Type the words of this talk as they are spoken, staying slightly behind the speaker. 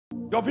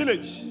Your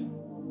village.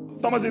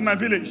 Someone's in my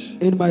village.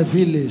 In my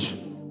village.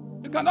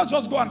 You cannot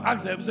just go and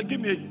ask them, say,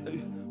 give me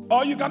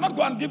or you cannot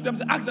go and give them,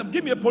 say, ask them,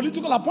 give me a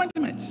political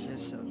appointment.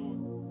 Yes, sir.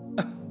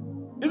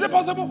 Is it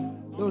possible?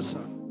 No,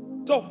 sir.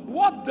 So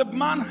what the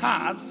man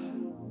has,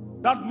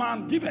 that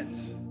man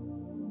giveth.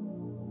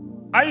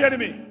 Are you hearing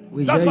me?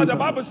 That's what the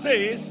Bible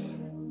says.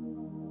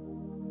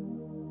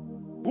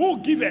 Who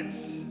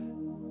giveth,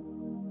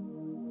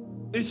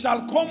 it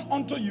shall come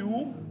unto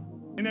you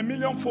in a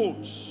million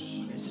folds.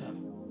 Yes, sir.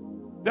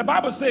 The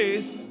Bible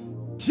says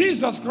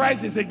Jesus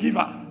Christ is a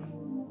giver.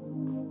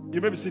 You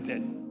may be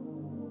seated.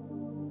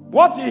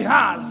 What he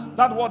has,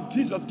 that's what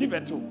Jesus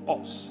giveth to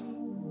us.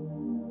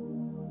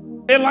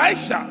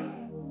 Elijah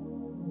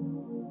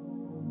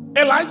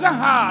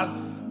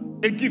has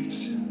a gift.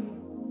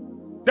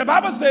 The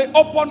Bible says,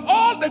 upon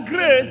all the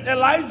grace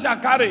Elijah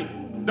carried,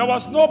 there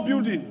was no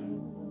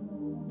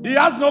building. He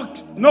has no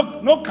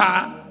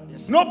car,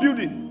 yes, no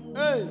building.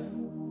 Hey.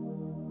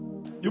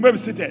 You may be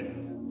seated.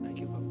 Thank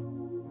you, Papa.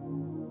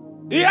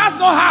 He has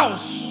no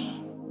house.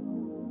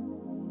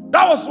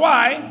 That was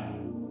why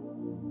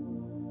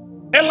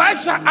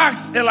Elisha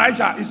asked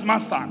Elijah, his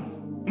master,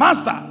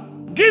 Master,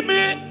 give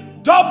me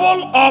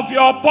double of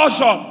your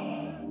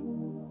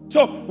portion.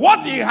 So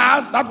what he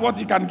has, that's what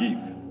he can give.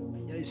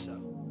 Yes, sir.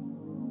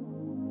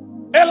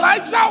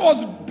 Elijah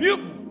was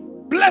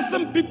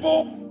blessing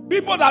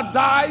people that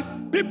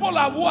died, people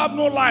who have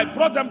no life,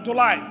 brought them to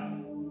life.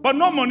 But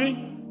no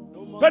money,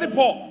 very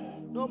poor.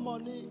 No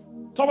money.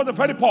 Somebody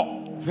very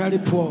poor. Very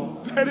poor.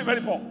 Very, very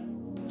poor.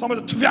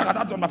 Somebody,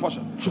 that's on my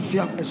portion.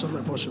 Is on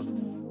my portion.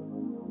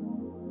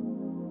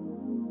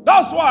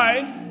 That's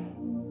why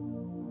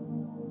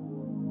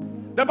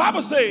the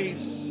Bible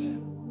says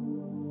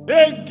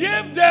they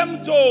gave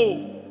them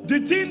to the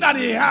thing that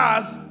he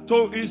has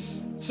to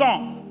his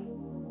son.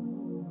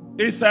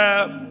 It's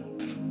a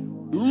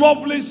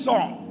lovely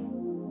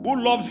son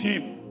who loves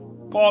him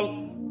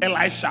called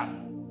Elisha.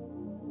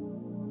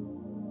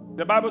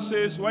 The Bible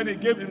says when he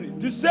gave him,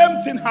 the same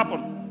thing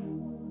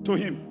happened to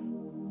him.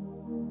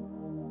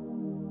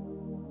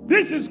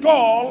 This is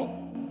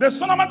called the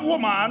Shunammite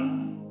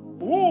woman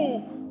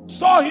who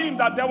saw him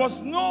that there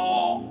was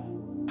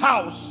no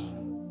house.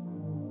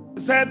 He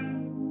said,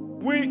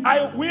 we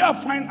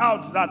have find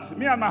out that,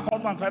 me and my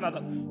husband find out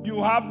that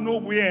you have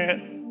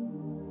nowhere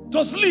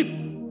to sleep.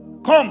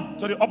 Come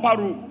to the upper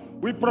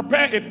room. We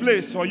prepare a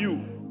place for you.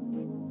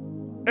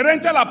 A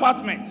rental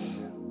apartment.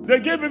 They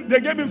gave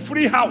him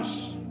free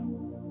house.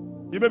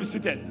 You may be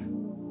seated.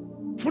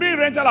 Free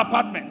rental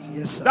apartment.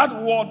 Yes, sir. That's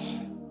what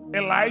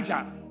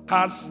Elijah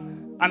has,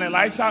 and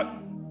Elisha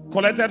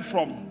collected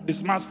from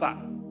his master.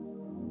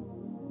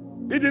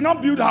 He did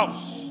not build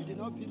house. He did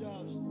not build a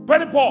house.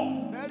 Very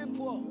poor. Very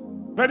poor.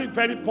 Very,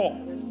 very poor.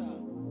 Yes, sir.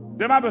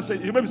 The Bible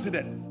says, you may be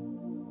seated.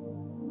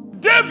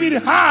 David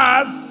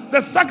has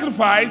the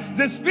sacrifice,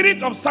 the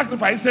spirit of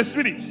sacrifice, the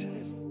spirit.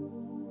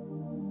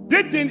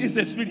 This thing is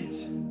a spirit.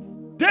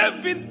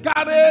 David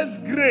carries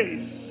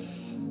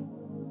grace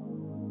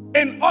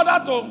in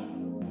order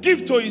to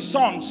give to his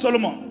son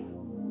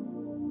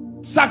Solomon.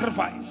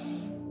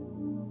 Sacrifice.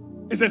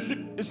 It's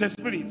a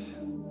spirit.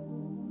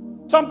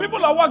 Some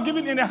people are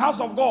giving in the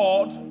house of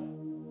God.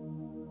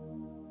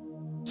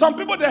 Some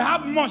people, they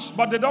have much,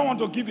 but they don't want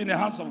to give in the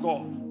house of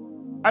God.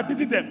 I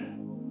pity them.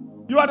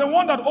 You are the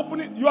one that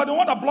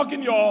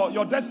blocking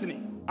your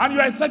destiny, and you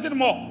are expecting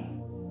more.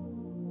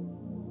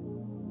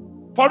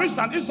 For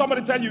instance, if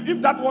somebody tell you,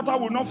 if that water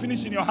will not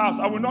finish in your house,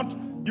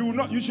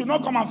 you should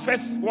not come and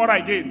fetch water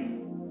again.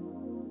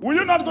 Will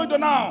you not going to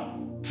now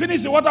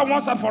finish the water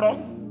once and for all?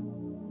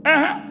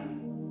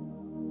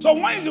 So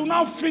when you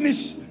now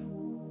finish,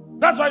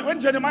 that's why when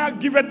Jeremiah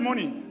giveth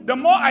money, the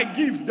more I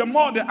give, the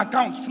more the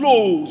account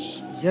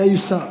flows. Yeah, you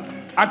sir.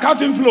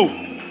 Accounting flow.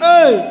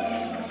 Hey.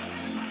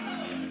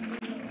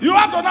 You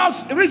have to now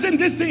reason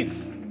these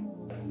things.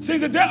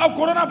 Since the day of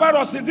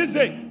coronavirus, since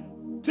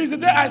the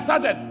day I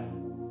started,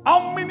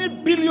 how many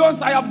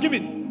billions I have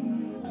given?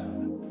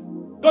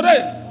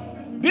 Today,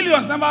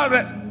 billions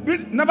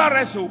never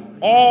wrestle.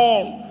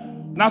 All.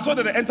 Now so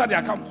that they enter the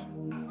account.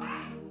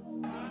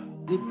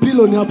 The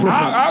billionaire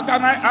prophet.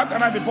 How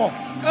can I be poor?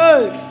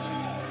 Hey.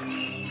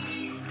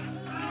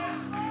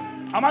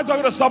 Am I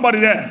talking to somebody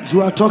there?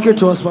 You are talking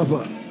to us,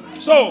 Papa.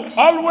 So,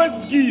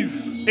 always give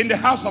in the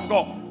house of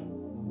God.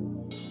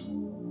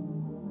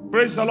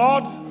 Praise the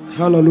Lord.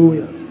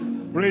 Hallelujah.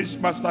 Praise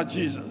Master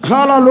Jesus.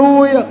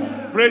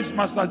 Hallelujah. Praise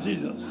Master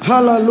Jesus.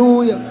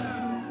 Hallelujah.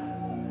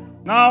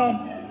 Now,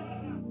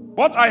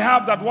 what I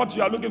have, that what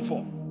you are looking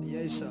for.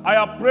 Yes, sir. I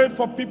have prayed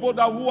for people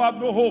who have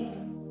no hope.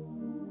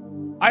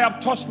 I have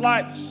touched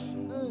lives.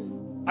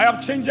 I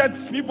have changed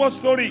people's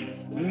story.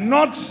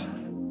 Not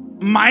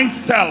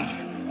myself.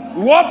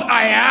 What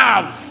I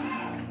have,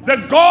 the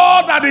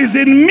God that is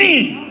in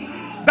me,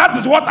 that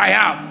is what I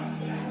have.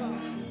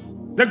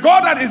 The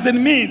God that is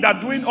in me that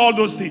doing all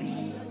those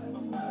things.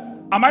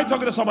 Am I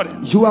talking to somebody?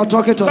 You are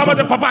talking to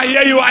somebody. Papa, I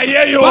hear you. I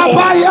hear you. Papa,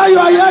 I hear you.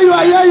 I hear you.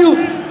 I hear you.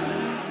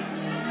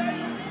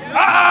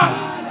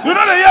 You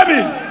don't hear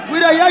me. We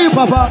don't hear you,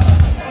 Papa.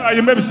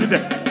 You may be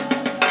seated.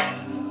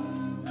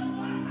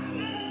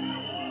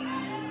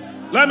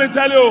 Let me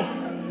tell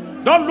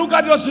you, don't look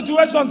at your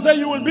situation and say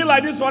you will be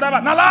like this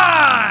forever. No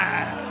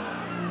lie.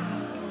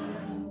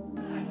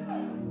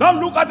 Don't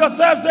look at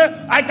yourself and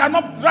say, I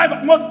cannot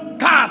drive more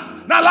cars.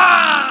 No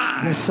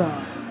lie. Yes, sir.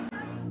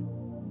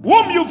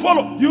 Whom you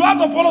follow, you have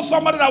to follow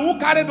somebody that will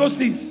carry those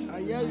things.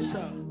 I hear you,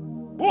 sir.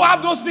 Who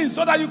have those things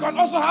so that you can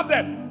also have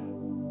them.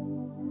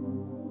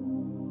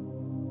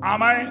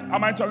 Am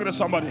I talking to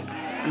somebody?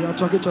 You are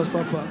talking to us,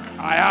 Papa.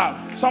 I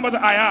have. Somebody,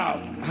 I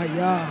have. I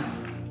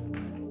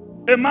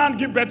have. A man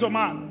give birth to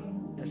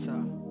man. Yes, sir.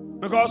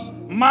 Because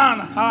man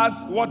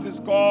has what is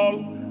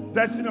called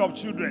destiny of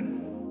children.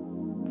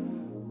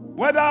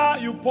 Whether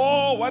you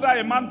poor, whether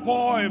a man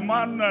poor, a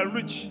man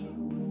rich,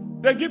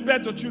 they give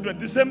birth to children,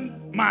 the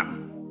same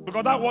man.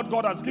 Because that's what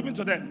God has given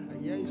to them.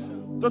 I hear you, sir.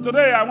 So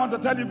today I want to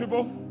tell you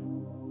people,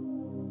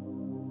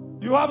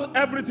 you have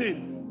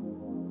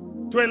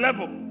everything to a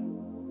level.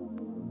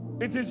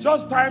 It is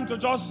just time to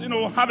just,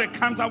 have a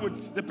counter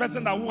with the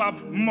person that will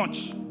have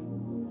much.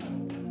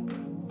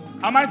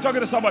 Am I talking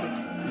to somebody?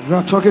 You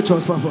are talking to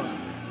us, Papa.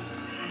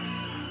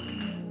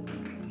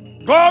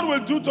 God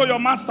will do to your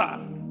master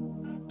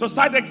to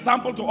set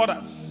example to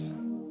others.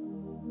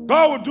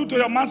 God will do to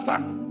your master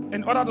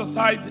in order to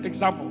set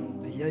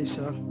example. I hear you,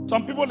 sir.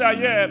 Some people, they are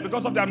here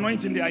because of the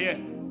anointing, they are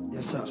here.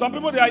 Yes, sir. Some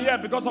people, they are here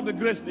because of the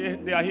grace,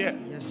 they are here.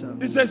 Yes, sir.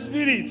 It's a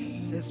spirit.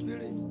 It's a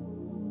spirit.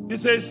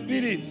 It's a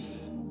spirit.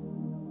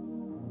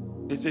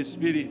 It's a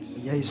spirit.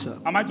 I hear you, sir.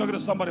 Am I talking to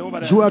somebody over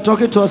there? You are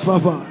talking to us,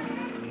 Papa.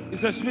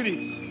 It's a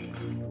spirit.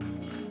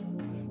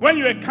 When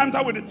you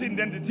encounter with the thing,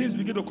 then the things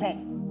begin to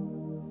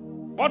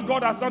come. What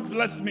God has not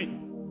blessed me.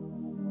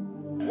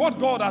 What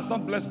God has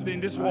not blessed me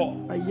in this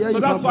world. I hear So you,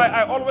 that's Papa. why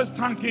I always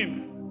thank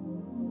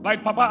him.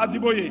 Like Papa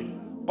Adiboye.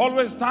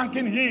 Always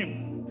thanking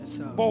him Yes,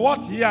 sir. for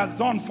what he has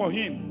done for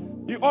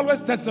him. He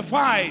always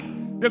testified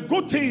the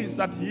good things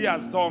that he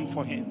has done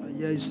for him. I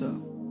hear you, sir.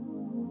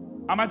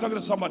 Am I talking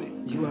to somebody?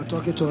 You are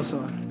talking to us, sir.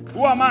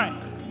 Who am I?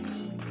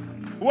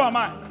 Who am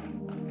I?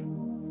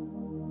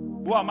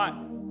 Who am I?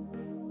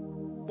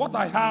 What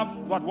I have,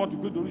 what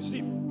you're going to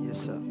receive. Yes,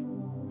 sir.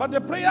 But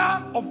the prayer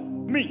of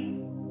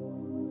me,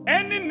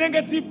 any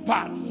negative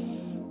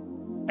parts,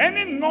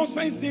 any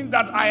nonsense thing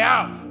that I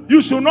have,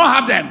 you should not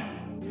have them.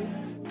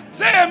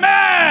 Say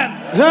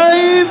amen.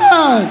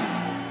 Amen.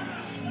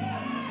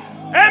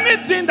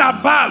 Anything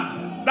that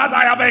bad that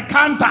I have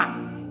encountered,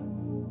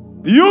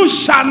 you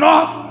shall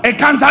not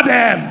encounter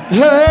them.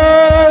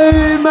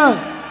 Amen.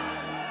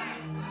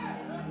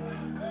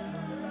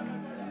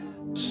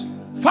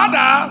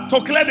 Father,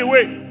 to clear the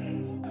way,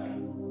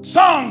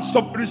 sons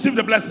to receive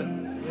the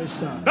blessing. Yes,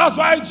 sir. That's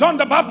why John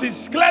the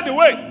Baptist cleared the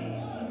way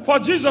for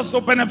Jesus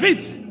to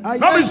benefit. I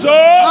Not hear be you. so.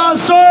 Ah,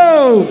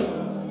 so.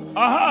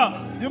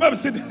 You may be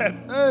sitting there.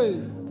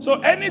 Hey. So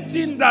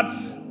anything that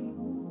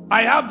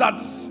I have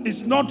that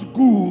is not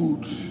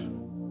good,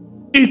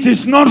 it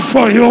is not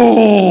for you.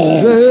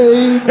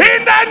 Hey.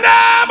 In the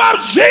name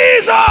of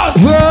Jesus.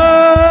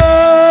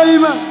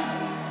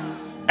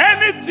 Amen.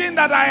 Anything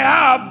that I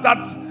have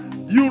that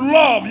you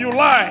love, you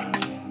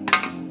like,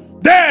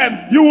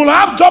 then you will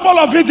have double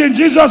of it in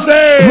Jesus'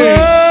 name.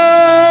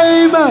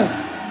 Amen.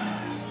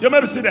 You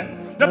may be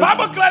seated. The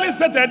Bible clearly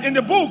stated in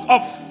the book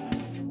of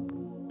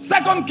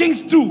 2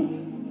 Kings 2.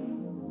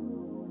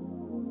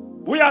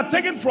 We are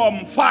taken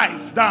from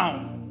 5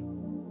 down.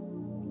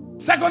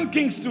 2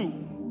 Kings 2.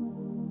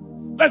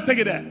 Let's take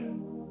it there.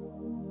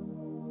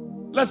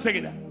 Let's take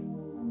it there.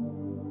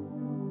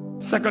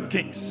 2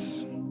 Kings.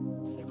 2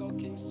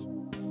 Kings.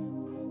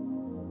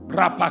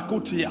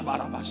 Rapakutia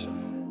barabasha.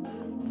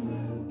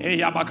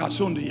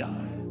 Eyabakasundia.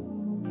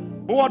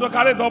 Who want to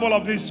carry double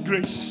of this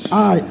grace?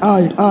 I.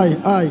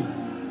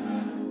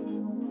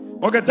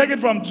 Okay, take it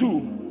from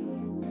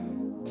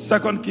 2.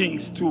 2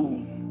 Kings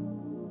 2.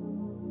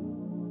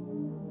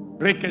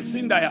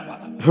 Rekesindaya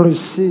baraba.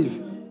 Receive.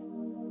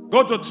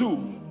 Go to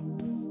 2.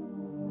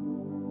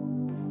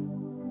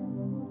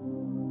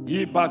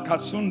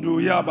 Ibakasundu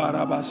ya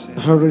barabase.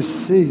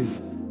 Receive.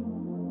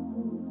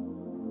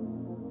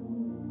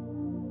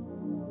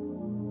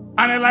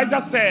 And Elijah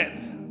said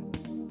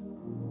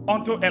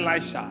unto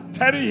Elisha,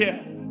 tarry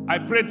here, I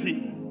pray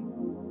thee,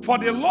 for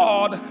the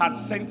Lord had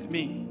sent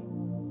me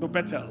to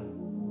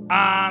Bethel.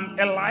 And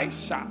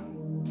Elisha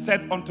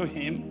said unto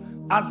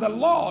him, as the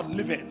Lord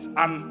liveth,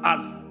 and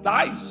as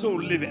thy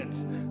soul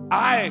liveth,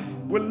 I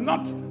will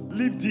not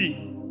leave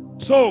thee.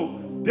 So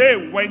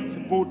they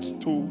went both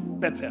to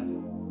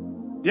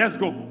Bethel. Yes,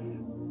 go.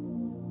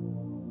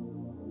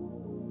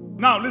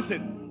 Now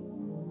listen.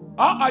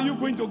 How are you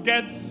going to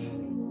get?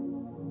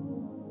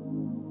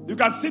 You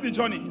can see the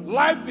journey.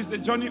 Life is a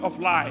journey of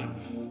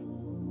life.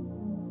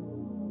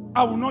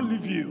 I will not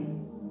leave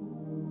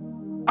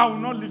you. I will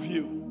not leave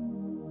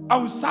you. I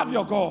will serve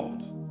your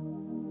God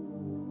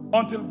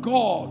until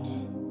God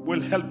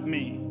will help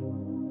me.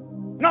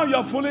 Now you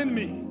are following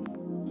me.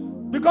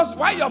 Because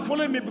why you are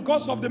following me?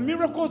 Because of the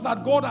miracles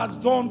that God has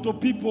done to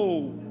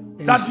people.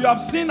 Yes, that you have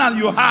seen and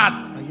you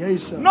had.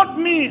 Yes, not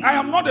me. I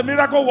am not a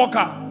miracle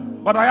worker.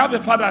 But I have a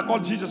Father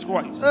called Jesus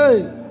Christ.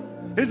 Hey.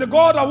 He's a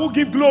God that will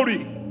give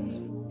glory.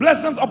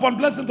 blessings upon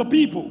blessings to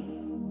people.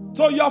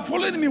 So you are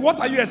following me. What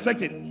are you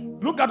expecting?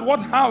 Look at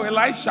how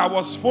Elisha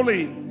was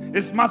following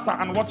his master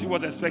and what he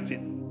was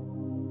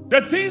expecting.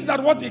 The things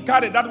that what he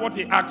carried, that's what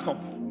he asked of.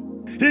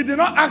 He did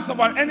not ask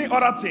about any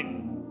other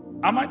thing.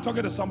 Am I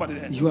talking to somebody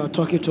there? You are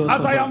talking to us.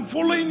 As I am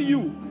following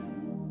you,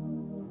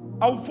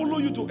 I will follow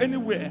you to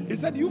anywhere. He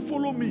said, you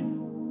follow me.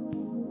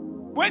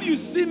 When you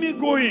see me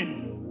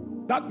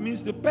going, that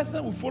means the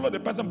person will follow the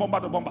person bomber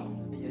to bomber.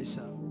 Yes,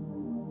 sir.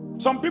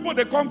 Some people,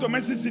 they come to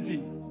Mercy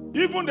City.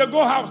 Even they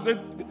go house,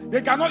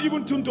 they cannot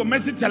even tune to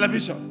Mercy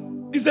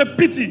television. It's a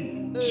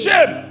pity.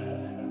 Shame.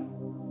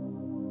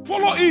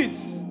 Follow it.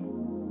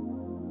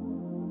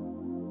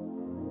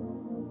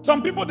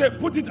 Some people, they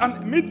put it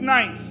at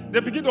midnight.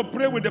 They begin to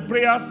pray with the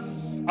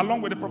prayers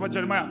along with the prophet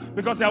Jeremiah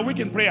because they are weak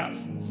in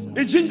prayers.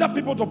 It ginger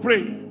people to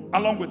pray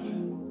along with.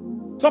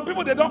 Some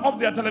people, they don't off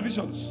their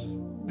televisions.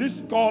 This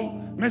is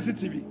called Mercy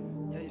TV.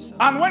 Yes,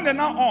 and when they're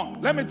now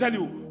on, let me tell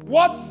you,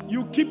 what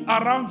you keep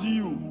around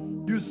you,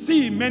 you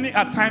see many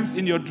a times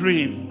in your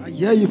dream. I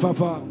hear you,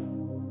 Papa.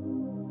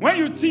 When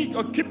you think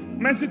or keep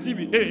Mercy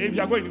TV, hey, if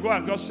you are going to go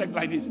and just check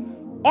like this,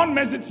 on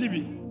Mercy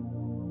TV,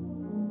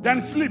 then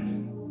sleep.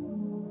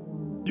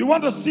 You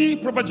want to see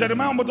Prophet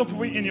Jeremiah Omoto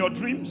Fufeyin in your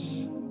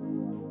dreams?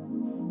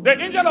 The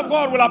angel of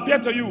God will appear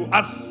to you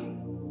as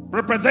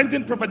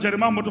representing Prophet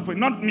Jeremiah Omoto Fufeyin,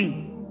 not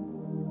me.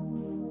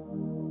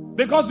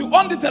 Because you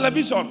own the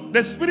television,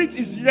 the spirit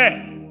is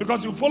there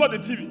because you follow the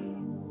TV.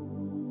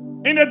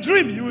 In a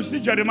dream, you will see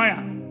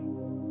Jeremiah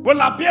will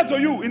appear to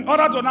you in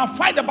order to now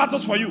fight the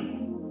battles for you.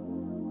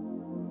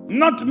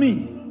 Not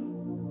me.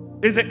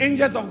 It's the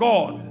angels of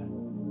God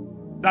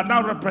that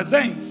now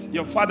represents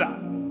your father.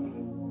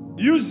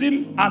 Use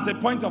him as a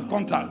point of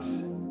contact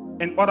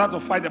in order to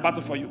fight the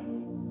battle for you.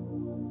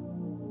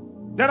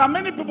 There are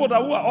many people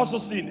that who are also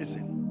seeing this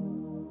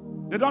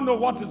thing. They don't know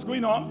what is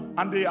going on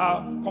and they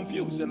are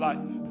confused in life.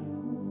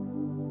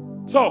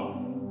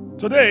 So,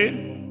 today,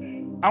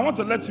 I want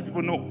to let you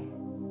people know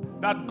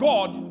that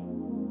God,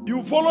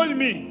 you following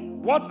me,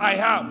 what I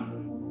have,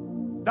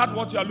 that's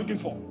what you are looking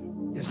for.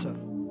 Yes, sir.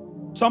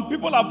 Some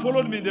people have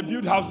followed me, they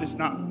build houses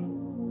now.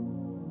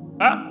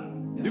 Huh?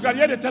 Yes, you can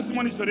hear the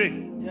testimonies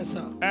today. Yes,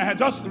 sir.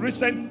 Just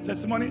recent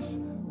testimonies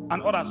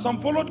and others. Some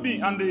followed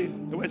me and they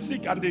were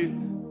sick and they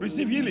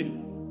received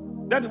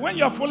healing. Then when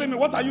you are following me,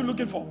 what are you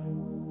looking for?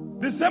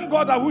 The same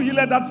God that will heal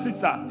that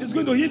sister is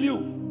going to heal you.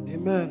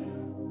 Amen.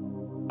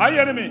 Are you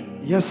hearing me?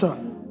 Yes, sir.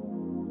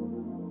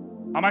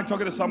 Am I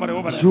talking to somebody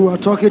over there? You are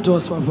talking to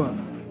us, Papa.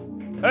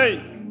 Hey,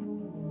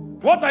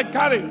 what I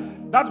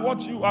carried, that's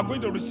what you are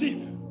going to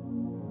receive.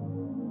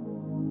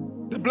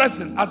 The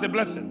blessings as a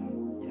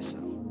blessing. Yes, sir.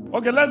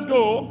 Okay, let's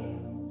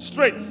go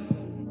straight.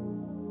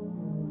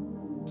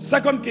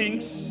 2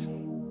 Kings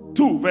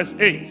 2 verse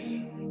 8.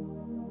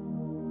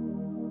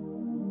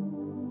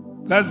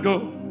 Let's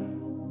go.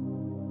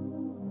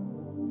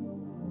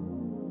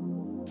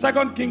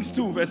 2 Kings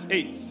 2 verse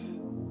 8.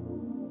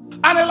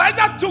 And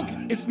Elijah took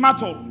his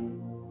mantle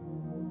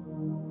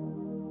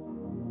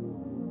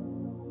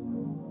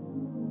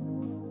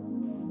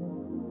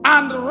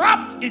and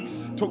wrapped it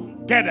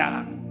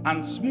together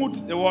and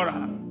smote the water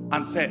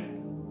and said,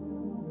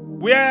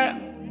 "Where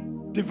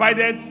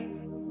divided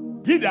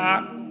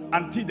hither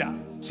and thither,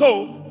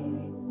 so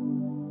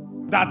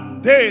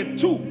that they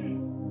too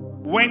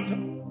went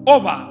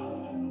over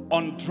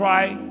on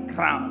dry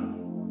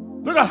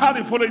ground." Look at how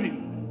they followed him.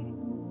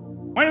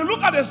 When you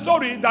look at the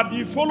story that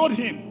he followed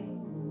him,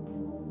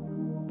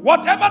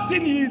 whatever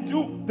thing he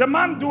do, the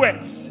man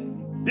doeth,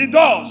 he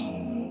does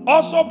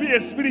also be a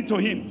spirit to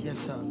him. Yes,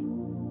 sir.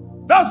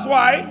 That's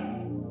why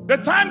the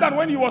time that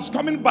when he was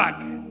coming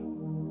back,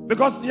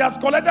 because he has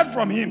collected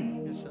from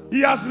him, Yes, sir.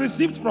 he has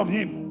received from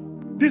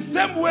him. The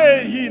same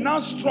way he now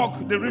struck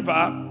the river,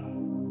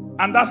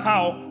 and that's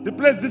how the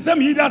place, the same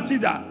hither,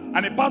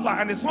 and he passed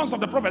by, and the sons of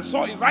the prophet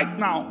saw it right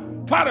now,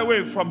 far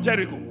away from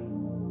Jericho,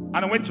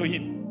 and went to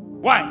him.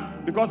 Why?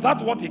 Because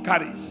that's what he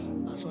carries.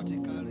 That's what he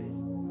carries.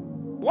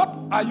 What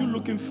are you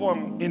looking for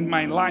in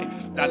my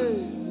life that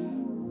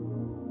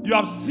you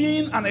have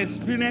seen and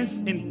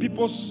experienced in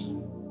people's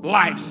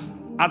lives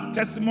as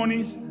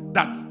testimonies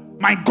that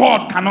my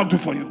God cannot do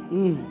for you?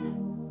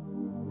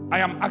 I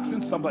am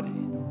asking somebody.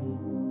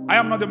 I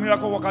am not the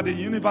miracle worker. The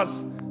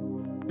universe,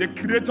 the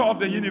creator of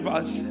the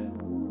universe,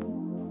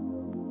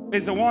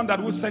 is the one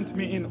that will sent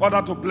me in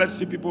order to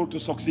bless you people to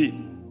succeed.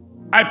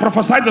 I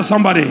prophesy to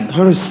somebody.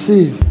 I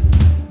receive.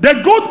 The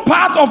good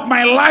part of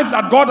my life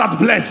that God has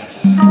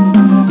blessed,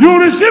 you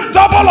receive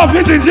double of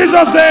it in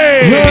Jesus'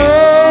 name.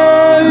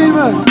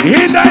 Amen.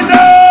 In the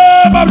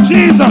name of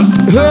Jesus.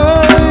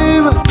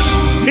 Amen.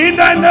 In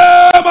the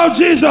name of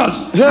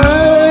Jesus.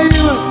 Amen.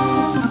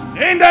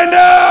 In the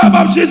name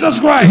of Jesus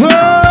Christ.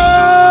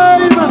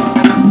 Amen.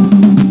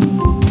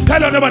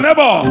 Tell your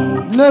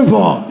neighbor,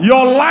 Never.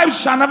 your life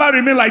shall never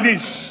remain like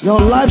this. Your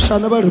life shall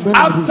never remain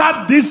like this.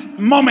 After this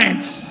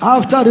moment,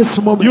 After this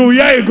moment, you will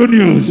hear a good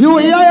news. you will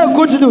hear a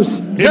good news.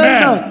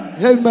 Amen. Amen.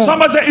 Amen.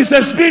 Somebody say it's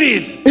a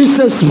spirit. It's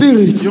a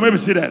spirit. You may be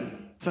seated.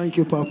 Thank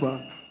you,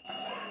 Papa.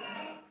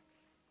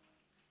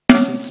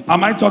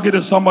 Am I talking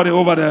to somebody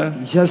over there?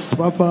 Yes,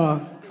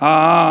 Papa.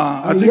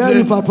 I hear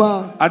you,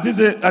 Papa. I think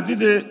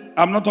say,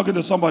 I'm not talking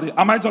to somebody.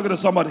 Am I talking to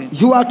somebody?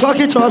 You are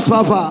talking to us,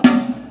 Papa.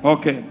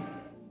 Okay.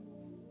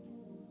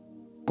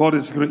 God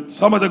is great.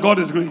 Somebody, God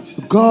is great.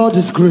 God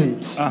is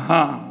great.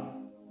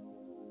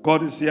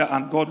 God is here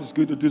and God is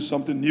going to do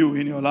something new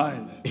in your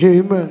life.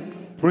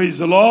 Amen. Praise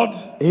the Lord.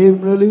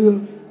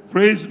 Hallelujah.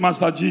 Praise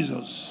Master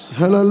Jesus.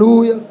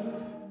 Hallelujah.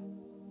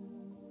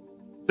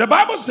 The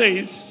Bible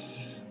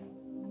says,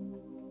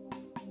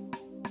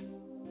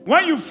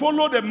 when you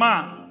follow the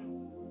man,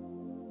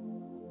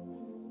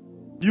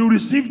 you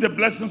receive the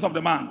blessings of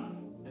the man.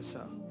 Yes,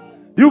 sir.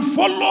 You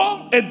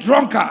follow a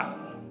drunkard,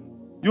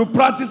 you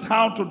practice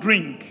how to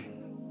drink.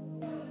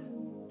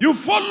 You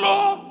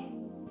follow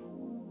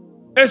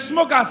a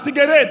smoker,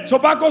 cigarette,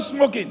 tobacco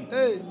smoking,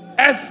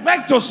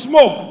 expect to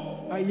smoke.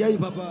 I hear you,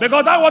 Papa.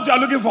 Because that's what you are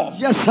looking for.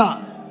 Yes, sir.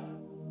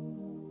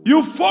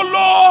 You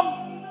follow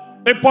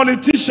a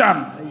politician.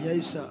 I hear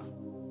you, sir.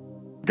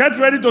 Get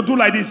ready to do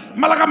like this.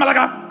 Malaka,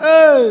 malaka.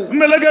 Hey.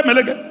 Meleke,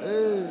 meleke.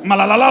 Hey.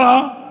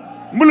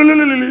 Malalalala.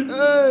 Mulululululu.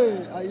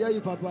 Hey. I hear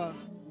you, Papa.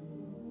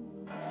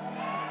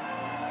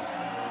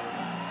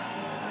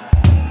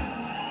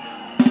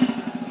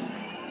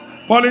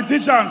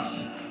 Politicians,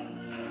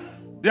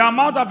 their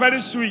mouths are very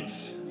sweet.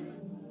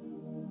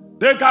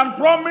 They can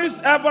promise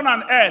heaven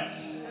and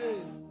earth.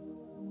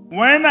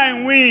 When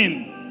I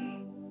win,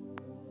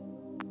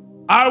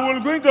 I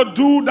will going to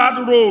do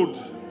that road.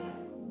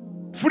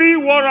 Free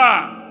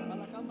water,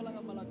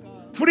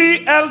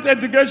 free health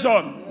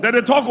education. Then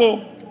they talk,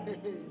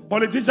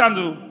 politicians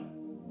do,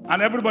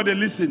 and everybody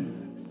listen.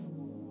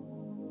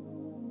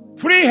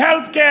 Free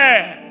health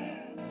care.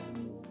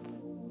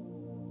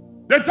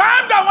 The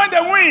time that when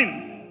they win,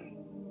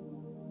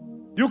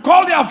 you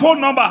call their phone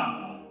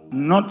number,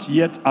 not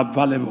yet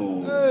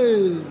available.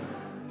 Hey.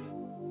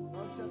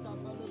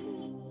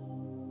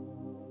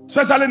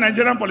 Especially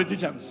Nigerian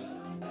politicians.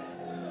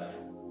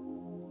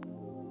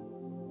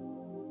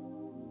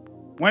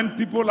 When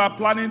people are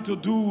planning to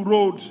do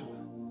road,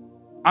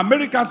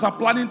 Americans are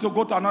planning to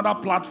go to another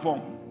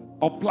platform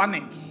or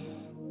planet.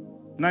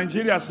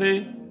 Nigeria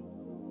say,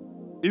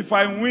 if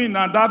I win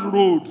on that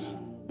road,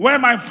 where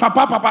my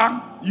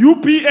papa,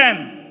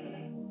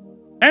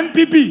 UPN,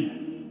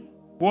 NPP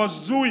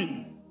was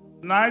doing,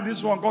 now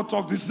this one got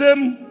talk. The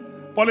same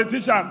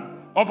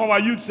politician of our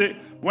youth say,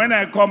 when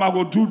I come, I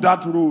will do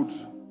that road.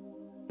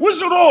 Which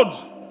road?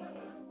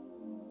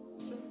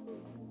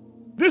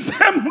 The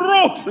same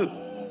road.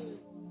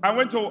 I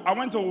went to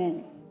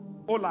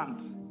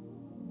Holland.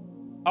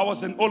 I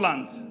was in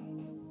Holland.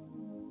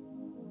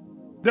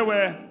 They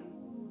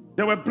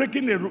were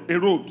breaking a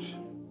road.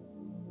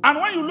 And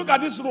when you look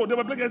at this road, they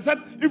were breaking. They said,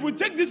 if we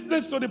take this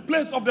place to the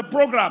place of the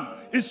program,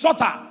 it's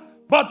shorter.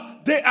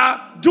 But they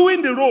are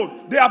doing the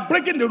road. They are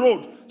breaking the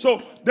road.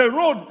 So the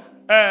road,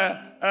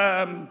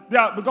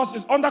 because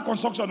it's under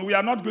construction, we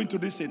are not going to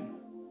listen.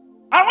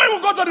 And when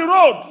we go to the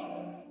road,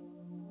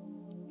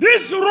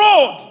 this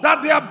road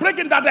that they are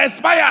breaking, that they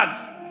expired,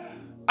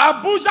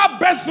 Abuja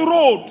best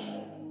road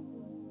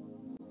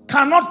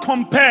cannot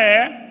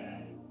compare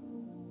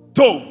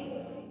to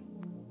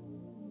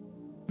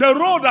the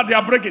road that they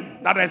are breaking,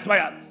 that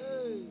expired.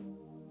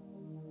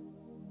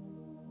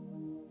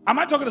 Am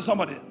I talking to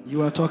somebody?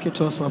 You are talking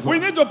to us, Papa. We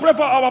need to pray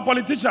for our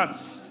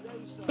politicians,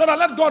 so that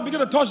let God begin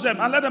to touch them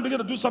and let them begin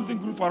to do something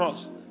good for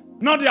us.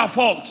 Not their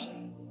fault.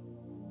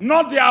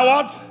 Not their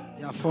what?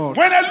 Their fault.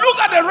 When I look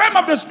at the realm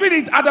of the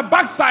spirit at the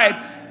backside,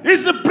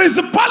 it's the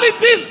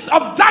principalities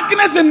of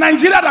darkness in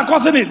Nigeria that are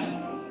causing it.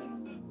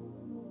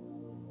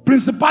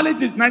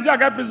 Principalities. Nigeria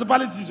got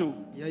principalities.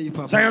 Yeah, you,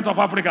 Papa. Giant of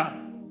Africa.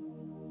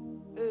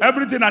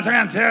 Everything are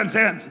giant.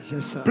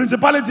 Yes, sir.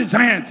 Principality,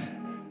 giant.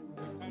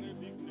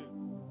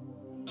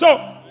 So,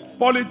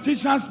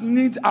 politicians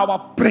need our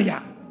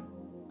prayer.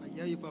 I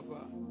hear you,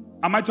 Papa.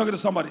 Am I talking to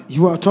somebody?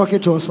 You are talking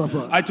to us,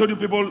 Papa. I told you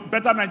people,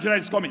 better Nigeria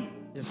is coming.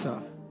 Yes,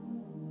 sir.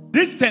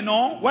 This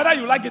tenor, whether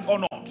you like it or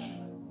not,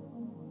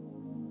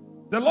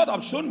 the Lord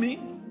have shown me,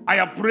 I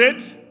have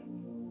prayed,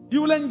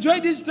 you will enjoy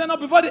this tenor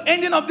before the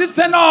ending of this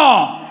tenor.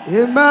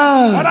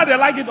 Amen. Whether they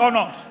like it or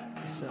not.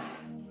 Yes, sir.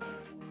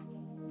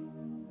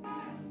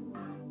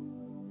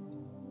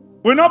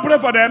 We not pray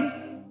for them.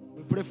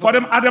 We pray For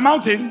them at the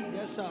mountain.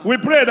 Yes, sir. We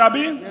prayed, Abi.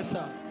 Yes,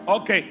 sir.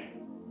 Okay.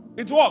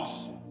 It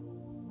works.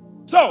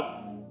 So,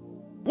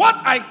 what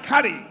I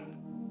carry,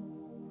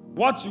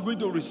 what you're going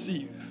to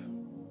receive.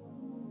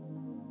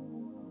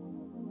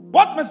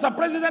 What Mr.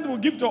 President will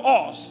give to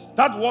us,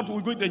 that's what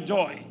we're going to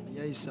enjoy.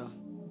 Yes, sir.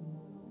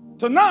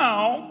 So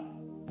now,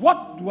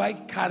 what do I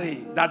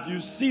carry that you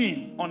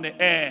see on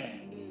the air?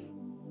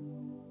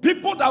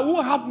 People that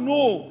will have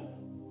no,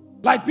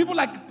 like people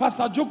like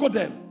Pastor Joko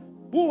them,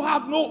 who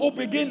have no hope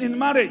again in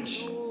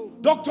marriage.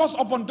 Doctors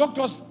upon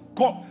doctors,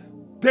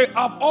 they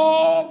have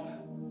all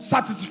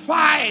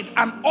satisfied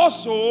and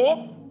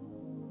also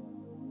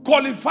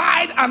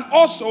qualified and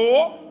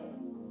also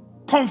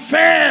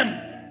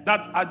confirmed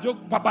that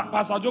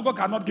Pastor Joko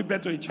cannot give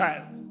birth to a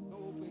child.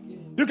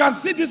 You can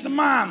see this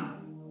man,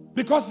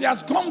 because he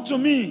has come to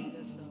me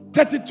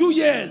 32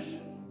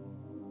 years.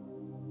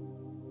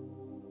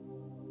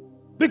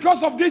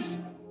 Because of this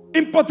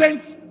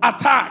impotent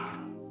attack.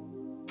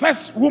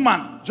 First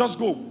woman, just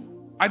go.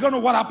 I don't know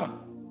what happened.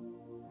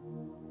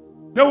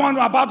 They weren't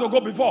about to go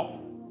before.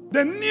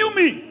 They knew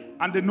me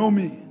and they know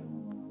me.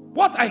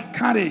 What I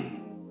carry,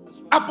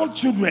 Apple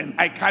children,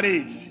 I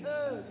carry it.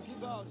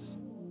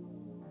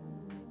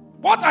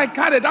 What I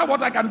carry, that's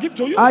what I can give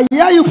to you. I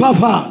hear you,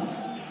 Papa.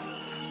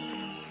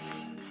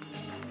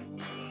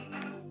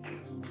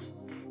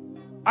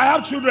 I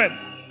have children.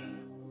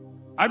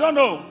 I don't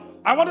know.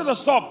 I wanted to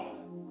stop.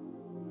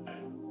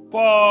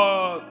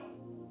 For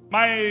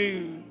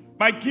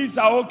my kids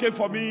are okay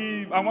for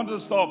me. I wanted to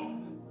stop.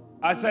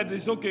 I said,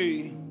 it's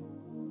okay.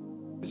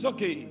 It's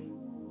okay.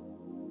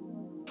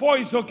 4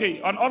 is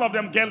okay. And all of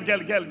them, girl.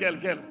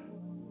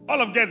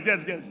 All of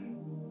girls.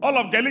 All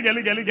of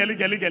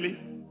girly.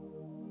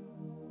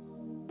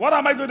 What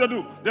am I going to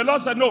do? The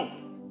Lord said, no.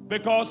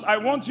 Because I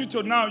want you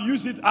to now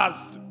use it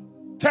as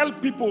tell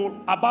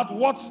people about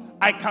what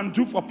I can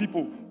do for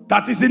people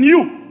that is in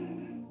you.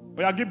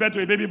 When I give birth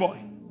to a baby boy.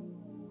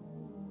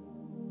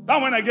 Now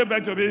when I give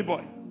birth to a baby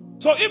boy.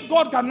 So if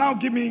God can now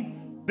give me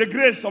the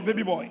grace of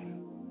baby boy.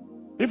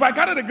 If I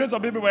carry the grace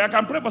of baby boy, I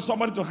can pray for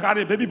somebody to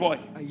carry a baby boy.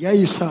 I hear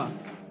you, sir.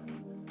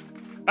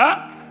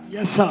 Huh?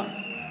 Yes, sir.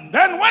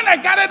 Then when I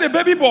carry the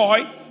baby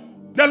boy,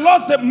 the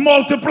Lord said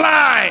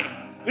multiply.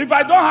 If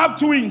I don't have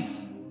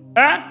twins,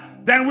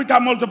 then we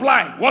can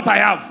multiply what I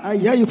have. I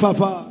hear you,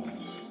 Papa.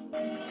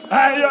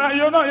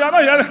 You're not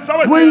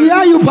hearing. We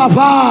hear you,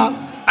 Papa.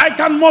 I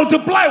can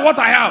multiply what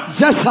I have.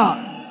 Yes, sir.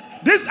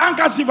 This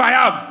handkerchief I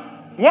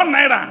have, 1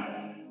 naira.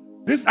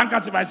 This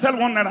handkerchief, I sell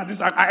 1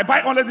 naira. I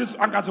buy only this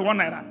handkerchief 1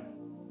 naira.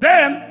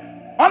 Then,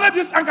 only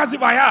this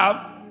handkerchief I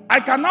have, I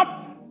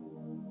cannot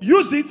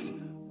use it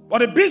for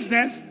the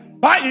business,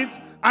 buy it,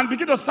 and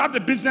begin to start the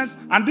business,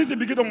 and this will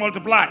begin to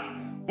multiply.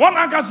 1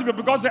 handkerchief,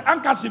 because the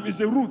handkerchief is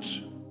the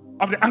root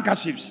of the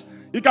handkerchiefs.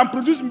 It can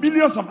produce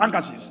millions of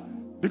handkerchiefs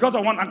because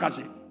of 1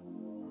 handkerchief.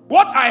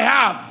 What I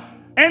have,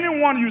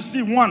 anyone you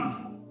see 1,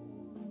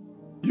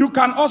 you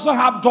can also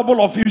have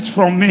double of it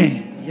from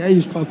me.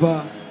 Yes,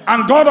 Papa.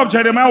 And God of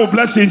Jeremiah will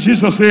bless you in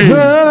Jesus' name.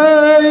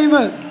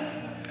 Amen.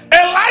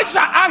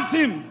 Elisha asked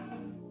him,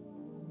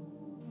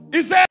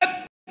 he said,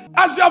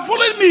 as you are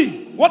following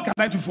me, what can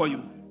I do for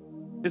you?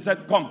 He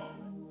said, come,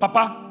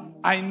 Papa,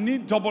 I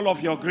need double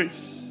of your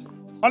grace.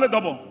 Only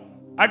double.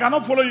 I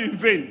cannot follow you in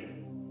vain.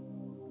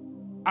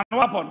 And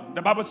what happened?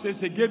 The Bible says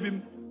he gave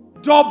him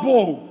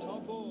double.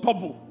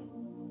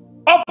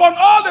 Upon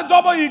all the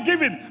double he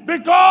gave him,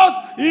 because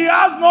he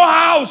has no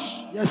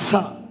house. Yes,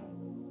 sir.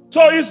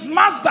 So his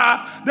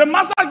master, the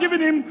master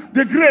giving him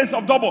the grace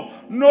of double.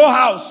 No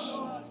house.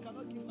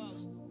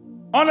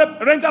 Only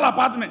rental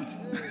apartment.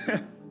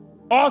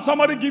 Or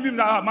somebody give him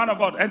the man of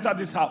God, enter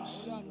this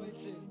house.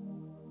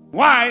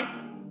 Why?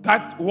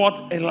 That's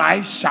what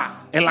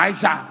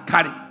Elisha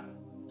carried.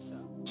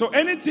 So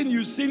anything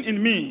you've seen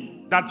in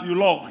me that you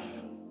love,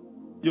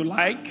 you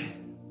like,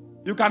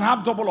 you can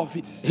have double of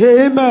it.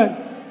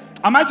 Amen.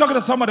 Am I talking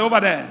to somebody over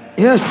there?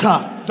 Yes,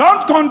 sir.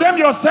 Don't condemn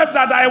yourself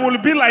that I will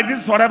be like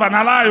this forever.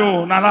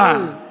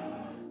 Nala.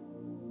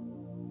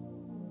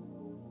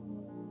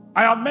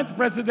 I have met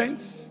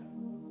presidents,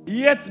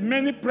 yet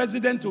many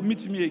presidents to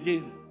meet me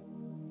again.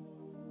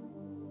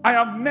 I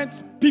have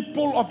met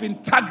people of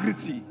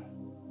integrity,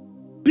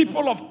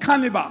 people of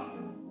caliber,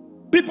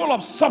 people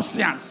of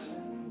substance.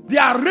 They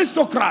are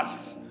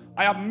aristocrats.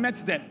 I have met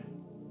them.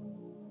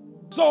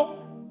 So,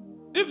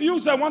 if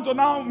you say want to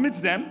now meet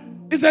them,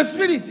 it's a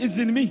spirit, it's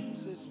in me.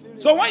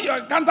 So when you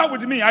encounter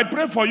with me, I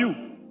pray for you.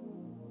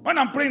 When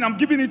I'm praying, I'm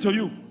giving it to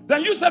you.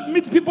 Then you said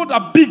meet people that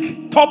are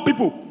big, top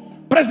people,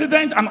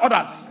 president and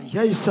others.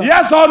 Yes, sir.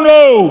 Yes or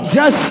no?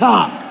 Yes,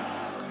 sir.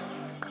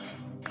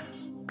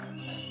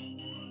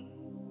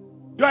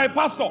 You are a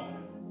pastor.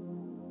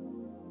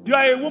 You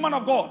are a woman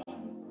of God.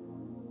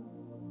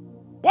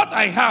 What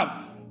I have,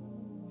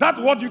 that's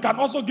what you can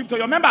also give to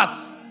your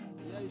members.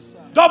 Yes,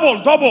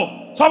 double.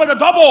 Somebody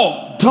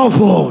double.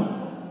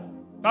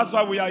 That's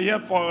why we are here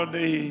for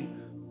the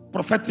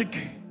prophetic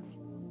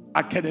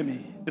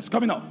academy. It's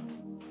coming up.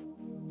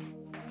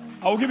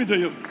 I will give it to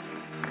you.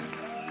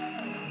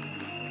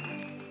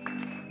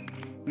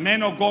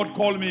 Men of God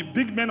call me,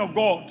 big men of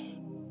God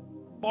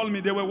call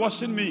me. They were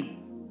watching me.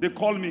 They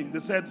called me. They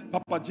said,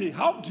 Papa J,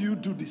 how do you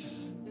do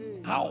this?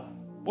 How?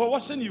 We're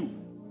watching you.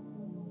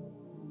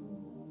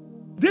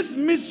 This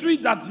mystery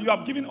that you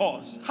have given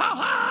us.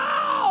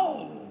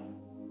 How?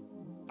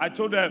 I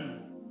told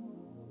them,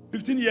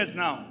 15 years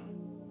now.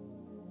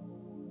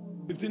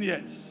 15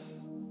 years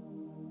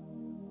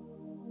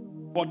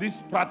for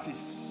this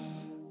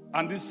practice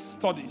and these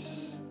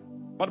studies.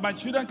 But my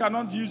children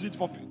cannot use it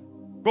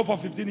go for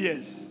 15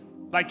 years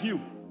like you.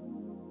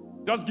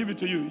 Just give it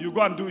to you. You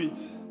go and do it.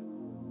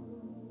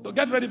 So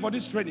get ready for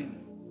this training.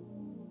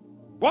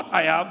 What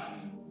I have,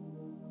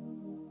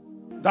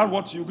 that's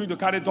what you're going to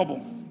carry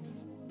double.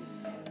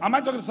 Am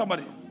I talking to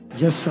somebody?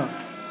 Yes, sir.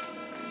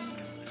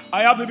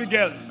 I have baby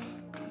girls.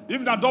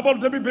 If not double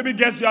baby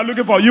girls you are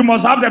looking for, you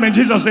must have them in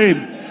Jesus'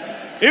 name.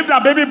 If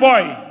that baby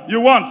boy you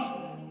want,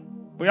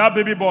 we have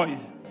baby boy.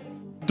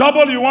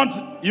 Double you want,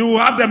 you will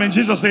have them in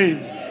Jesus'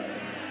 name.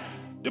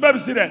 You better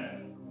see that.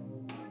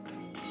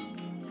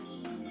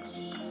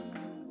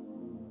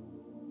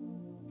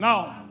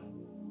 Now,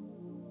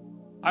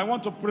 I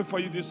want to pray for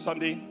you this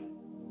Sunday.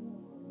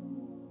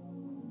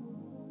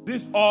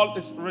 This all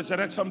is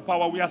resurrection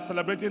power. We are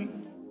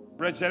celebrating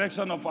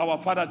resurrection of our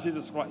Father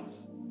Jesus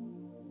Christ.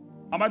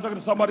 Am I talking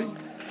to somebody?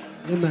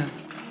 Amen.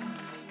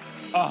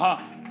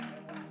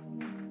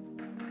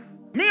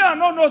 Me, I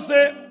no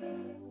say,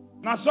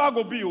 na so I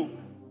go be you.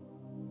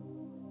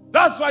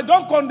 That's why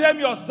don't condemn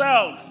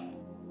yourself,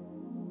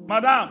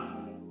 madam.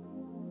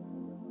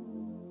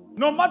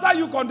 No matter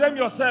you condemn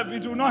yourself,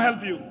 it will not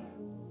help you.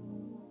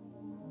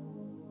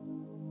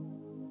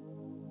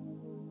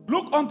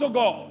 Look unto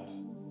God.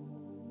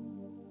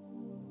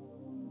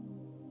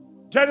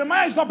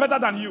 Jeremiah is not better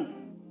than you.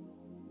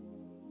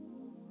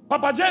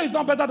 Papa J is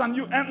not better than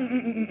you.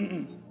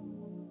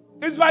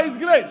 It's by his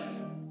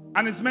grace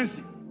and his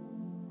mercy.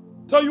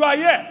 So you are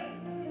here.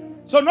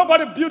 So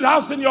nobody build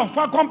house in your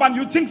compound.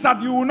 You think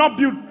that you will not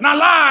build. Now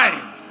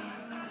lie.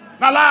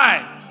 Now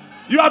lie.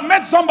 You have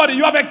met somebody.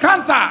 You have a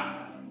counter.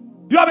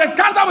 You have a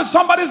counter with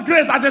somebody's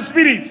grace as a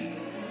spirit.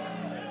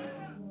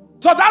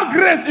 So that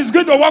grace is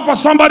going to work for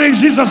somebody in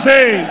Jesus'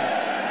 name.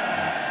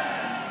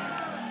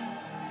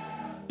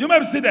 You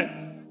may see that.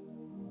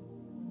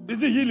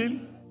 Is it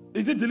healing?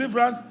 Is it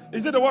deliverance?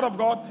 Is it the word of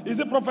God? Is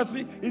it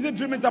prophecy? Is it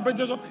dream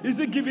interpretation? Is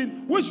it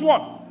giving? Which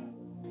one?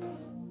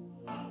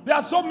 There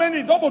are so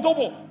many.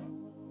 Double.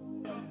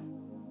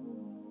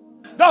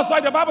 That's why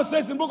the Bible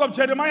says in the book of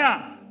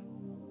Jeremiah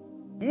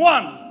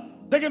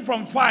 1, taken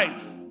from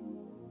 5.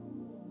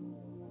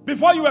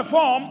 Before you were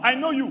formed, I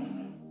know you.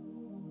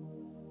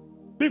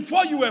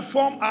 Before you were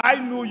formed, I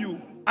know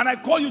you. And I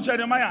call you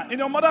Jeremiah in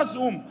your mother's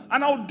womb.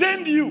 And I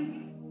ordained you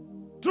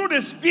through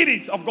the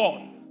Spirit of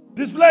God.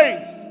 Display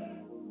it.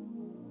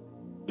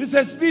 It's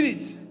a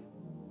spirit.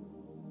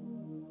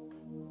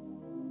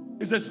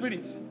 It's a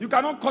spirit. You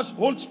cannot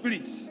hold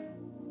spirits.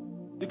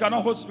 You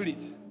cannot hold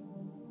spirit.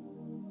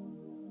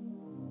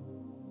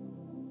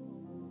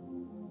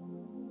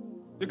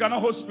 You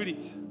cannot hold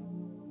spirit.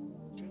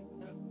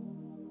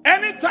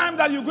 Anytime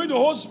that you're going to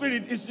hold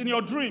spirit is in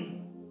your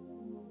dream.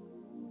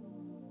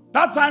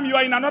 That time you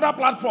are in another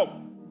platform.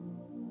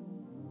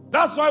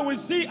 That's why we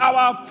see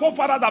our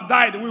forefathers have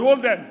died. We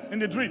hold them in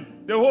the dream.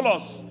 They hold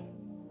us.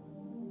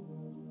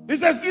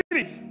 It's a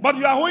spirit, but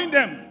you are holding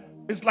them.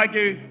 It's like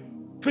a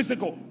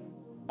physical.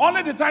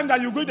 Only the time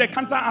that you go to the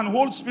counter and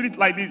hold spirit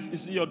like this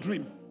is in your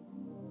dream.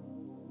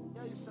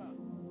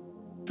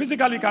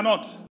 Physically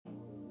cannot.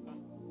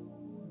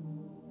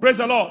 Praise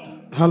the Lord.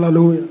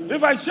 Hallelujah.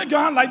 If I shake your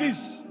hand like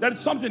this, there is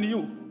something in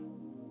you.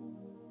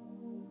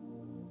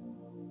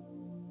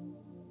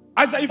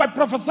 I say, if I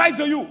prophesy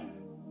to you,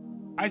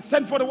 I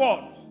send for the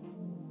word.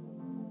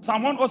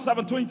 Psalm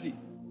 107:20.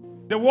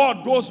 The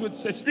word goes with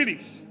a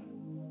spirit.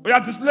 We are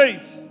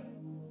displayed.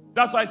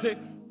 That's why I say,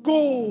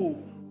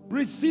 go,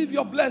 receive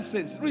your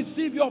blessings.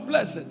 Receive your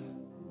blessings.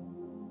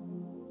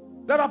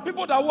 There are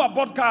people that who are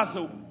broadcast.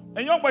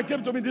 A young boy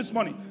came to me this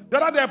morning.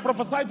 There are they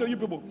prophesy to you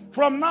people.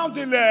 From now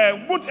till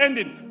month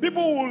ending,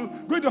 people will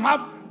going to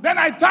have. Then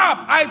I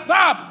tap.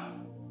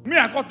 Me,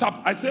 I got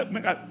tap. I say,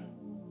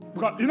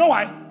 because you know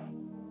why?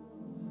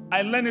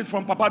 I learned it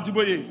from Papa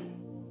Duboye.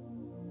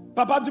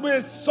 Papa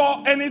Duboye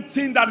saw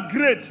anything that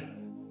great.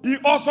 He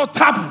also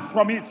tapped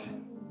from it.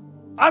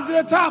 As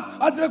they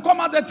come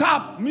out the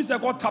tap, me say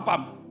go tap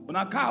am. On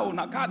a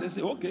car, they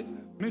say okay.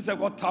 Me say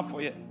go tap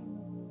for you.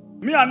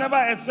 Me, I never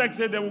expect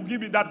say they will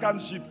give me that kind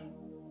of ship.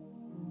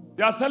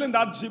 They are selling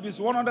that ship is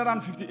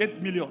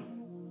 158 million.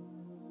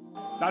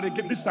 That they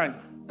get this time.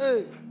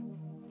 Hey.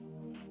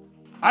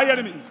 Are you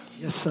hearing me?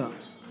 Yes, sir.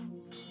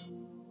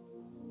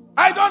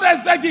 I don't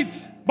expect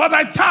it, but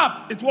I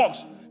tap, it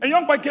works. A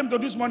young boy came to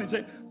this morning and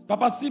said,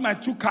 Papa, see my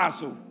 2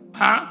 cars.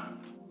 Huh?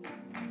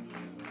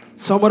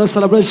 Somebody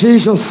celebrate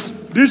Jesus.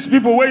 These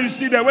people where you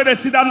see them, where they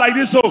sit down like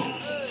this,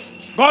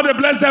 God will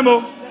bless them.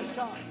 Yes,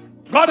 sir.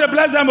 God will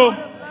bless them.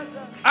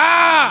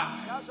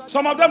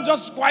 Some of them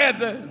just quiet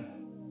there.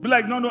 Be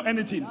like, no,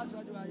 anything.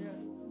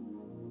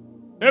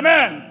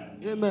 Amen.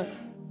 Amen.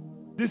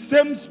 The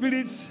same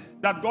spirit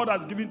that God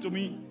has given to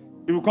me,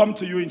 it will come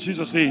to you in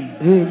Jesus' name.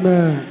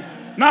 Amen.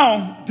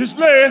 Now,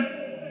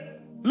 display.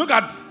 Look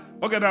at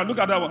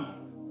that one.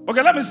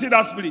 Okay, let me see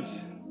that spirit.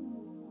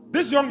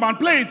 This young man,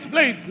 play it.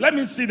 Let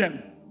me see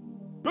them.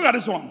 Look at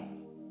this one.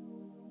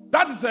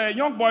 That is a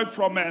young boy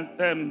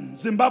from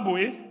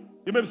Zimbabwe.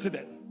 You may see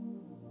that.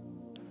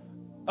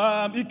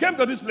 He came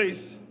to this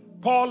place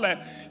called,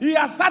 he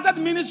has started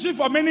ministry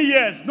for many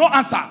years, no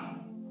answer,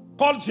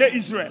 called J.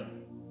 Israel.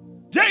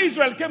 J.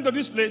 Israel came to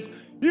this place.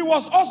 He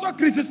was also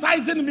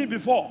criticizing me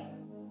before.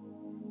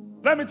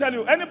 Let me tell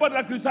you, anybody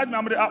that criticizes me,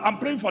 I'm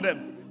praying for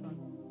them.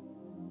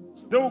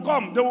 They will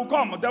come. They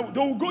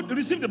will go to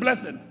receive the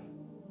blessing.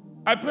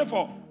 I pray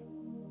for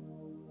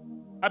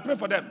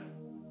them.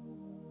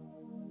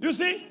 You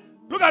see,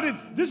 look at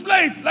it.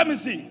 Display it. Let me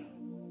see.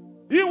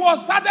 He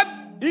was started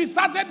he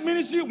started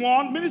ministry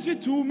 1, ministry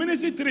 2,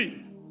 ministry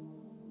 3.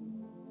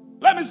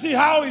 Let me see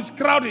how his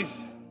crowd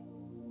is.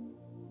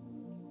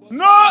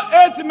 No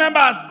 8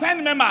 members,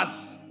 10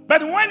 members.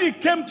 But when he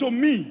came to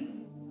me,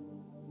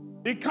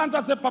 he can't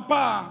say,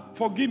 Papa,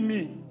 forgive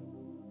me.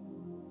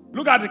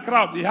 Look at the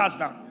crowd he has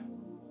now.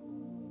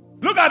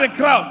 Look at the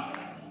crowd.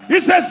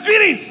 He's a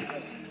spirit.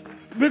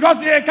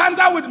 Because he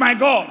encountered with my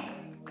God.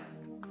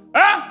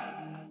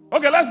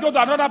 Okay, let's go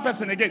to another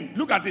person again.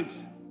 Look at it.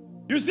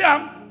 You see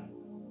him?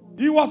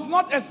 He was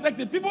not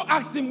expecting. People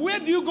asked him, where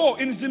do you go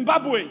in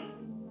Zimbabwe?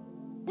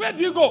 Where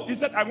do you go? He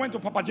said, I went to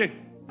Papa J.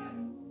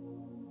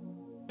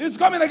 He's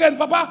coming again,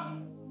 Papa.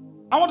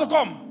 I want to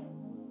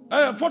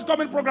come.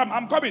 Forthcoming program,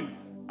 I'm coming.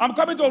 I'm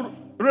coming to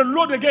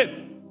reload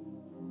again.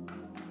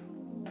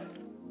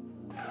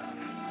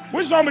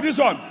 Which one with this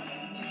one?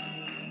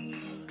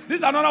 This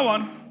is another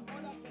one.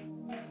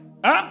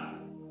 Huh?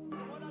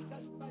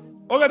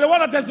 Okay, the one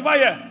that testify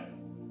here.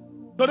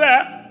 So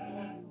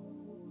there.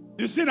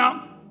 You see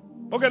now?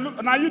 Okay,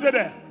 look, now you did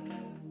there.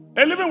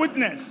 A living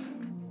witness.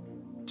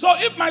 So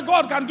if my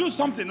God can do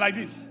something like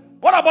this,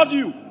 what about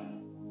you?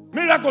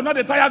 Miracle, not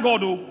the entire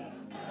God, though.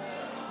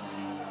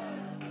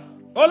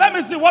 Oh, let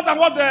me see what the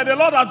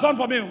Lord has done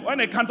for me when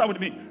they encounter with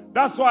me.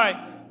 That's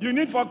why you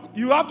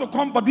have to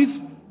come for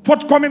this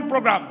forthcoming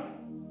program.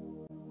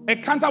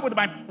 Encounter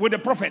with the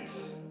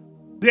prophets.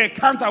 The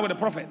encounter with the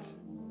prophet.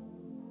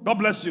 God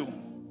bless you.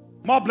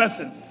 More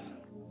blessings.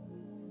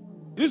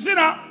 You see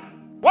now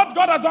what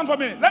God has done for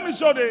me. Let me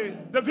show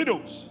the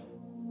videos.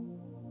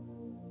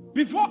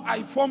 Before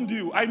I formed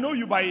you, I know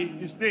you by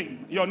his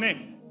name, your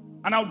name,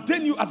 and I'll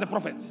ordain you as a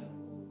prophet.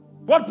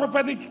 What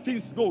prophetic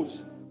things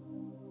goes?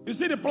 You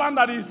see the plan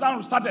that is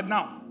now started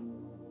now.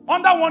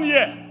 Under 1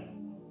 year.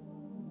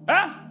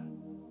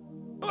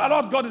 Look at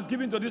what God is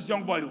giving to this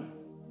young boy.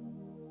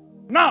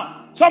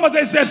 Now, someone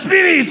says it's a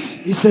spirit.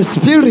 It's a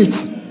spirit.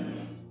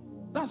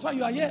 That's why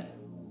you are here.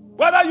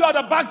 Whether you are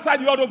the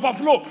backside, you are the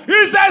overflow.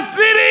 It's a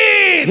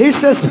spirit.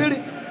 It's a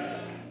spirit.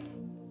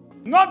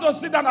 Not to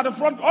sit down at the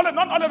front. Not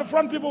only the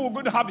front people who are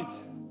going to have it.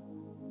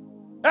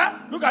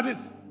 Look at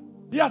this.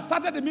 He has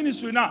started the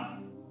ministry now.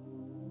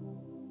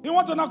 He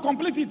wants to now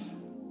complete it.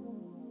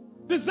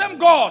 The same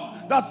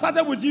God that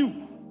started with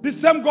you, the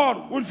same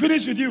God will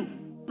finish with you.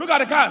 Look at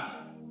the cars.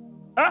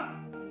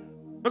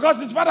 Because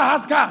his father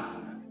has cars.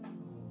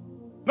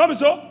 Not be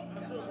so?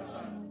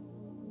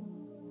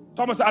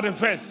 Thomas at the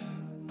first.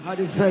 At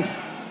the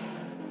first.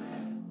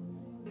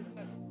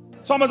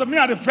 Someone said, me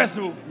at the first.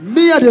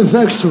 Me at the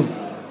first.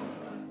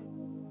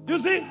 You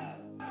see?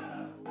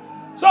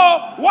 So,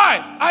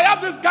 why? I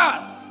have these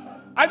cars.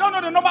 I don't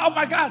know the number of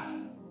my cars.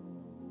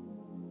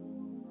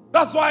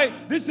 That's why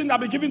this thing will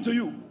be given to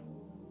you.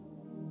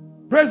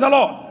 Praise the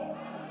Lord.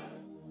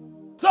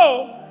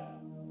 So,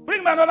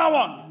 bring me another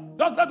one.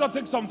 Just let us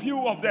take some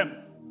few of them.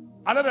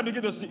 And let them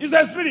begin to see. It's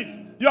a spirit.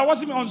 You are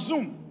watching me on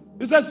Zoom.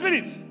 It's a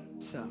spirit.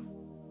 Sir.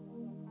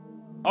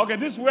 Okay,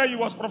 this is where he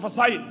was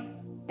prophesying.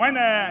 When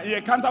he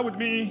encountered with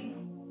me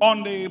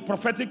on the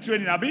prophetic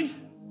training, Abi.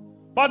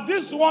 But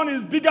this one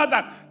is bigger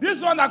than,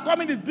 this one that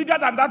coming is bigger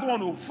than that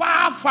one.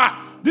 Far, far.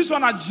 This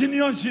one are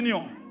genius. Are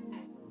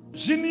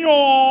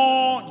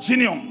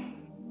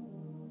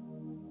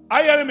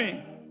you hearing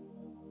me?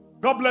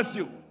 God bless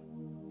you.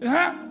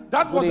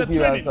 That was a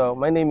training.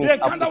 My name is He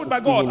encountered with my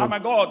God, and my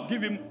God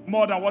give him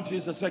more than what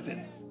he's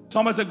expecting.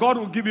 Somebody said, God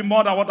will give him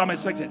more than what I'm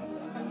expecting.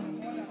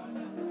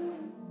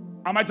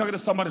 Am I talking to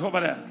somebody over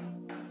there?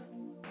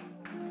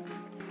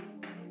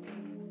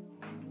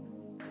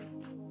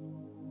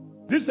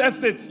 This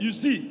estate, you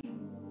see,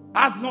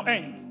 has no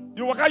end.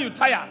 You work out, you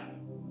tire.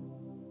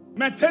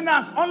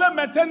 Maintenance, only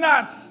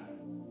maintenance.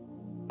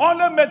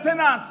 Only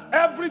maintenance.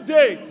 Every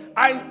day,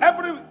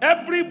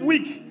 every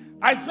week,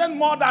 I spend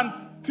more than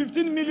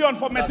 15 million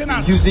for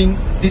maintenance. Using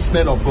this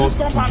man of God this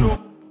compound, to do.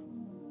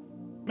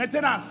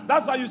 Maintenance.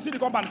 That's why you see the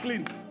compound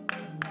clean.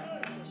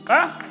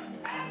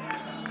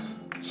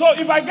 So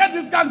if I get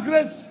this kind of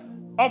grace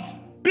of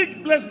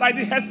big place like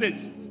the estate,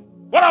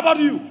 what about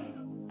you?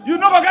 You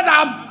never get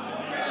them.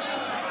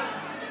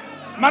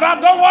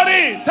 Madam, don't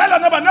worry. Tell your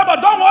neighbor,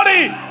 don't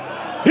worry.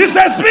 It's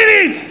a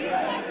spirit.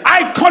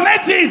 I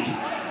connect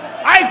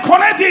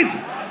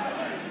it.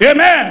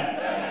 Amen.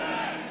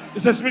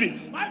 It's a spirit.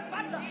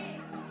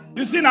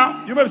 You see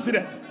now? You may see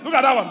that. Look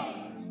at that one.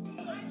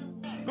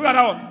 Look at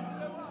that one.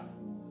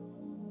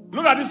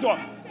 Look at this one.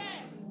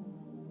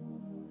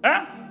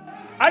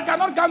 I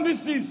cannot count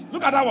these seeds.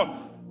 Look at that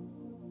one.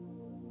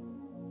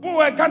 Who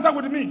will encounter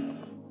with me?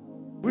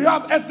 We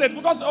have estate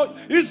because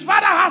his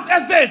father has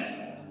estate.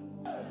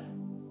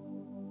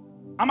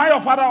 Am I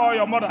your father or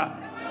your mother?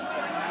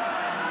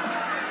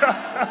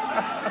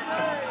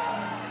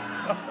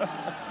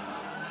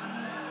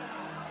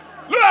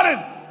 Look at it.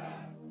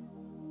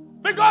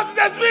 Because it's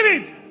a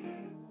spirit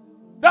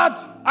that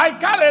I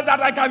carry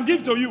that I can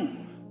give to you.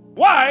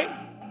 Why?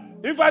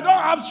 If I don't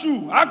have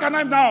shoe, how can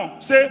I now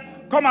say,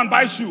 come and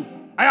buy shoe?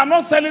 I am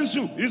not selling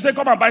shoe. You say,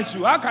 come and buy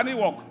shoe. How can it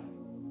work?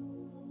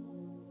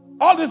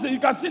 All this you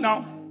can see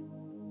now.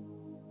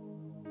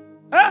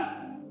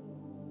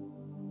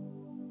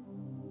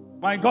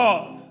 My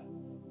God.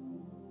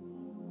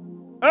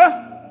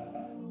 Eh?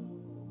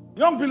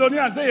 Young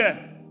billionaire, say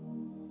here.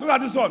 Look at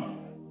this one.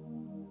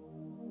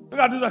 Look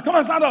at this one. Come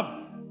on, stand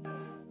up.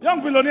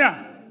 Young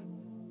billionaire.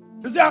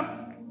 You see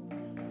her?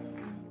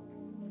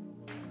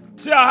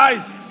 See her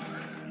eyes.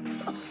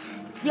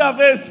 See her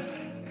face.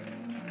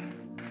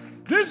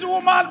 This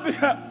woman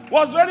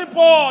was very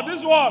poor.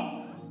 This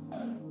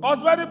one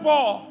was very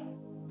poor.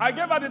 I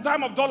gave her the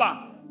time of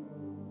dollar.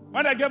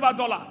 When I gave her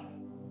dollar.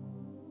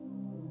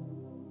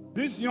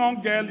 This young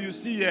girl you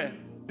see here.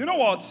 You know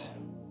what?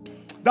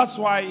 That's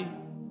why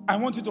I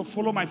want you to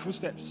follow my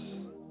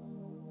footsteps.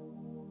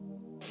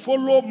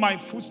 Follow my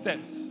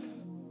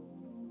footsteps.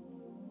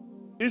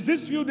 It's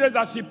these few days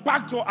that she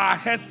packed to our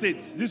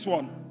estate. This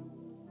one.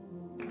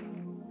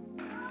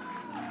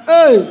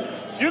 Hey.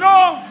 You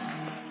know,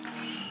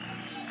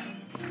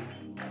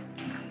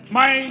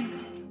 my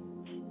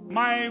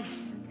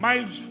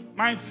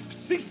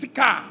 60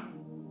 car,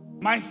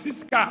 my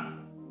 6 car,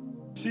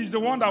 she's the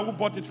one that who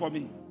bought it for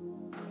me.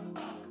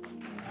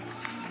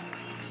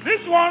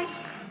 This one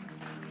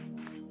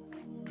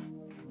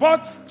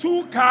bought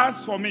 2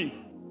 cars for me.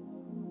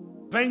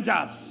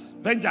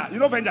 Venger, you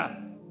know Venger?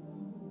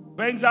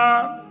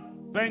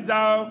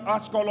 Venger,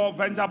 ash color,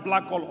 Venger,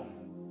 black color.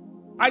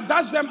 I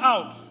dashed them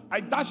out. I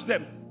dashed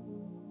them.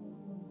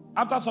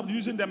 After some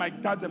using them, I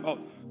dashed them out.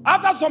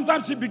 After some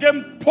time, she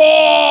became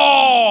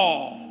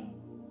poor.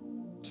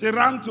 She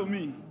ran to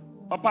me.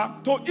 Papa,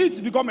 to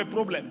eat become a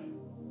problem.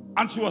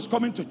 And she was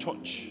coming to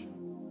church.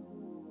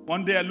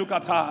 One day I looked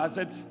at her. I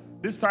said,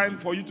 this time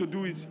for you to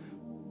do it.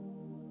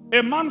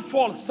 A man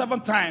falls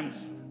 7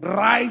 times,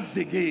 rise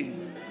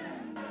again.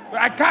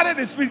 I carry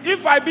the spirit.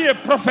 If I be a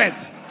prophet,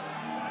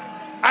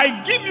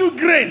 I give you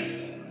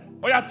grace.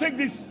 Oh yeah, take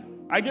this.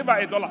 I gave her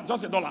 $1,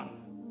 just $1.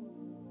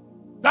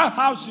 That's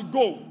how she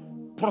go.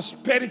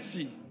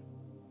 Prosperity.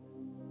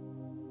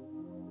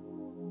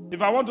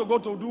 If I want to go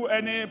to do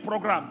any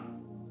program,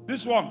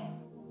 this one,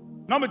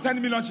 not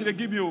 10 million she they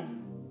give you.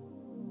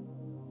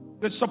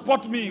 They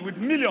support me with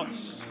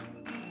millions.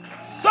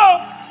 So,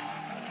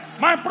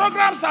 my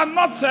programs are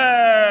not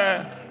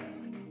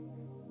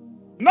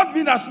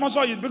being as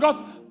sponsored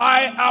because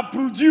I have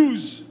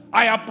produced,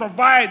 I have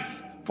provided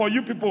for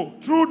you people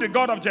through the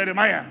God of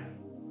Jeremiah.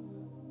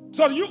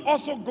 So you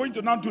also going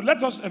to now do,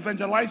 let us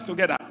evangelize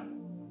together.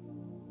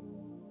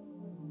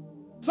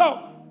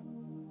 So,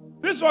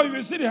 this one you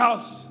will see the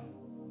house.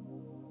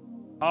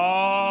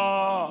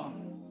 Oh,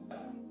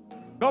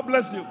 God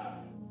bless you.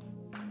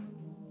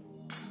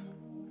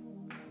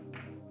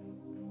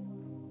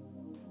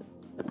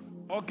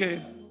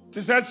 Okay.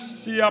 She said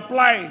she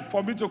applied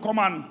for me to come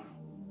and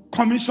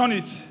commission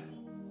it.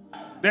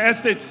 The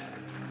estate.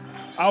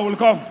 I will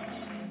come.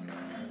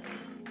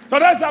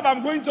 Today's time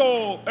I'm going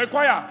to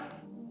acquire.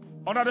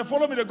 Or they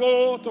follow me to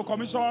go to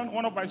commission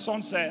one of my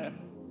son's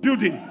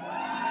building.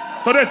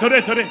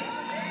 Today.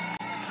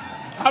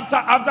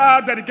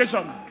 After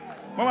dedication.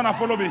 We're going to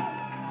follow me.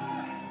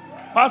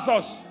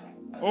 Pastors.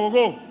 Oh,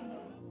 go.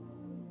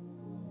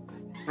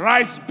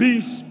 Rice,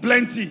 beans,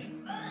 plenty.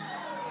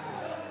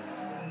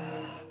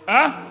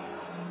 Huh?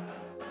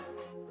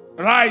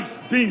 Rice,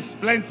 beans,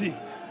 plenty.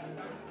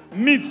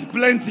 Meat,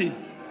 plenty.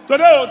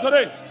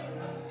 Today.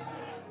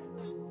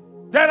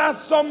 There are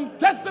some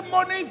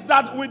testimonies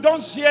that we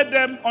don't share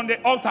them on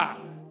the altar.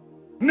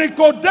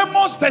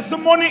 Nicodemus'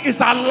 testimony is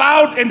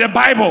allowed in the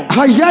Bible.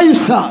 I hear you,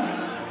 sir.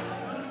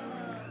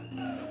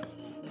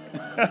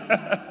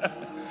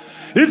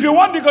 If you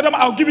want Nicodemus,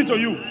 I'll give it to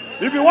you.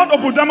 If you want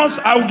Opudemus,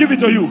 I will give it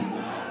to you.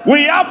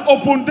 We have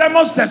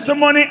Opudemus'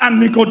 testimony and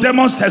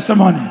Nicodemus'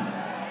 testimony.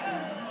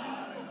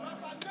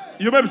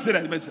 You may be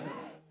seated.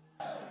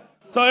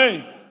 So,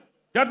 hey,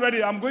 get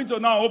ready. I'm going to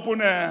now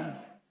open a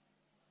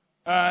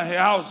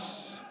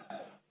house.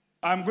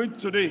 I'm going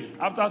today.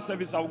 After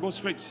service, I will go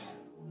straight.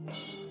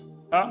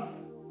 Huh?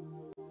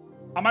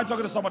 Am I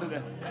talking to somebody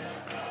there?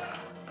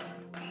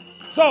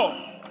 So,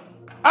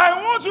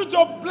 I want you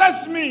to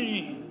bless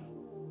me.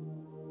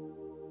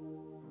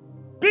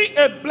 Be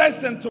a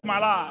blessing to my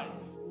life.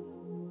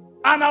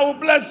 And I will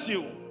bless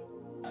you.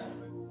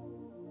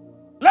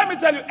 Let me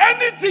tell you,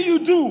 anything you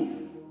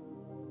do,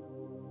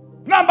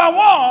 number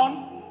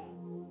one,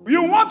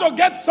 you want to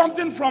get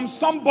something from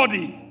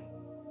somebody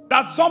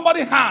that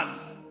somebody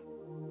has.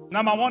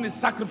 Number one is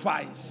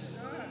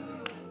sacrifice.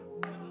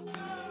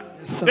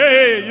 Yes,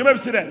 Hey, you may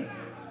see that.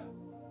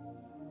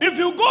 If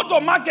you go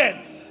to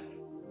market,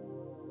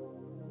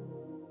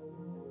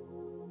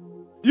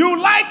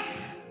 you like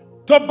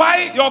to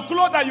buy your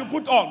clothes that you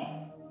put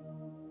on.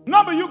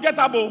 Number you get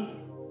able.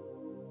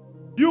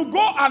 You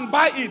go and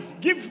buy it,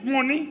 give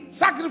money,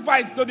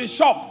 sacrifice to the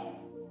shop,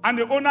 and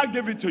the owner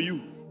gave it to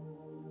you.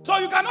 So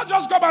you cannot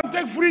just come and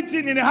take free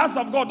thing in the house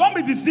of God. Don't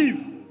be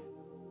deceived.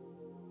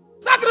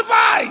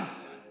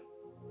 Sacrifice.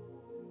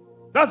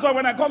 That's why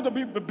when I come to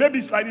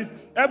babies like this,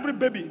 every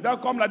baby, they'll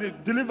come like they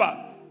deliver.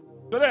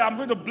 Today I'm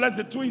going to bless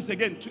the twins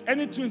again.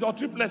 Any twins or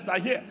triplets that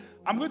are here,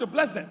 I'm going to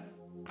bless them.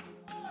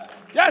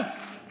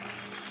 Yes.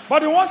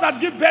 But the ones that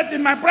give birth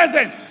in my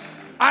presence,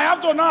 I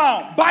have to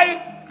now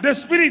buy the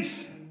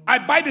spirits I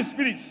buy the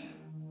spirit.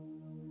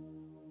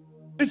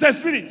 It's a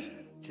spirit.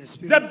 It's a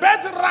spirit. The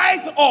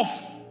birthright of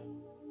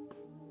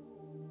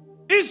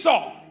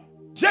Esau,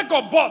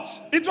 Jacob bought.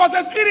 It was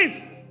a spirit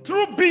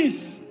through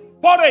beans,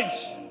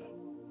 porridge.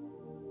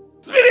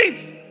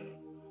 Spirit.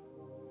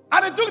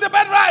 And he took the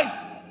birthright.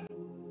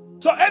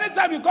 So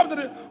anytime you come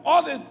to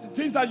all the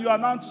things that you are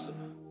not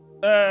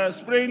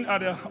spraying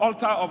at the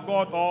altar of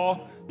God,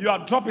 or you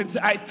are dropping,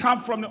 say, I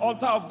tap from the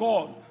altar of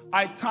God.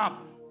 I tap.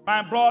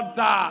 My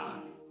brother,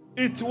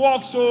 it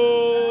works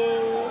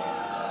so.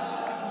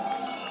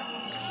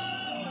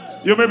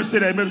 You may be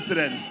sitting, maybe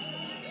sitting.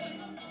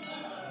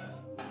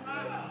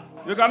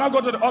 You cannot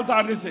go to the altar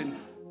and listen.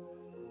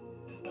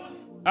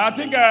 I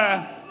think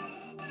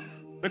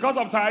because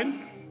of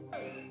time,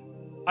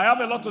 I have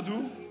a lot to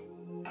do.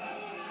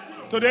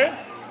 Today,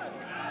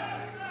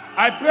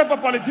 I pray for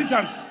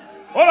politicians.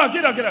 Hold on,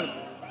 get on.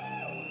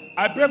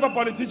 I pray for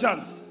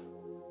politicians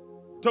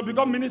to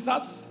become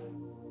ministers,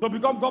 to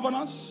become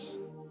governors,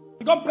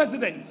 become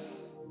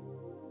presidents.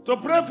 To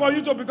pray for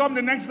you to become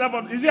the next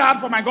level. Is it hard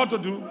for my God to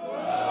do?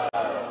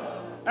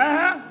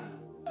 Why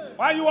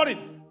are you worried?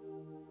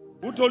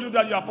 Who told you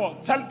that you are poor?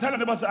 Tell your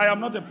neighbor, say, I am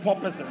not a poor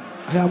person.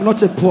 I am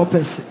not a poor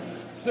person.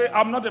 Say,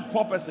 I'm not a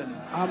poor person.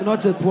 I'm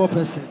not a poor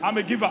person. I'm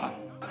a giver.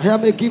 I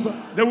am a giver.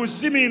 They will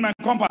see me in my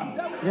compound.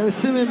 They will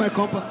see me in my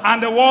compound.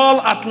 And the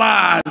world at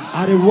large.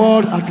 And the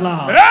world at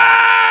large.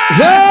 Hey!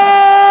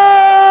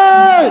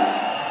 Hey!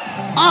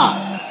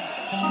 Ah!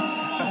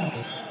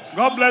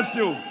 God bless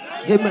you.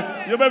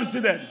 Amen. You may be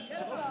seated.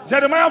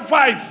 Jeremiah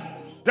 5.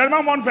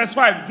 Jeremiah 1 verse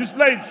 5.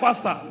 Display it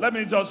faster. Let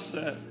me just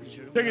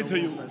take it to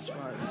you. 1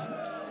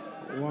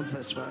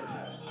 verse 5.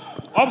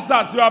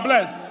 Upstairs, you are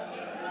blessed.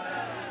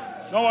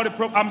 Don't worry,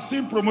 I'm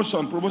seeing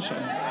promotion.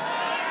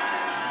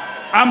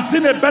 I'm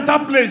seeing a better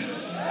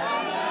place.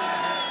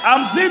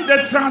 I'm seeing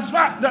the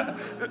transfer.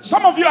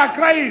 Some of you are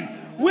crying.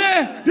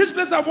 Where this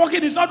place I'm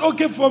working is not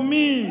okay for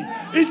me.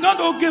 It's not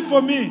okay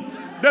for me.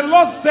 The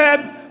Lord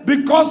said,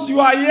 because you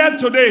are here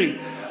today,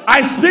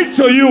 I speak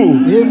to you.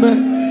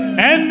 Amen.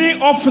 Any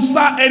officer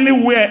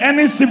anywhere,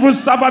 any civil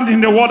servant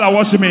in the world that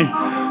watch me,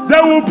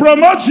 they will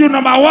promote you,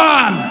 number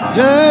one.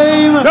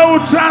 Amen. They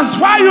will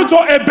transfer you to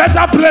a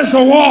better place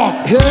of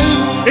work.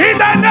 Amen. In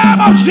the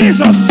name of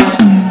Jesus.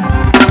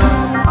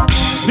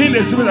 Being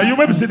a civil, you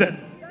may be seated.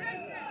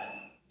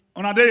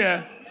 On a day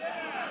here.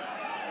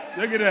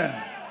 Take it there.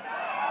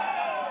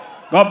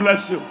 God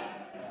bless you.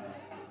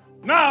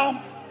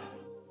 Now,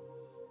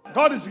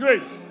 God is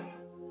great.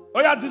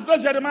 Oh yeah, display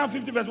Jeremiah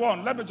 50 verse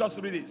 1. Let me just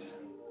read it.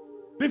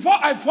 Before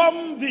I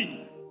formed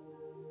thee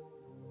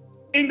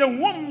in the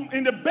womb,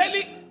 in the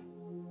belly,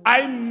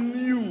 I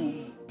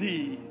knew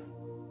thee.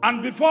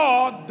 And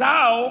before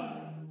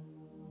thou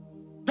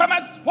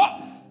comest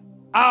forth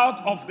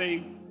out of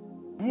the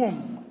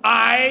womb,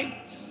 I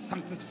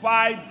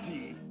sanctified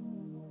thee.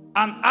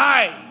 And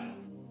I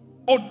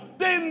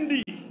ordained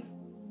thee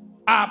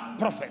a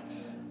prophet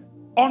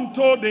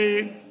unto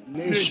the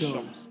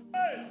nations.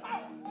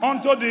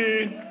 Unto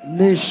the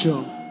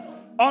nation.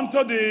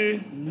 Unto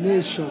the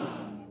nations.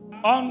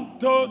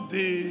 Unto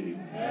the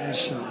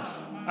nations.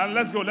 And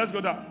let's go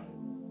down.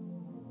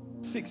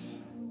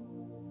 6.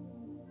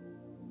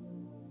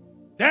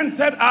 Then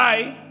said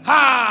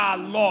I,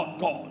 Lord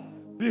God,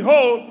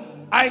 behold,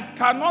 I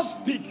cannot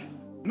speak,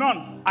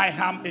 none, I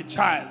am a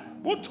child.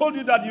 Who told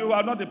you that you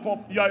are not a poor,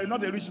 you are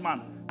not a rich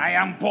man? I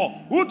am poor.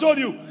 Who told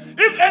you?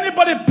 If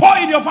anybody poor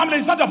in your family,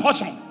 it's not your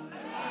portion.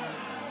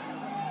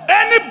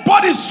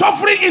 Anybody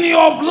suffering in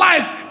your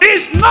life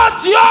is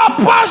not your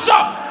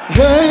portion.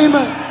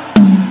 Amen.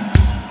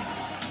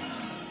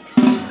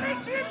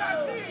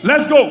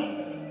 Let's go.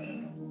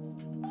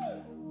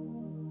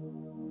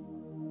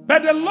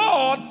 But the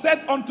Lord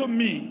said unto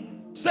me,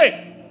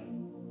 say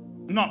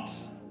not.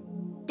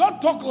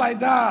 Don't talk like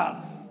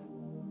that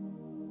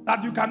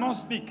you cannot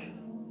speak.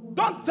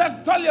 Don't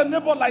tell your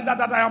neighbor like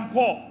that I am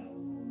poor.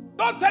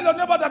 Don't tell your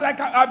neighbor that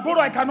I borrow,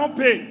 I cannot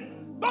pay.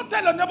 Don't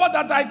tell your neighbor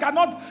that I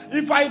cannot,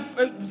 if I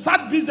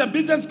start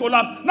business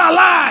collapse. Now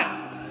lie.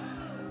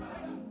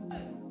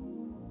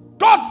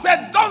 God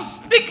said, don't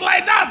speak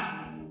like that.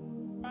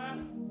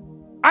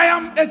 I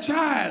am a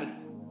child,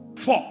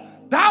 for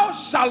thou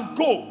shalt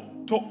go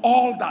to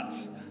all that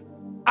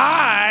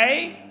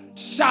I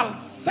shall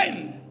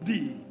send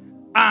thee,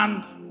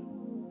 and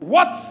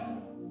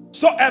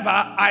whatsoever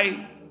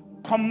I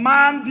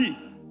command thee,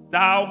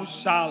 thou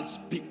shalt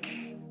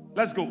speak.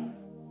 Let's go.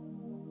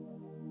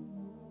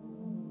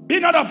 Be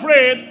not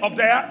afraid of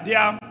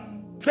their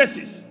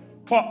faces,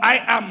 for I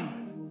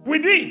am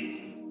with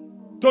thee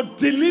to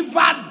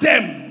deliver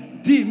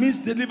them. Thee means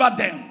deliver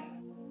them.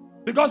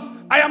 Because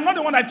I am not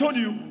the one I told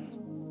you,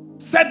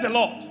 said the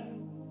Lord.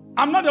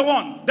 I'm not the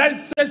one. There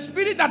is a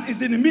spirit that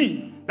is in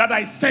me that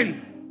I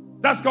send.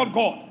 That's called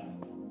God.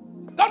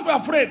 Don't be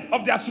afraid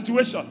of their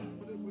situation.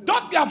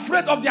 Don't be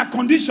afraid of their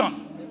condition.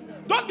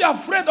 Don't be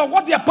afraid of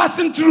what they are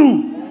passing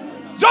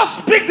through. Just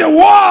speak the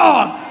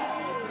word.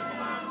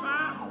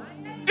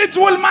 It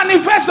will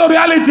manifest a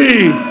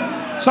reality.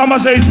 Someone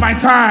say, it's my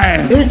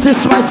time. It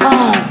is my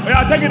time.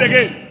 Yeah, take it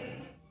again.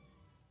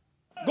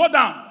 Go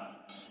down.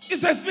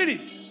 It's a spirit.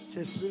 It's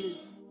a spirit.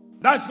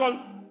 That's called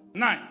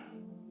 9.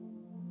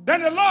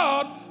 Then the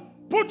Lord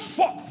put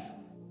forth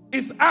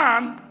his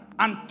hand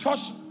and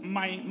touched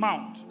my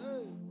mouth.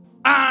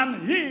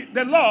 And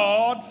the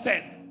Lord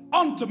said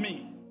unto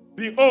me,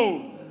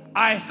 behold,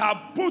 I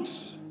have put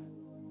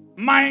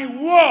my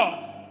word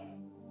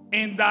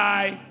in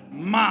thy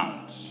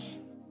mouth.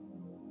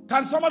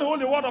 Can somebody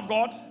hold the word of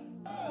God?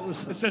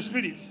 It's a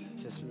spirit.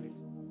 It's a spirit.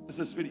 It's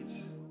a spirit.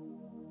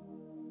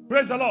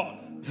 Praise the Lord.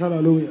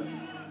 Hallelujah.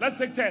 Let's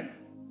take 10.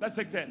 Let's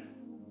take 10.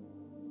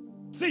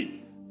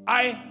 See,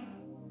 I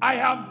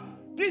have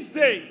this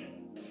day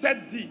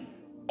set thee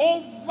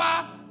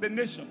over the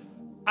nation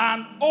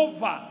and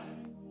over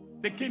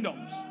the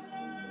kingdoms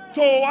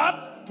to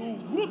what? To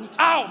root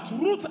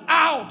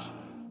out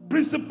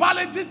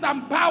principalities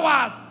and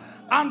powers,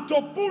 and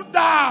to pull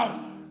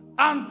down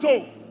and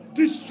to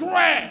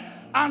destroy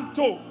and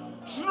to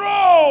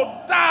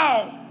throw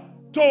down,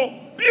 to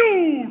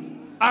build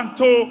and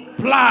to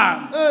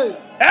plan. Hey.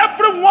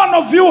 Every one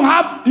of you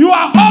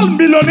are all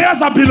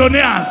millionaires and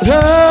billionaires. Hey,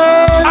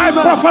 I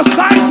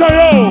prophesy to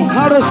you.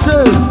 I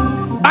receive.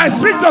 I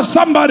speak to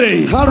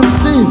somebody. I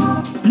receive.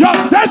 Your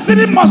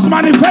destiny must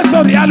manifest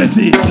in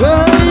reality.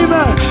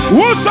 Amen.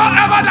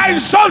 Whosoever that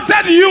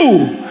insulted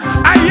you,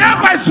 I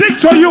hereby speak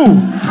to you,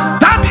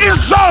 that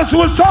insult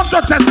will turn to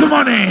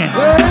testimony.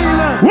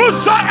 Amen.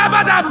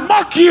 Whosoever that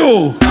mock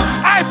you,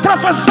 I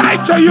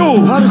prophesy to you,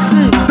 I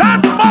receive.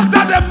 that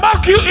they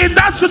mock you in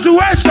that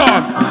situation,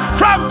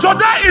 from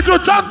today it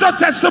will turn to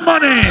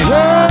testimony.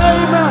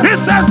 Amen.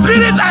 It's a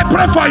spirit. I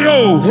pray for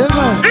you.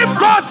 Amen. If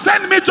God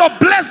sent me to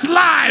bless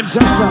lives,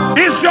 Yes, sir.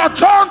 it's your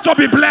turn to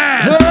be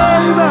blessed.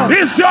 Amen.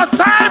 It's your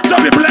time to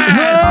be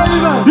blessed.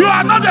 Amen. You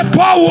are not a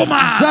poor woman.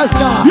 Yes,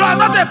 sir. You are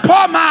not a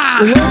poor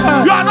man.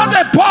 Amen. You are not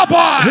a poor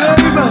boy.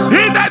 Amen.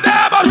 In the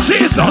name of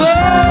Jesus,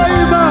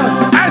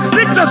 Amen. I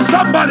speak to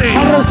somebody,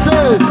 I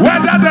receive.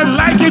 whether they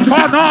like it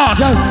or not.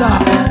 Yes, sir.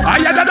 I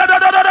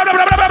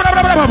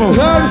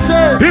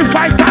receive. If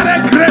I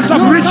carry grace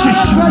of riches,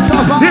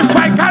 if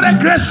I carry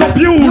grace to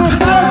build,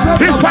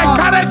 if I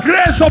carry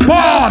grace to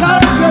born,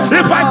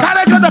 if I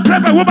carry grace to pray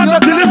for women to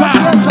deliver,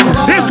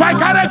 if I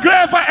carry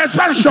grace for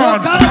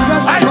expansion,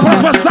 I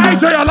prophesy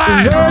to your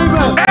life.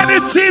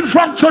 Anything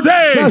from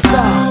today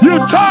you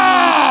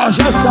touch,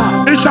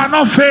 it shall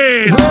not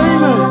fail.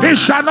 It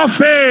shall not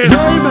fail.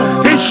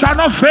 It shall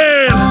not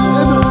fail.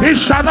 It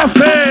shall not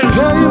fail.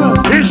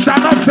 It shall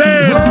not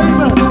fail.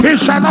 It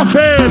shall not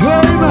fail.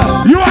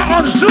 You are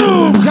on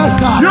Zoom.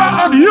 You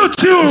are on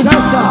YouTube.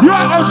 You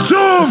are on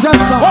Zoom.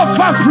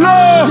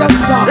 Overflow.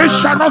 It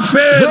shall not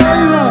fail.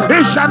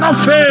 It shall not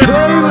fail.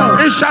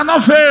 It shall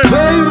not fail.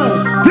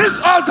 This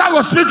altar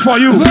will speak for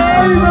you.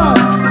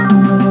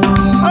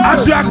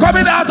 As you are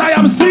coming out, I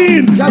am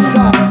seeing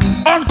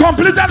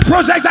uncompleted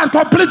projects are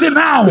completing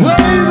now.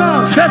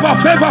 Favor,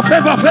 favor,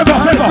 favor, favor,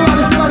 favor.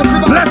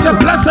 Blessing,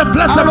 blessing,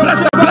 blessing,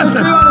 blessing,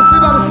 blessing. I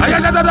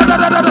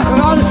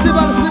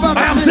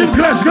am seeing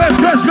grace, grace,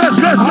 grace, grace,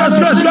 grace, grace,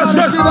 grace, grace,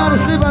 grace.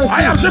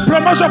 I am seeing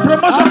promotion,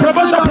 promotion,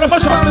 promotion,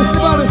 promotion.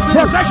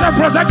 Protection,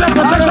 protection,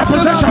 protection,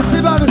 protection.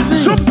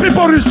 Some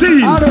people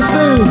receive.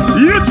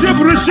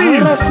 YouTube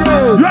receive.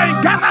 You are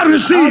in Ghana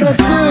receive.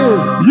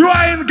 You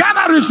are in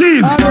Ghana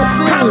receive.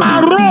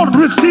 Cameroon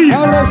receive.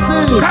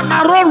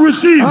 Cameroon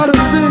receive.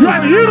 You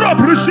are in Europe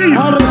receive.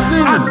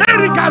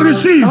 America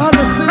receive.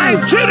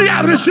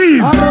 Nigeria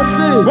receive.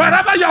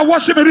 Wherever you are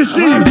worshiping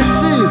receive.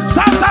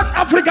 Southern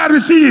Africa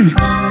receive.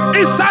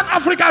 Eastern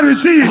Africa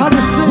receive.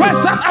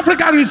 Western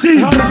Africa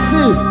receive.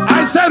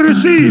 I say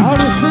receive.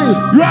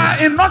 You are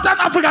in Northern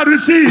Africa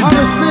receive.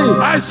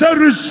 I say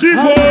receive.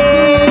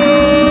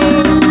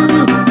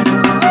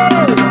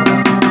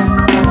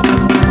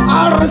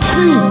 I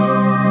receive.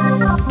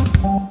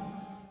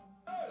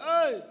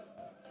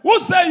 Who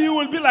say you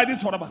will be like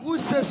this forever? Who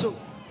says so?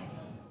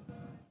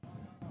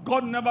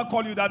 God never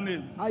called you that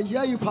name. I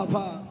hear you,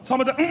 Papa.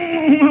 Somebody.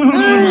 Name,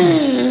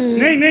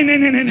 name, name,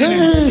 name, name,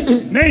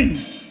 name. Name.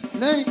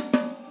 Name.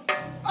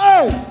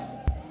 Hey.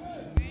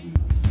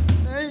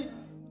 Name.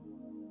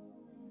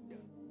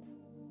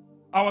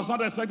 I was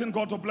not expecting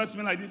God to bless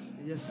me like this.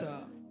 Yes, sir.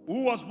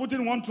 Who was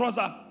putting one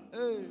trouser?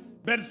 Hey.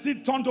 Bed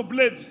seat turned to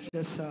blade.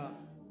 Yes, sir.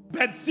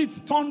 Bed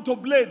seat turned to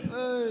blade.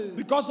 Hey.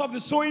 Because of the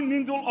sewing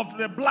needle of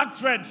the black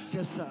thread.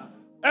 Yes, sir.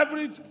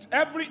 Every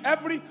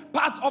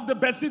part of the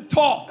bed seat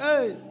tore.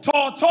 Hey.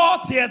 Tore,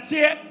 tear.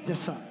 Yes,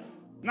 sir.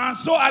 Now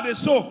so are they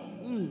so.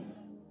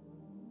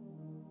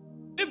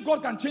 If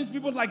God can change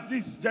people like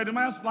this,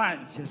 Jeremiah's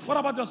life, yes, what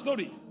about your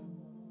story?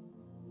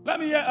 Let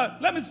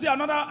me see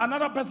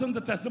another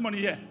person's testimony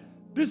here.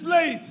 This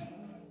late,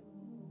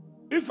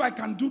 if I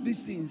can do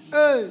these things,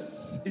 hey,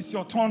 it's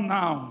your turn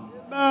now.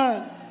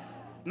 Amen.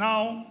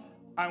 Now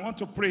I want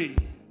to pray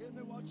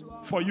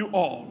for you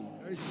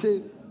all.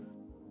 Receive.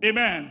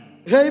 Amen.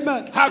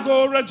 Amen. I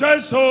go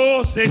rejoice,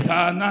 oh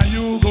Satan, and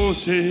you go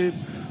shame.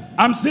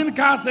 I'm seeing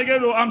cars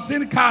again. I'm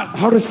seeing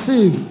cars. I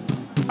receive.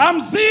 I'm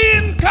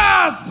seeing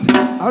cars.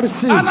 I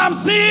receive. And I'm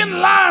seeing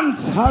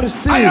lands. I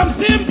receive. I am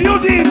seeing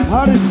buildings.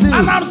 I receive.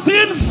 And I'm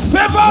seeing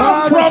favor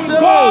I from receive.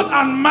 God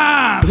and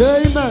man.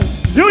 Amen.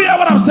 You hear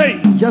what I'm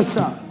saying? Yes,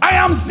 sir. I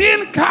am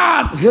seeing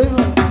cars.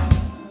 Amen.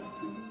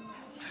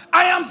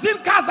 I am seeing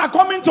cars are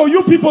coming to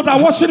you people that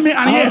are watching me and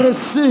I here.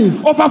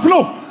 receive.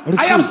 Overflow. Receive.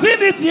 I am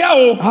seeing it here.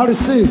 Oh. I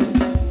receive.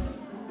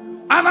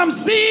 And I'm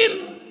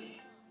seeing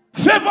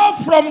favor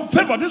from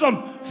favor. This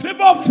one,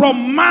 favor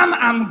from man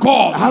and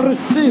God. I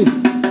receive.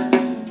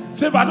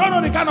 Favor. I don't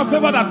know the kind of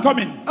favor that's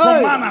coming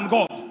from man and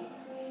God.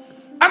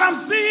 And I'm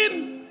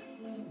seeing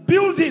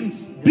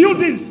buildings.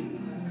 Buildings.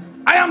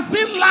 I am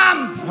seeing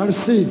lands. I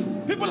receive.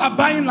 People are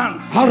buying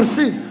lands. I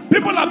receive.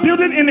 People are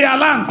building in their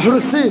lands. I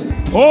receive.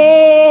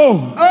 Oh,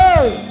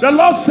 Hey. the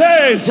Lord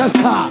says, Yes,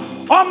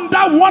 sir.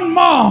 under 1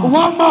 month,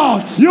 1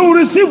 month. you will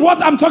receive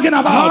what I'm talking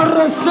about.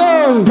 I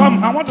receive.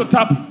 Come, I want to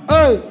tap.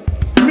 Hey.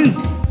 Me.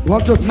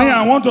 Want to Me, I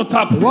tap. want to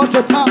tap. Want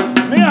to tap.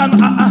 Me,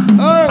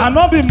 I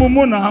not be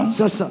mumu now.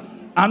 Yes, sir.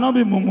 I not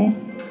be mumu.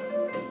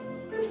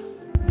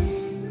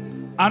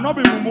 I not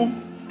be mumu.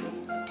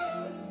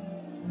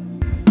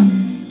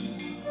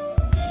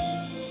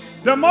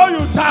 The more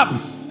you tap,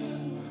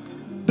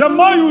 the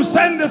more you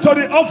send it to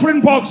the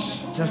offering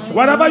box, Yes, sir.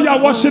 wherever you are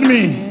watching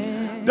me,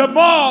 the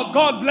more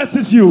God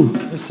blesses you.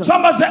 Yes, sir.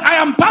 Somebody say, I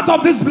am part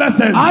of this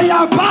blessing. I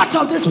am part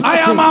of this blessing. I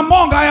am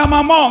among. I am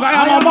among. I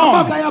am among.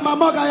 I am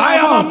among. I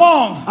am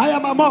among. I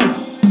am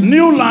among.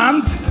 New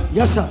land.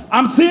 Yes, sir.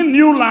 I'm seeing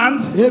new land.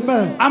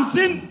 Amen. I'm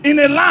seeing in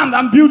a land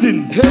I'm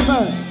building.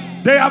 Amen.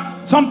 They have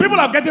some people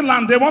are getting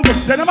land. They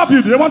never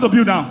build. They want to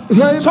build now.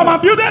 Amen. Some are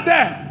building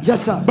there.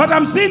 Yes, sir. But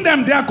I'm seeing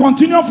them. They are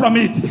continuing from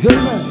it.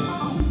 Amen.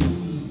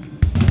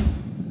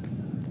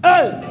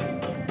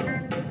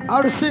 Hey. I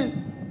receive.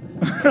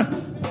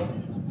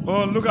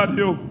 Oh, look at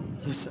you.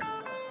 Yes, sir.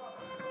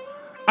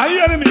 Are you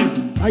hearing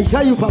me? I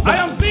hear you, Papa. I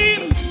am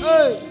seeing.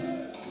 Hey.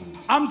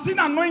 I'm seeing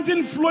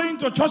anointing flowing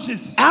to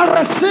churches I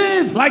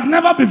receive. like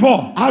never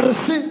before. I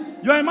receive.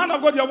 You're a man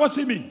of God. You're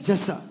watching me.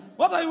 Yes, sir.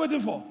 What are you waiting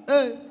for?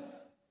 Hey.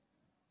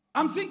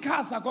 I'm seeing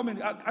cars are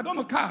coming. I don't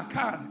know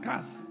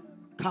cars.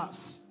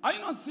 Cars. Are you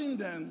not seeing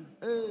them?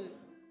 Hey.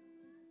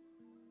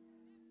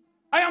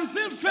 I am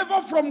seeing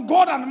favor from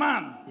God and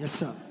man. Yes,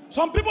 sir.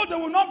 Some people, they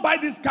will not buy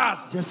these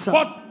cars. Yes, sir.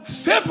 But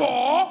favor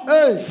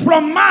Hey.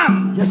 from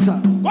man. Yes,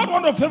 sir. God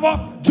want to favor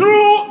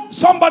through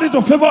somebody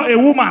to favor a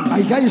woman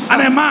I hear you, sir.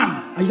 and a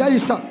man. I hear you,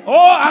 sir.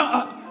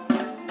 Oh,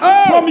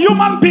 Hey. from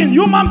human being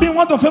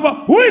want to favor.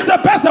 Who is the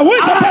person? Who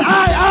is the person?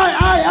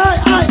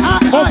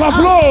 I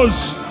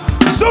Overflows.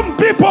 Some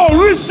people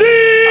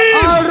receive.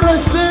 I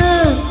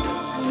receive.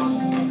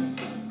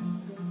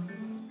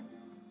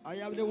 I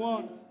am the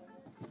one.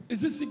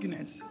 Is it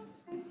sickness?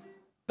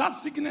 That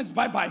sickness,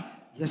 bye-bye.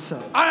 Yes,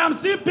 sir. I am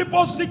seeing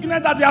people's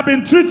sickness that they have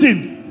been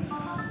treating.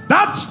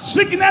 That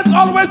sickness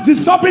always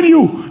disturbing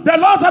you. The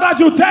Lord said that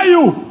you tell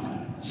you,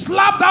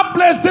 slap that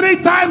place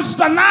 3 times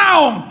to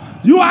now.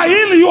 You are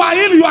healed, you are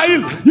healed, you are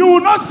healed. You will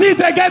not see it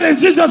again in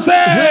Jesus'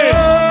 name.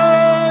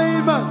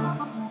 Amen.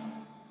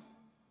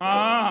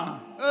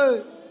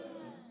 Hey.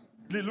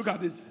 Look at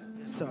this.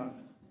 Yes, sir.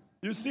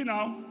 You see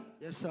now?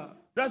 Yes, sir.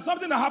 There's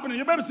something that happening.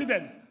 You better see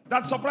that.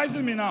 That's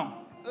surprising me now.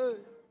 Hey.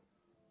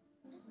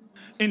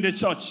 In the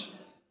church.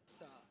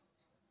 Sir.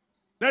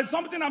 There's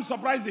something I'm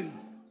surprising.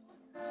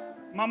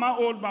 Mama,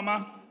 old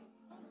mama.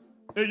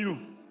 Hey, you.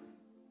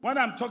 When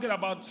I'm talking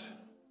about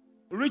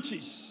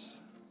riches.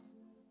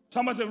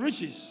 Somebody say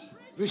riches.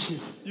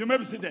 Riches. You may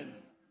be seated.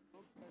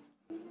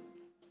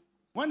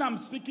 When I'm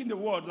speaking the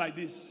word like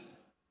this,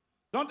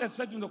 don't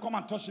expect him to come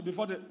and touch you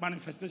before the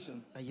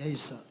manifestation. I hear you,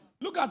 sir.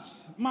 Look at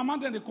Mama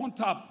and the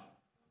contab.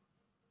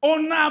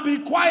 Ona be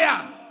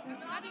quiet.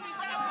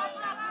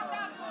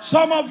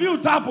 Some of you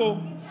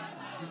tapo.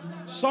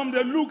 Some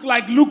they look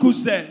like Luku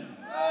said.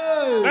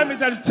 Hey. Let me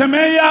tell you,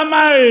 Temeya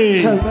Mai.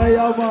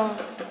 Jeremiah.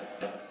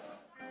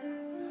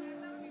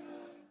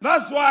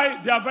 That's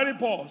why they are very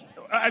poor.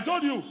 I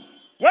told you,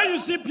 when you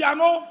see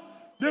piano,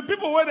 the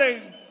people where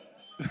they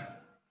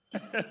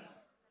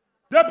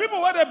the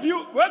people where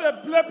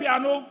they play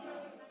piano,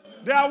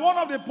 they are one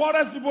of the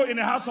poorest people in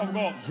the house of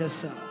God. Yes,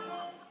 sir.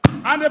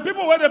 And the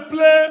people where they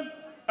play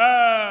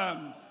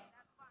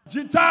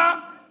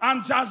guitar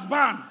and jazz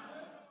band,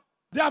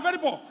 they are very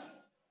poor.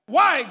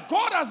 Why?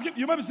 God has given,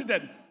 you may be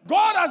seated.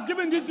 God has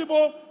given these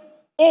people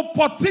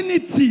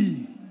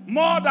opportunity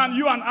more than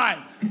you and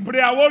I.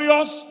 Prayer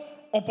warriors,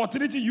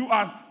 opportunity you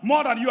are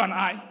more than you and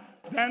I.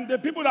 Then the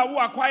people that who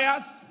are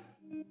choirs,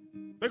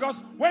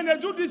 because when they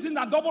do this in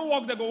that double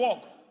walk, they go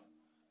walk.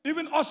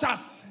 Even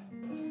ushers.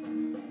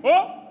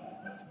 Oh,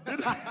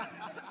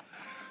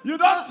 you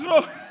don't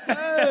throw.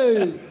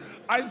 Hey.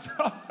 I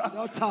saw.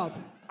 Don't tap.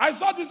 I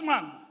saw this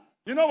man.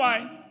 You know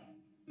why?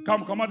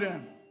 Come on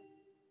there.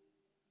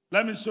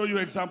 Let me show you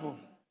an example.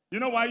 You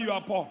know why you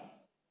are poor?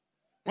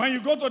 When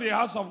you go to the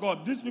house of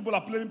God, these people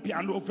are playing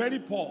piano, very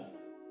poor.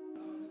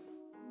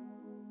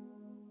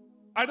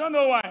 I don't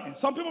know why.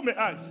 Some people may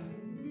ask.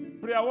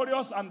 Prayer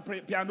warriors and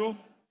piano,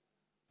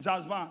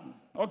 jazz band.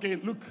 Okay,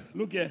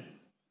 look here.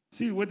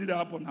 See what did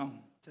happen now.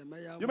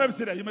 You may be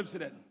seated. You may be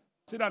seated.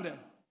 Sit down there.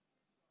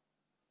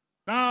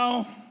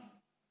 Now,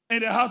 in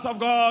the house of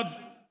God,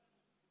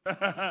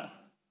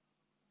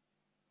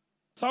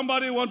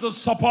 somebody want to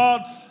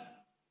support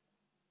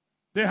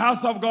the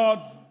house of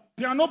God.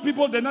 Piano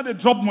people, they know they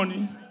drop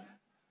money.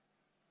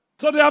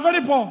 So they are very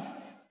poor.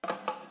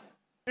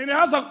 In the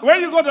house of,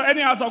 when you go to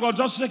any house of God,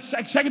 just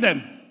check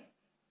them.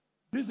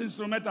 This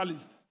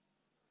instrumentalist.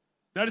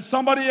 There is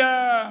somebody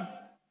here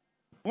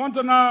want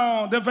to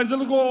now the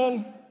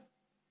evangelical,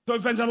 to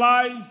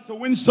evangelize, to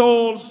win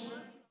souls.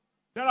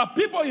 There are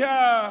people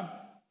here.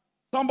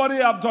 Somebody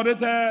have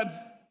donated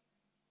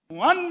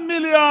 1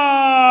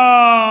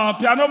 million.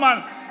 Piano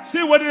man.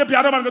 See what did the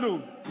piano man go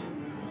do?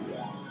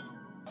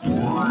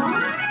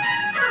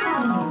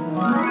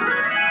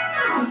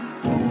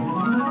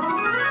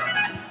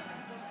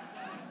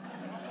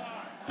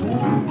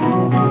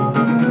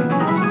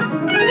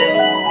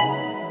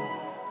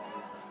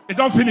 It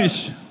don't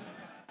finish.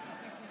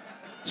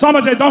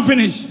 Somebody say it don't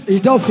finish.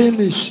 It don't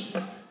finish.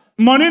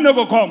 Money no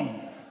go come.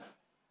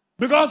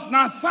 Because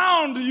now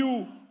sound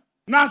you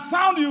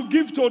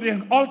give to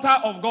the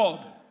altar of God.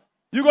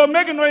 You go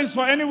make a noise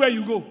for anywhere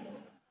you go.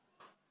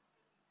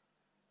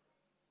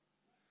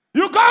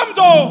 You come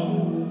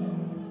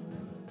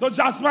to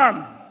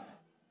Jasmine.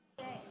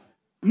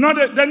 No,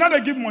 they not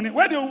they give money.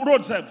 Where the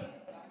road serve?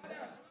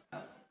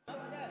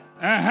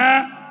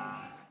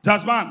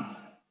 Jasmine.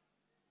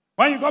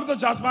 When you come to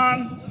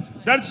Jasmine,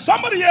 there's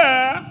somebody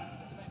here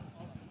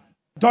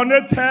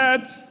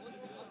donated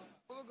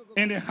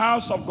in the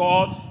house of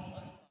God.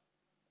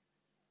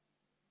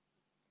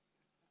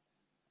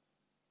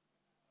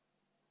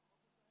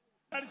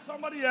 There is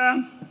somebody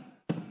here.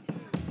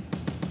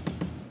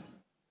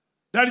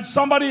 There is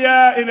somebody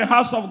here in the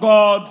house of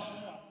God.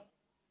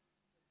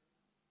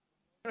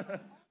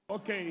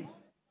 Okay.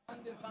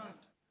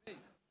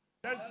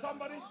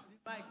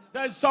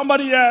 There's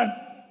somebody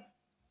here.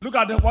 Look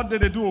at what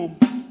did they do.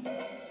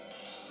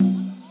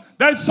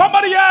 There's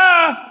somebody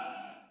here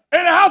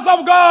in the house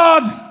of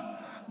God.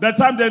 That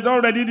time they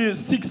already did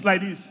six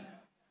like this.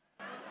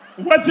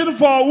 Waiting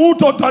for who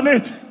to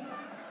donate.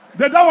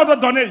 They don't want to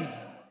donate.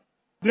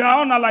 They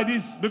are not like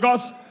this.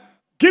 Because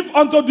give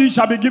unto thee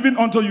shall be given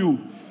unto you.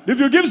 If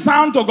you give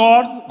sound to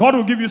God, God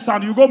will give you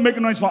sound. You go make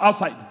noise for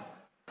outside.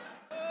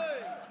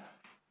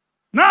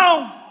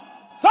 Now,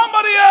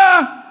 somebody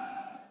here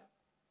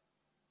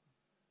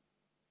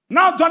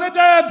now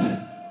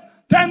donated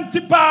 10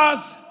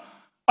 tippers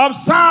of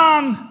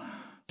sand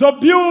to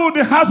build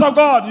the house of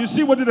God. You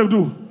see what did they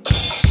do?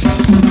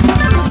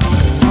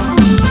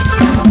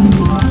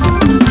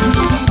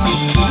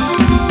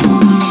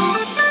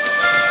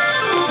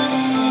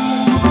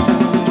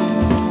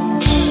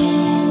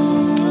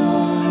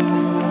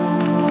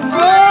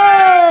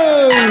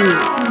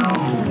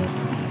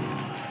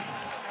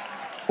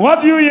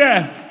 What do you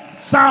hear?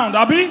 Sound,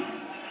 Abi?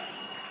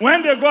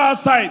 When they go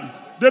outside,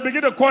 they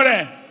begin to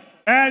quarrel.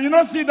 And you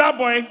know, see that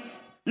boy?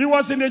 He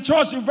was in the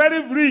church, he's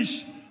very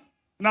rich.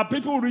 Now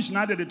people rich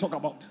now that they talk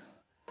about.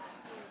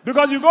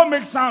 Because you go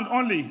make sound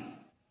only.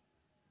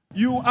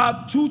 You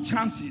have two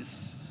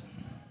chances.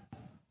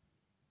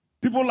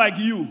 People like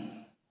you.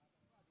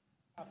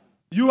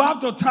 You have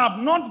to tap,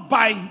 not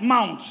by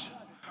mouth.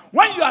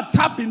 When you are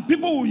tapping,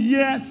 people will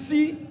hear,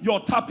 see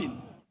your tapping.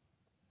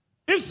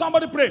 If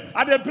somebody pray,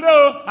 I they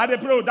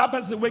pray, that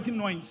person is making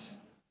noise.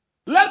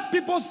 Let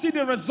people see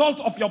the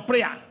result of your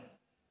prayer.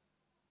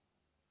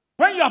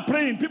 When you are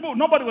praying,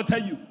 nobody will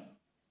tell you.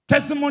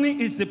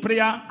 Testimony is a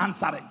prayer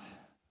answered.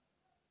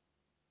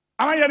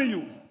 Am I hearing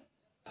you?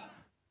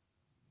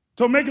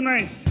 So make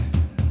noise.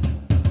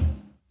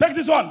 Take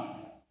this one.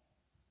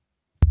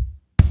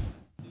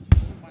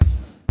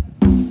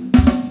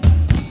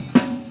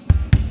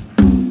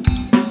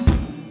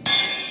 You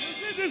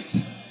see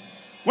this?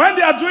 When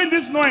they are doing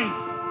this noise,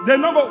 they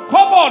no go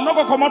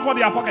come out for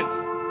their pockets.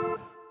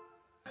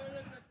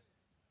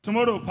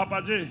 Tomorrow,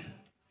 Papa J,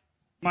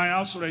 my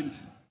house rent.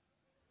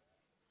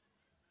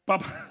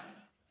 Papa,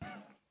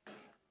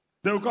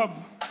 they will come.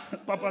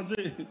 Papa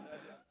J,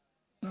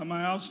 now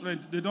my house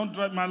rent. They don't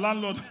drive. My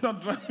landlord don't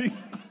drive me.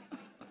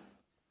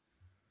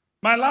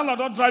 My landlord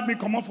don't drive me.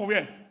 Come out for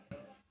where?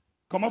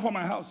 Come out for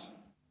my house.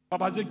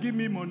 Papa J, give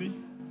me money.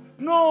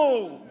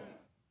 No.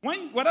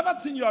 Whatever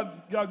thing you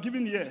are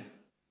giving here,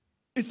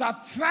 it's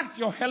attract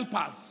your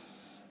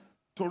helpers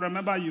to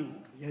remember you.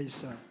 Yes,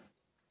 sir.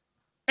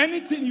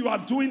 Anything you are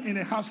doing in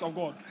the house of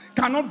God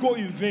cannot go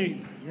in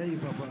vain. Yeah,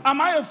 Papa. Am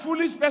I a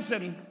foolish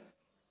person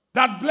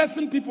that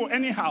blessing people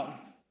anyhow?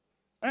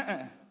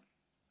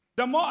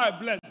 The more I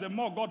bless, the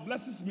more God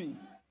blesses me.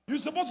 You're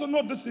supposed to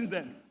know these things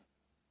then.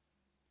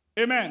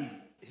 Amen.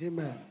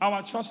 Amen.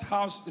 Our church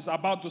house is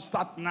about to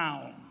start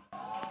now.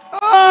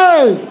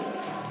 Hey!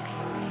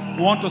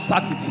 We want to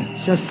start it.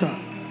 Yes, sir.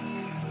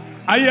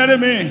 Are you hearing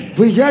me?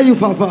 We hear you,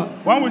 Papa.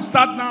 When we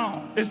start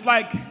now, it's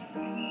like,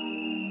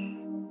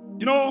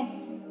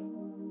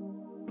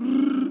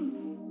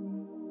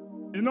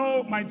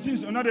 my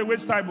teens are not a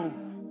waste time.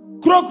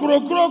 Crow,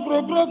 crow, crow,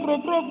 crow, crow,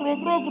 crow, crow, crow,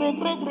 crow, crow,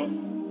 crow, crow.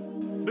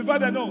 Before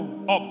they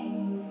know, up.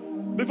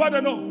 Before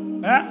they know,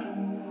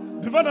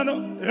 Eh? Before you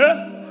know,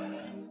 eh?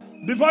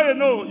 Before you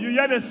know, you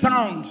hear the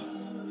sound.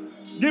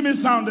 Give me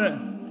sound there.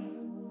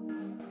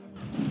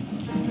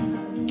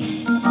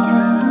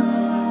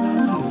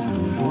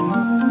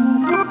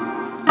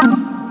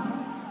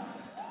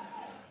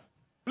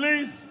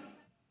 Please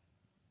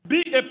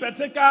be a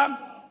partaker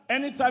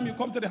anytime you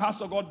come to the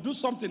house of God. Do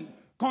something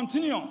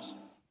continuous.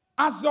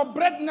 As your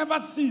bread never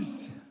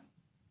ceases,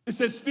 it's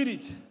a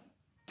spirit.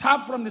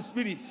 Tap from the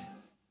spirit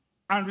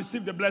and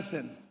receive the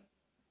blessing.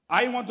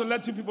 I want to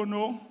let you people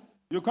know,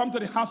 you come to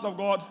the house of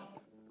God,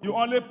 you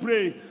only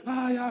pray,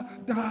 fire,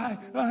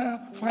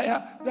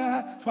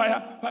 fire,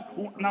 fire.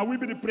 Now we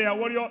be the prayer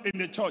warrior in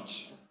the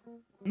church.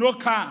 No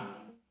car.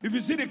 If you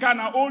see the car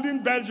now, old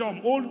in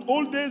Belgium,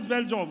 old days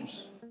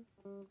Belgiums.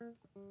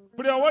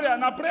 Prayer warrior,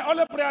 now pray,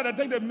 only prayer that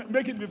they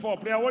make it before.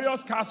 Prayer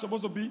warriors' cars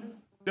supposed to be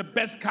the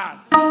best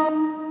cars.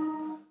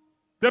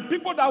 The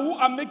people that who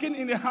are making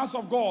in the house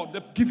of God,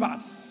 the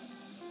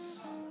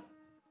givers,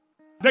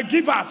 the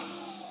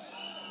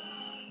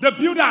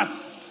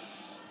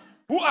builders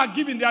who are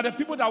giving, they are the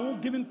people that will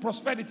giving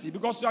prosperity,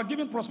 because you are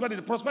giving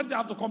prosperity. Prosperity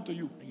have to come to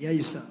you. Yeah,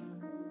 you sir.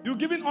 You're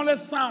giving only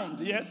sound,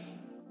 yes.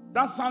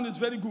 That sound is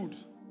very good,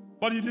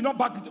 but you did not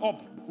back it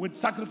up with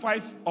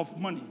sacrifice of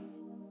money.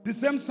 The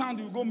same sound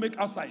you go make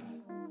outside.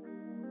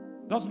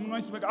 That's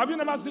noise maker. Have you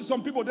never seen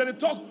some people that they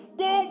talk,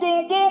 go,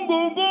 go, go,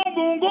 go, go,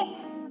 go, go?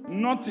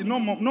 Nothing, no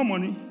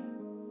money.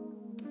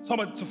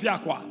 Somebody to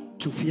fiakwa.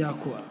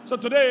 So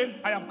today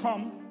I have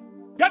come.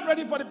 Get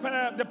ready for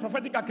the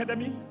prophetic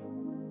academy.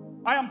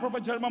 I am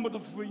Prophet Jeremiah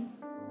Fufeyin.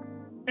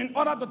 In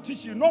order to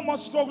teach you, no more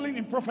struggling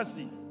in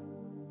prophecy.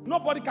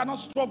 Nobody cannot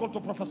struggle to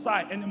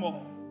prophesy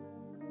anymore.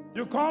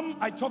 You come,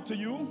 I talk to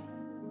you.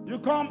 You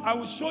come, I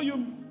will show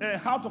you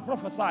how to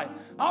prophesy,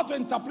 how to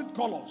interpret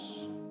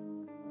colors.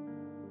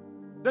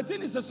 The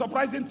thing is a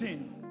surprising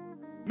thing.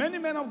 Many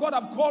men of God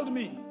have called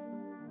me.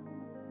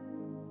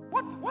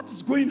 What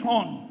is going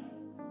on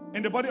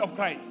in the body of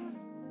Christ?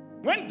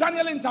 When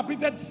Daniel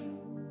interpreted,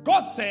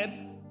 God said,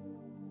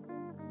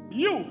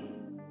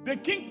 the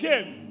king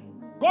came.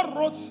 God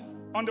wrote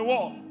on the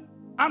wall,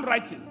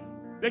 handwriting.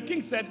 The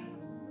king said,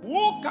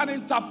 who can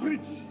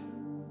interpret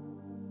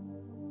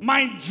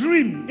my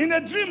dream? In a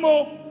dream,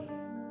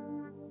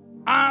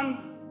 and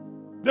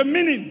the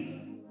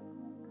meaning.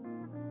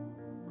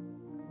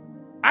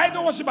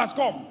 Idol worshippers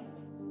come.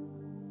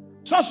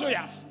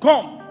 Sorcerers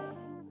come.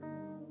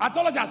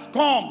 Astrologers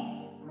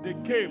come. They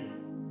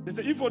came. They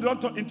said, if you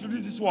don't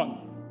introduce this one,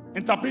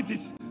 interpret it.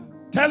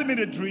 Tell me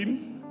the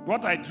dream,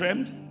 what I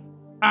dreamed,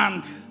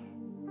 and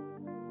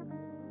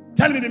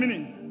tell me the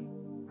meaning.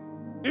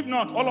 If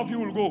not, all of you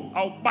will go.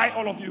 I'll buy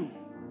all of you.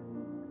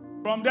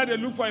 From there, they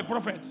look for a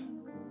prophet.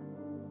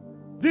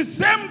 The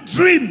same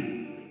dream.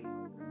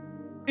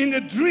 In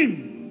a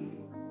dream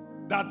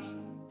that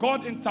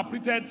God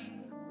interpreted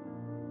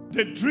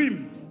the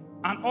dream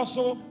and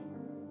also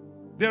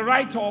the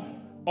write-up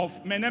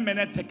of Mene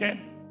Teke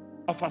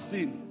of a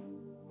sin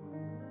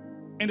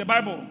in the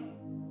Bible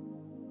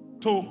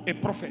to a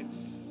prophet.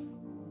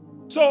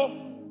 So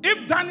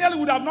if Daniel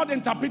would have not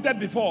interpreted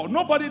before,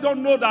 nobody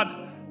don't know that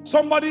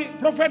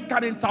prophet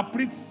can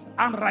interpret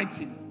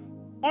handwriting.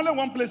 Only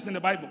one place in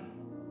the Bible.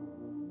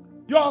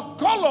 Your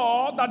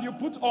color that you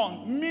put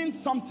on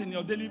means something in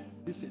your daily.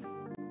 Listen,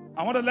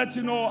 I want to let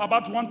you know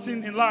about one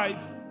thing in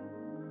life.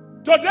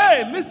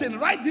 Today, listen,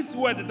 write this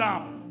word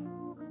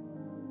down.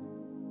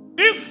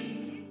 If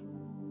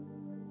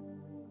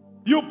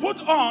you put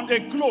on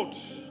a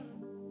cloth,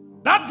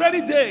 that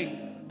very day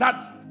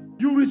that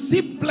you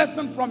receive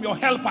blessing from your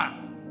helper,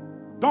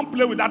 don't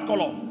play with that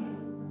color.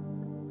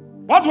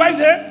 What do I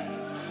say?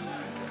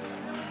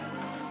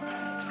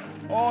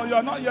 Oh,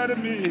 you're not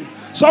hearing me.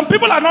 Some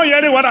people are not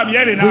hearing what I'm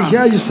hearing now. We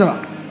hear you, sir.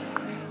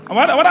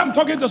 What I'm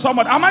talking to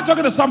somebody. Am I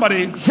talking to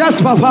somebody? Yes,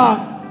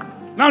 Papa.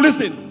 Now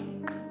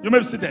listen. You may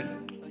be seated.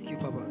 Thank you,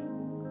 Papa.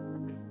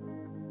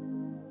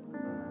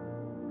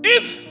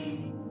 If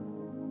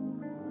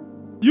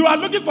you are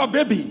looking for a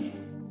baby,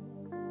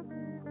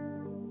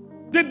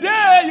 the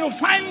day you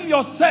find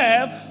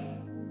yourself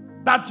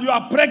that you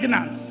are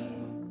pregnant,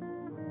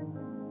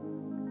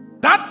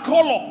 that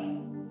color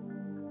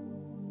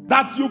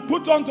that you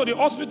put onto the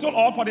hospital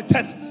or for the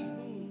test,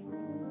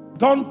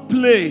 don't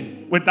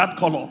play with that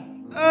color.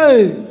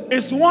 Hey.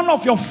 It's one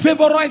of your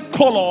favorite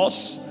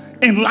colors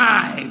in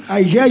life.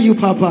 I hear you,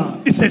 Papa.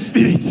 It's a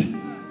spirit. It's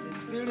a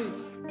spirit.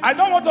 I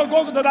don't want to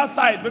go to that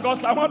side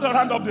because I want to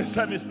round up the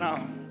service now.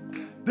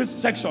 This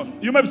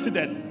section. You may be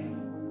seated.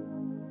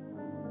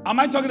 Am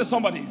I talking to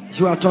somebody?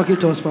 You are talking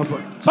to us,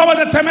 Papa.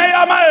 Somebody tell me,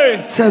 am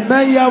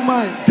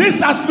I?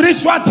 These are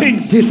spiritual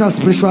things. These are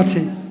spiritual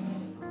things.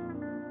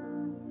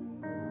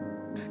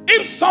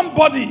 If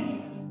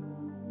somebody,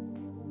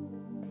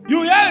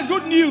 you hear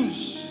good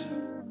news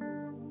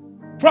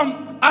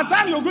from, at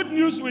times you good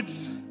news with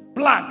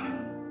black,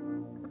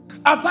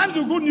 at times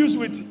you good news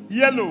with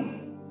yellow,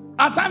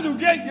 at times you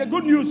get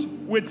good news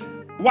with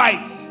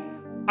white,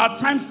 at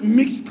times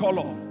mixed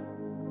color.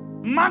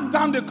 Mark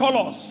down the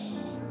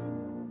colors.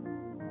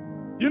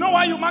 You know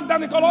why you mark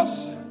down the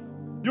colors?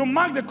 You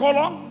mark the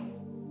color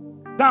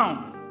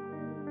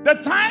down. The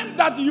time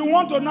that you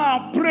want to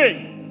now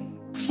pray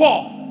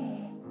for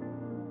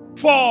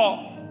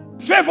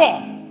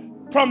favor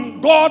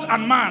from God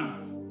and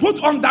man,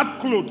 put on that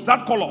cloth,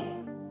 that color,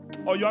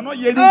 or you are not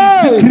hearing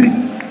the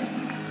secrets.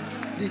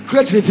 The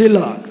great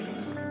revealer.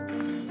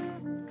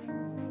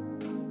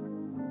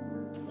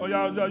 Oh,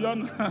 you're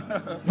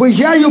We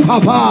hear you,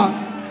 Papa.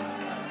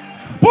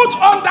 Put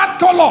on that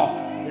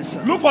color. Yes,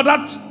 sir. Look for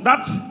that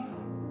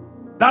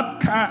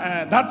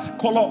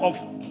color of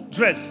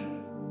dress.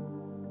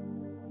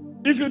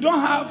 If you don't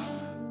have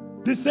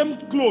the same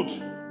clothes,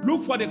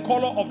 look for the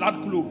color of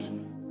that cloth.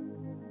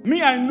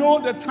 Me, I know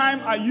the time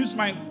I use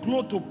my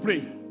clothes to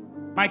pray,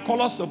 my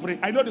colors to pray.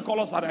 I know the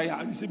colors that I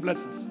have. You see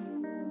blessings.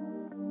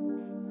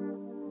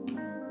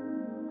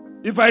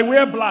 If I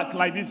wear black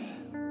like this,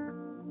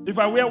 if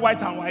I wear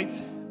white and white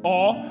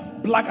or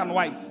black and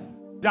white,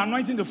 the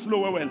anointing the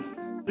flow well.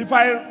 If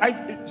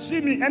I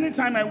see me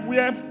anytime I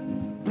wear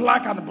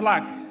black and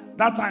black,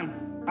 that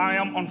time I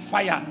am on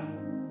fire.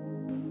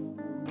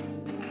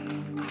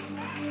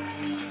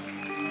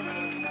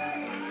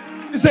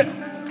 He said,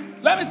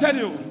 let me tell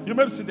you, you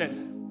may be seated.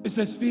 It's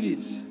a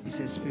spirit. It's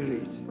a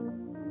spirit.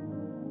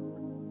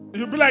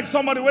 You'll be like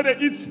somebody where they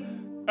eat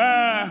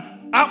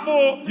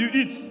apple, you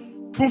eat.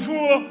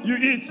 Fufu, you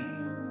eat.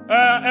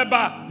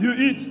 Eba, you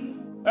eat.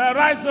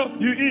 Rice,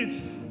 you eat.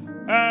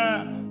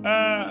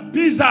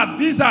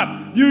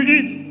 Pizza, you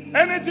eat.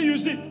 Anything you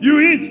see, you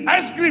eat.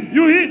 Ice cream,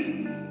 you eat.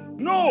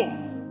 No.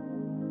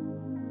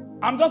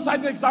 I'm just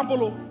citing an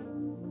example.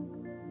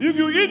 If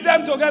you eat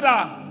them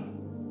together,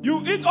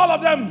 you eat all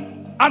of them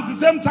at the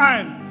same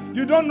time,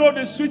 you don't know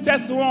the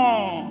sweetest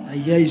one. I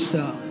hear you,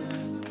 sir.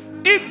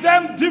 Eat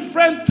them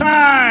different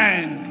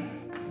time.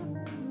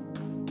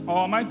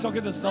 Or am I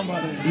talking to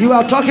somebody? You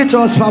are talking to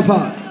us,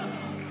 Papa.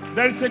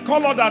 There is a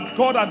color that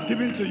God has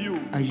given to you.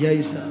 I hear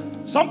you, sir.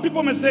 Some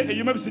people may say, hey,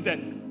 you may be seated.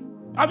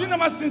 Have you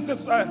never seen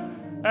this?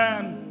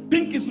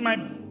 Pink is my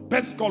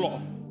best color.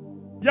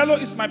 Yellow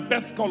is my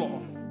best color.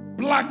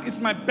 Black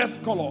is my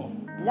best color.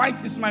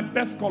 White is my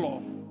best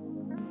color.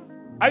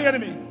 Are you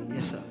hearing me?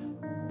 Yes, sir.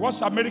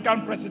 Watch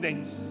American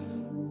presidents.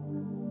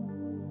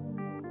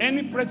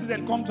 Any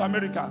president come to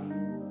America,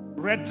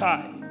 red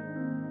tie,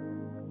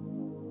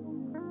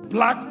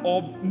 black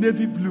or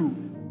navy blue.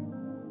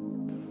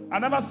 I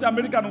never see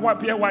American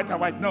white here, white and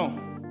white. No.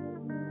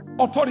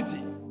 Authority.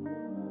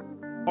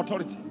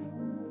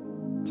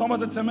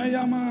 Somebody say,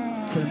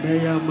 Temeyama.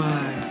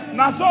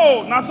 Now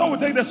so we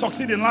take the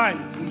succeed in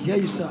life. We hear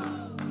you, sir.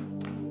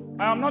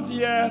 I am not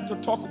here to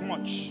talk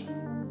much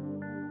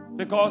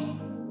because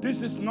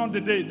this is not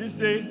the day. This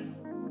day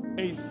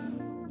is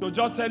to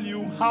just tell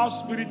you how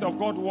Spirit of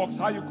God works,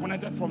 how you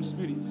connected from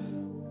spirits.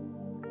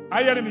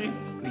 Are you hearing me?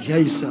 We hear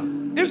you, sir.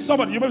 If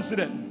somebody, you may see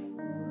that.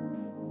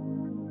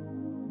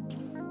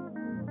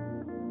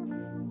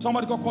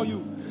 Somebody can call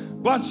you.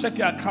 Go and check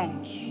your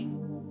account.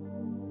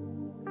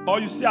 Or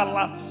you see a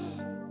lot.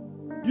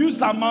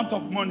 Use amount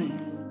of money.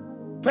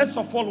 First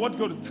of all, what you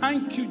go to?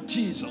 Thank you,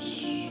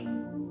 Jesus.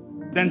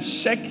 Then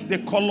check the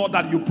color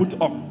that you put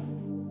on.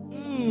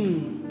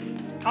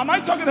 Am I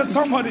talking to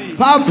somebody?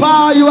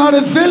 Papa, you are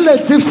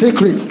revealing deep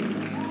secrets.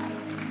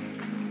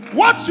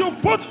 What you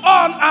put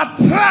on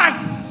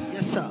attracts,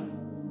 yes, sir,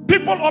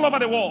 people all over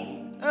the world.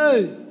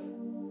 Hey.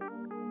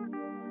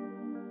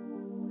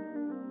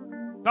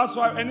 That's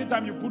why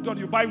anytime you put on,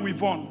 you buy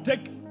with on.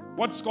 Take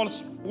what's called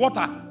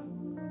water.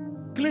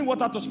 Clean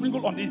water to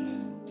sprinkle on it.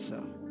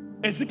 Sir.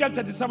 Ezekiel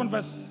 37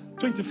 verse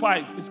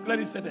 25 is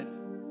clearly stated.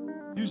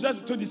 You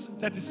said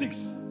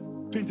 36,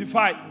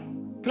 25.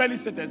 Clearly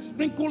stated.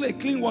 Sprinkle a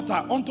clean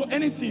water onto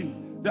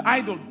anything, the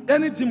idol,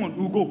 any demon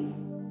will go.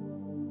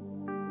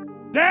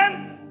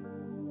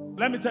 Then,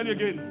 let me tell you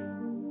again.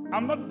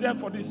 I'm not there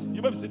for this.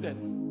 You may be seated.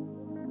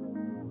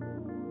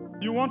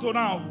 You want to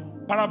now,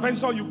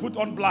 peradventure you put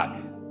on black.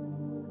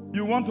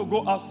 You want to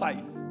go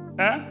outside.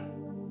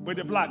 With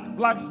the black.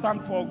 Black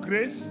stands for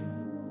grace,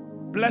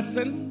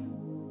 blessing,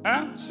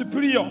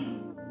 superior,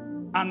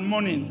 and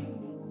morning.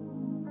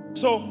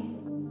 So,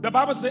 the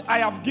Bible says, I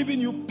have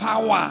given you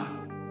power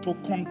to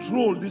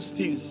control these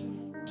things.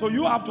 So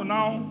you have to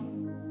now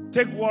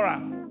take water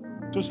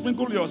to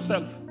sprinkle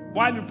yourself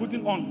while you're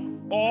putting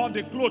on all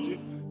the clothes.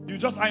 You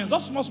just iron,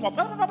 just small.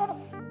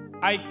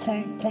 I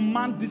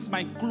command this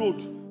my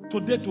clothes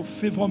today to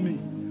favor me.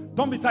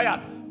 Don't be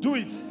tired. Do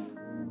it.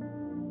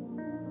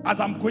 As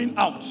I'm going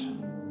out,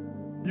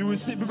 you will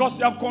see, because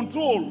you have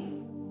control.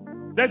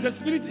 There's a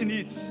spirit in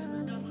it.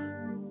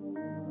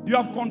 You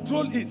have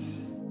controlled it.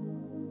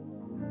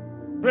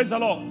 Praise the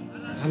Lord.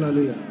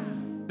 Hallelujah.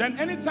 Then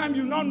anytime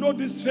you now know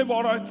this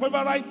favorite,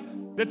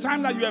 the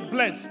time that you are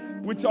blessed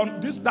with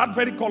on that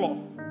very color,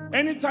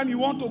 anytime you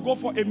want to go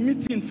for a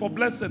meeting for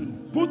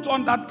blessing, put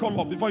on that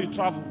color before you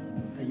travel.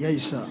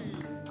 Yes, sir.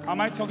 Am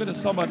I talking to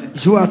somebody?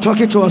 You are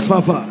talking to us,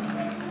 Papa.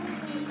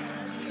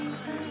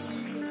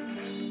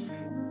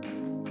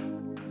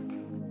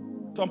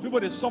 Some people,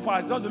 they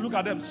suffer. Just look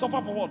at them. Suffer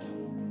for what?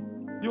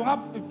 You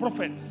have a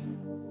prophet.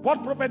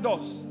 What prophet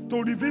does?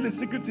 To reveal the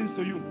secret things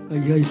to you.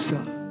 Yes,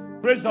 sir.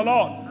 Praise the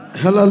Lord.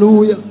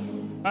 Hallelujah.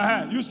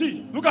 You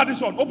see, look at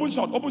this one. Open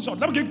shot, open shot.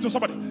 Let me give it to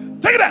somebody.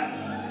 Take it there.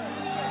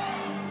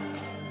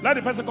 Let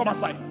the person come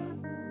aside.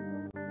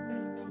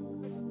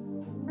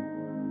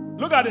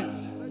 Look at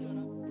this.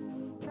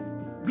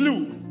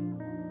 Blue.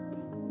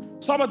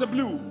 Some of the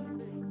blue.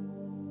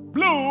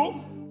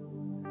 Blue.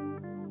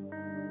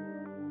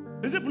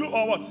 Is it blue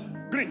or what?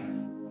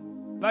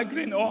 Green. Like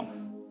green or?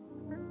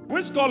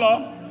 Which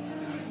color?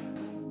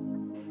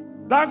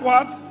 Dark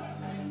what?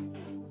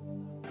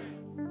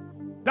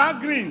 Dark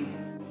green.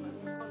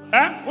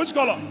 Eh? Which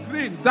color?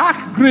 Green.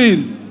 Dark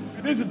green.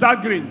 This is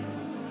dark green.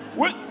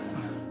 Which?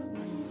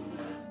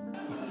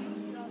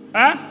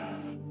 Eh?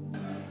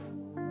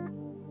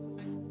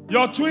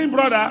 Your twin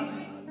brother,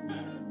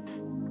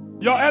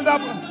 your elder,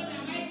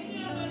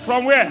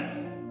 from where?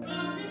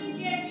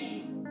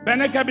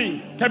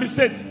 Benekabi, Kebbi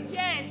State.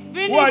 Yes,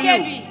 Who are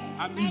you?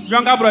 I'm his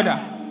younger brother.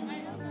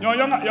 Your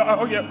younger,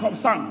 okay, come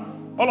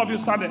stand. All of you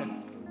stand there.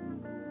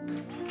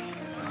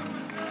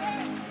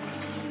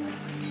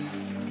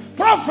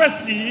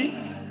 Prophecy,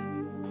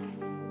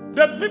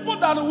 the people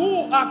that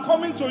who are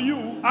coming to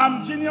you,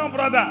 I'm junior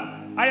brother,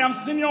 I am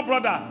senior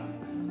brother.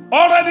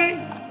 Already,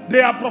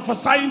 they are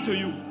prophesying to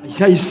you.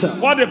 Yes, sir.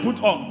 What they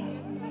put on.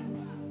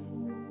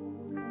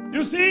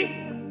 You see?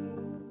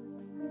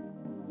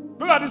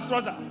 Look at this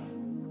structure.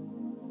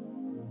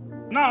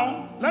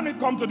 Now, let me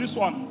come to this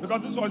one,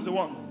 because this one is the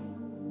one.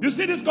 You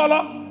see this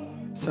color?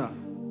 Sir.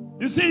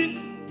 You see it?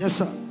 Yes,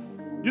 sir.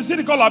 You see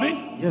the color, Abi?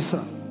 Yes,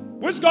 sir.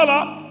 Which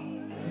color?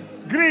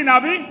 Green,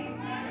 Abi?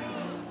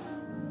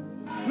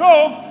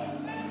 No.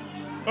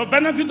 The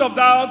benefit of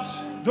doubt,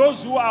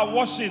 those who are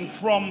watching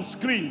from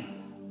screen,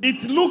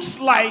 it looks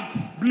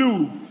like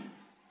blue,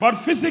 but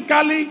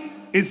physically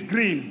it's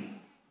green,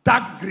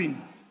 dark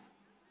green.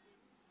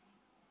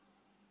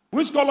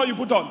 Which color you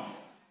put on?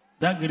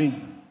 Dark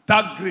green.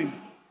 Dark green.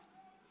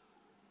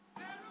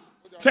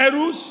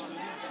 Ferus?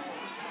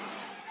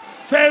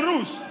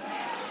 Ferus.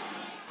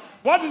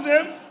 What is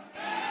name?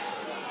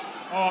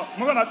 Oh,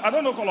 I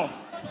don't know color.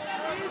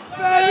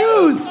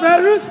 It's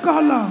Ferus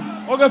color.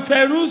 Okay,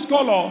 Ferus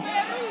color.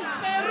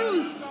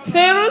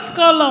 Ferus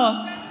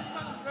color.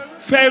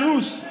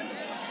 Ferus.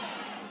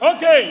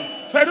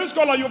 Okay, Ferus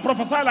color, you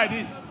prophesy like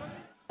this.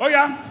 Oh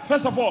yeah,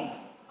 first of all,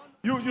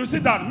 you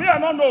sit down. Me, I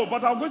don't know,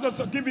 but I'm going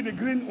to give you the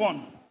green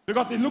one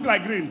because it looks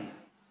like green.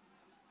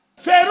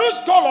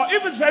 Ferus color,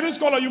 if it's Ferus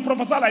color, you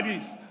prophesy like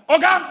this.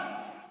 Okay?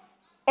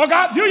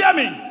 Okay, do you hear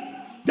me?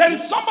 There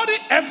is somebody,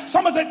 F,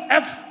 somebody said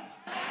F.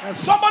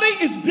 Somebody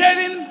is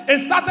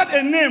started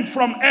a name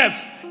from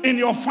F in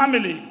your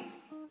family.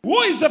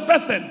 Who is the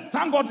person?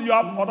 Thank God you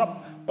have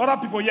other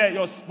people here,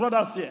 your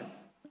brothers here.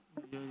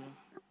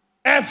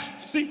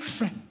 F, see,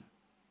 F.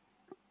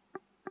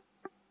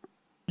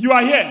 You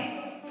are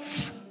here.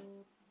 F.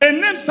 A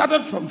name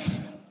started from F.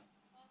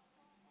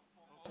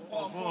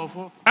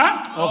 Huh?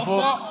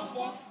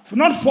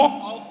 Not four.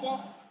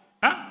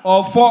 Huh?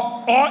 Or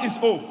four. Or is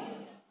O.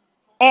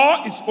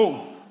 Or is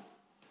O.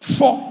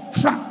 Four.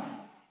 Fra.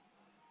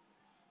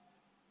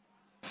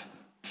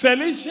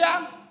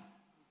 Felicia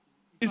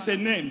is a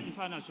name.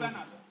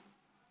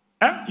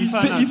 Huh?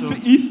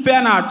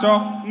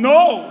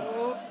 No.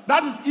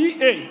 That is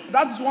EA.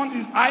 That is one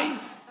is I.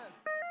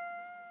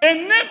 A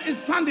name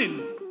is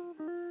standing.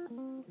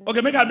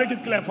 Okay, I'll make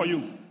it clear for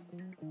you.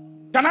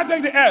 Can I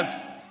take the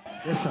F?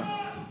 Yes, sir.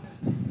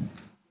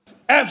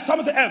 F.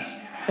 Someone say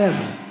F.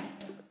 F.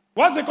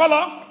 What's the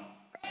color?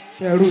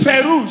 Ferus.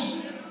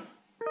 Ferus.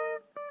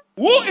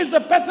 Who is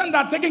the person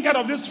that taking care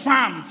of this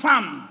farm?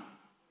 Farm.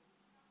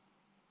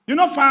 You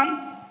know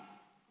farm?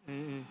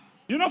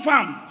 You know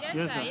farm?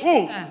 Yes, sir.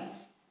 Who? Yes, sir.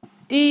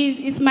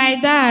 It's my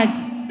dad.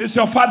 It's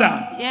your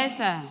father. Yes,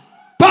 sir.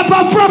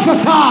 Papa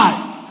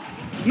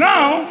prophesy.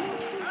 Now,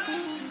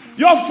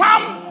 your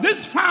farm,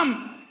 this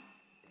farm,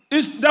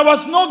 there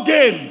was no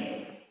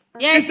gain.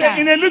 Yes, sir.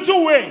 In a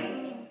little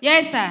way.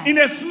 Yes, sir. In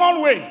a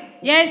small way.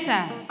 Yes,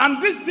 sir.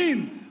 And this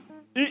thing,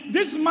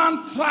 this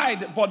man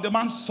tried, but the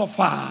man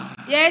suffered.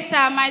 Yes,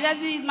 sir. My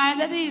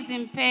daddy is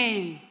in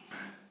pain.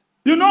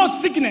 You know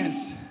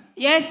sickness?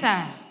 Yes,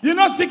 sir. You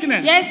know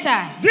sickness? Yes,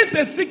 sir. This is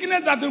a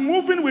sickness that is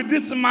moving with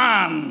this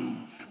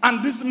man.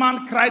 And this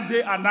man cried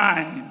day and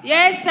night.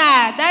 Yes,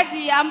 sir.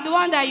 Daddy, I'm the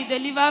one that you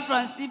delivered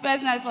from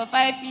sleepless nights for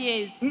 5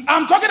 years.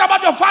 I'm talking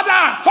about your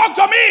father. Talk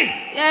to me.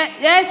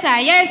 Yes, sir.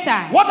 Yes,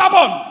 sir. What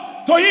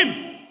happened to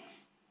him?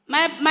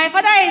 My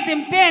father is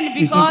in pain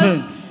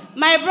because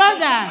my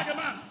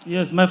brother.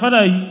 Yes, my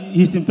father,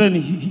 he's in pain.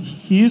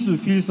 He used to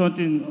feel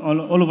something all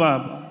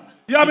over.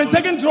 You have been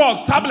taking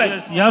drugs, tablets.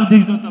 Yes, you have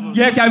this.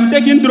 Yes, I've been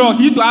taking drugs.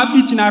 He used to have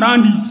itching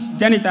around his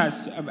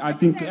genitals, I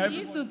think. He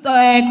used to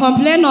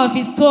complain of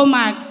his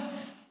stomach.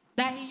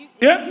 That he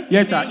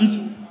Yes, sir.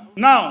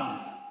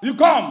 Now, you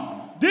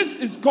come. This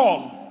is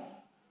called.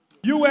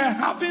 You were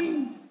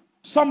having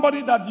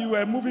somebody that you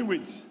were moving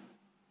with.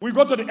 We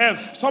go to the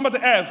F. Somebody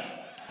F.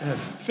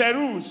 F.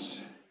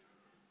 Ferus.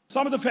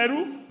 Somebody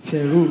Feru.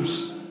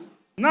 Ferus.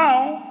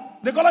 Now,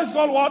 the color is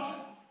called what?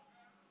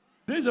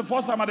 This is the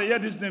first time I hear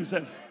this name,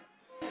 Seth.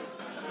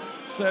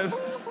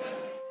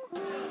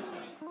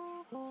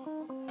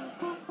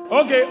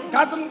 Okay,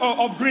 Captain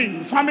of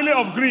Green, family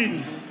of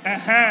Green.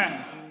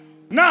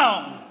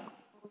 Now,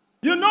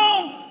 you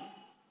know,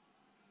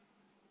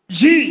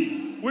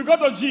 G, we go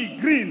to G,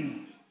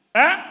 Green.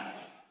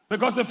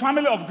 Because the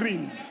family of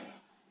Green.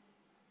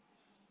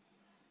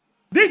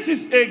 This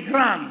is a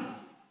grant.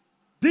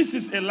 This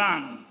is a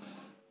land.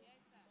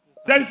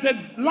 There is a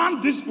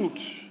land dispute.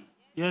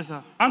 Yes,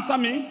 sir. Answer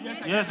me.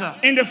 Yes, sir.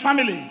 In the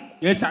family.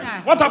 Yes, sir.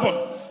 What happened?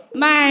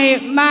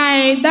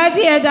 My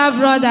daddy, elder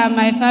brother, and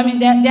my family,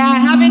 they are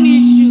having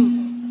issue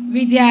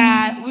with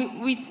their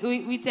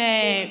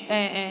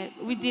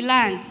with the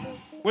land.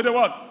 With the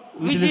what?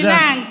 With the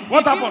land.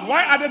 What happened?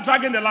 Why are they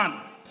dragging the land?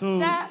 So,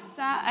 Sir,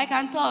 I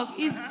can talk.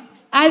 It's,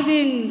 as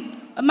in,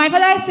 my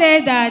father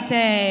said that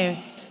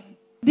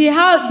the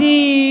house,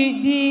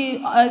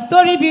 the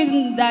story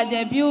building that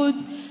they built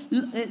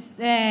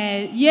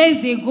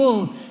years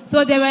ago,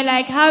 so they were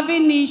like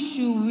having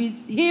issue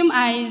with him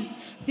and his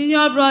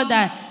senior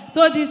brother.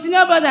 So the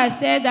senior brother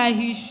said that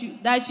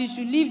she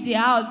should leave the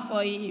house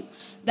for him.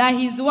 That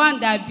he's the one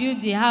that built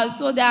the house.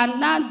 So they are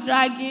not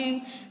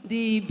dragging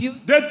the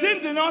build. The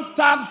thing did not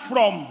start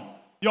from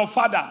your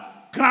father,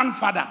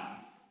 grandfather.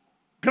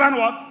 Grand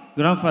what?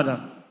 grandfather.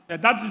 Yeah,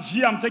 that is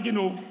G I'm taking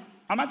home.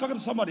 Am I talking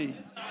to somebody?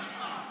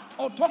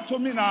 Oh, talk to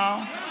me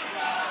now.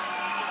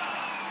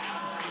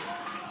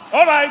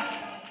 All right.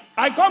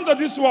 I come to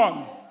this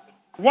one.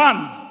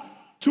 1,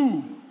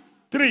 2,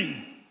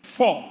 3,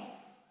 4.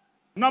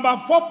 Number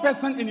 4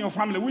 person in your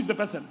family. Who is the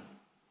person?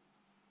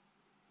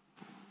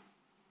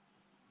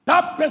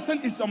 That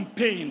person is on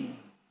pain.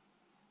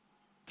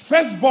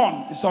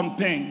 Firstborn is on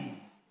pain.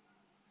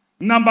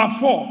 Number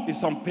 4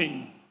 is on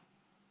pain.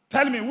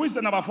 Tell me, who is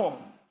the number 4?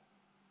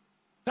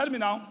 Tell me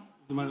now.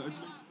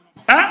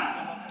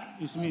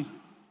 It's me.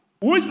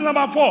 Who is the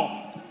number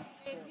 4?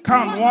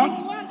 Count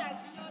 1.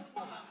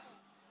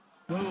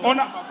 Oh,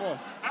 number 4.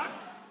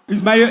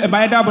 It's my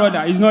elder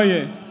brother. He's not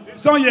here.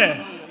 It's not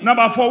here.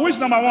 Number 4. Which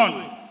number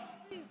 1?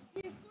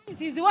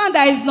 He's the one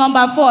that is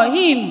number 4.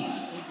 Him.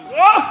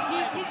 Oh!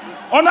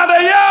 Another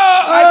year.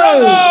 I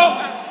don't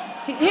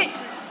know.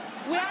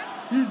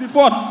 He's the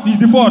 4th. He's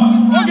the 4th.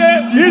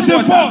 Okay. He's the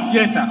 4th.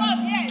 Yes, sir.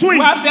 Twin.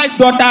 My first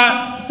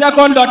daughter,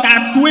 second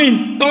daughter,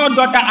 twin, third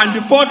daughter, and the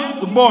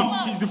 4th born.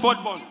 He's the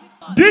 4th born.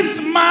 This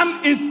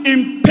man is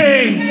in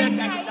pain.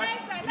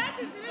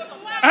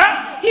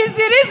 He's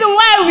the reason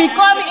why we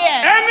come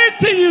here.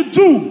 Anything you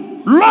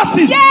do,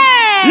 losses.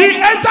 Yes. He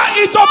enter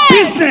into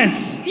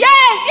business. Yes,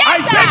 I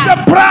sir. take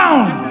the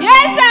brown.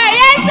 Yes, sir.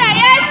 Yes, sir.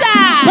 Yes,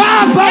 sir.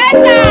 Papa. Yes,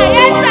 sir.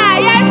 Yes, sir.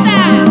 Yes,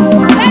 sir.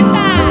 Yes,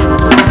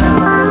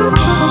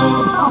 sir.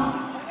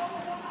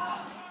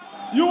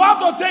 You have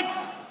to take,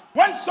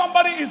 when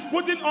somebody is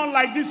putting on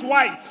like this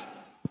white,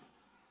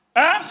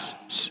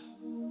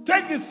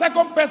 take the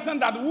second person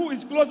that who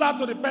is closer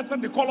to the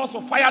person, the color,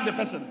 so fire the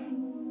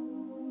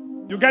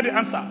person. You get the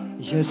answer.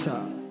 Yes,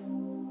 sir.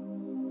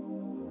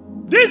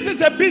 This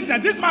is a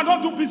business. This man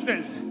don't do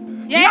business.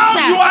 Yes, now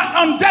sir. you are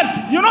on debt.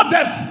 You're not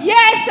debt.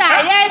 Yes, sir.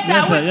 Yes, sir.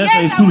 Yes, sir. We, Yes, yes,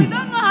 sir. It's sir. true. We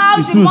don't know how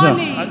It's the true, sir.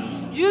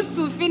 money used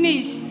to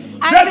finish.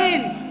 As Then,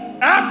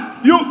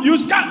 in, you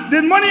scan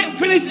the money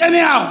finish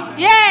anyhow.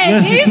 yes,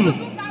 Yes, he it's used to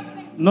true. do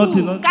gambling. Nothing,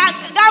 too.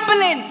 nothing.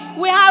 Gambling.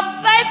 We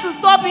have tried to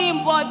stop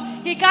him, but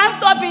he can't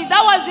stop it.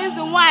 That was the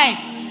reason why.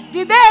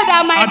 The day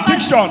that my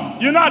Addiction.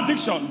 You know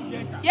addiction.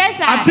 yes,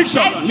 sir.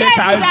 Addiction. Yes,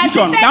 sir. he's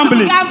Addiction. addicted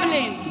Gambling. to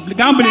gambling.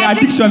 Gambling,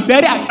 addiction,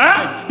 very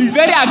he's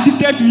very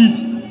addicted to it.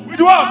 With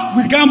what?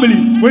 With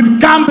gambling.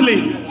 With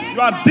gambling. You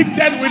are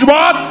addicted with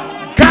what?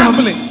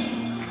 Gambling.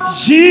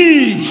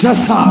 G.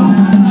 Yes, sir.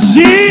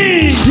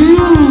 G.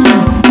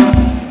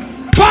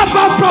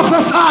 Papa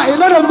prophesy.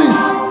 Let him miss.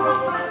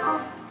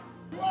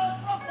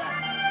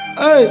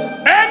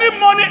 Hey. Any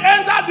money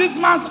enter this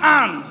man's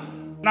hand.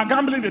 Now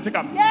gambling they take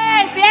him.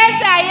 Yes, yes,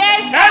 sir.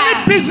 Yes, sir.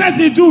 Any business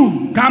he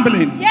do,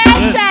 gambling. Yes,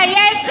 sir.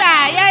 Yes,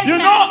 sir. Yes, You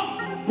sir.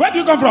 know, where do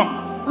you come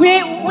from? We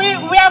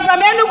are from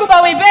Enugu,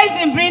 but we're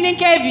based in Brini,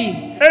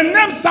 KB. A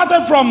name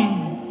started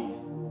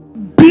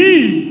from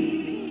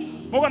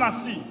B. We're gonna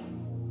see.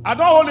 I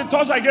don't hold the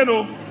torch again,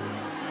 oh.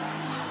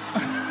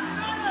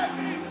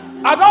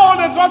 I don't hold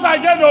the torch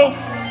again, oh.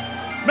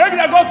 Maybe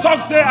they go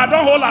talk, say, I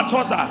don't hold a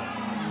torch.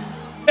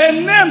 A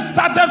name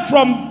started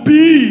from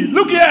B.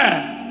 Look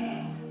here.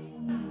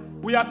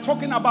 We are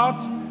talking about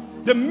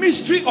the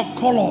mystery of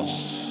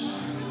colors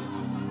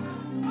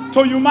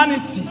to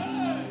humanity.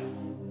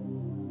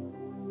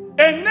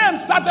 A name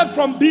started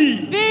from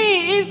B. B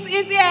is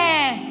his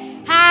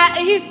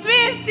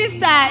twin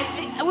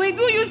sister. We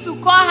do used to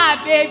call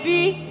her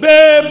baby.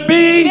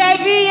 Baby.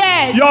 Baby,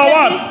 yes. Your baby.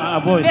 what?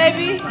 A boy.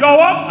 Baby. Your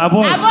what? A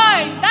boy. A boy.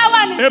 That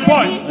one is A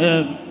boy.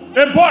 baby.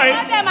 A boy.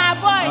 All them are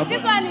boy.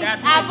 This one is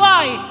a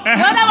boy.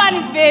 The other one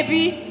is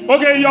baby.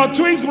 Okay, your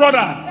twins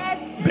brother.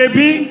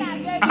 Baby.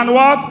 And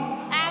what?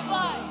 A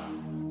boy.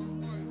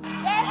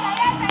 Yes, sir.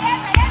 Yes, sir. Yes,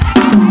 sir.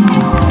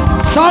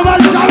 Yes, sir.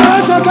 Somebody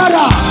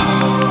together.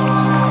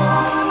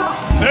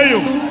 Hey, you.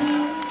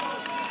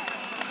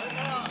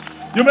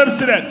 You may be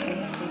seated.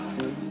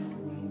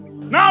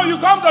 Now you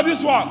come to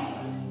this one.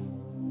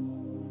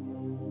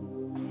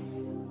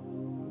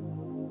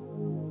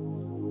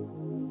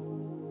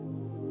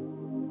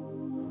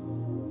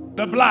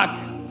 The black.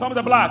 Some of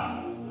the black.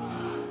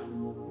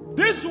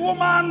 This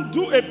woman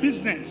do a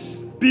business.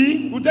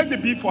 B, we'll take the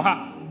B for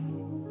her.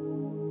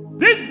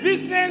 This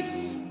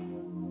business,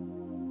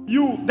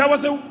 there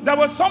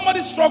was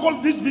somebody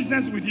struggled this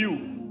business with you.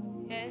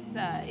 Yes,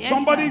 sir. Yes,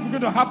 Somebody sir.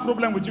 going to have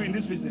problem with you in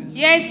this business.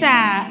 Yes,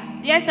 sir.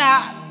 Yes,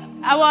 sir.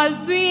 I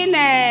was doing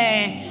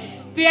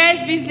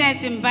PS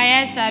business in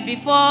Bayelsa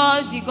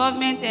before the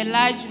government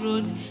enlarged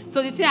road.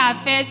 So the thing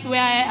affects where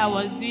I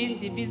was doing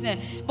the business.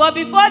 But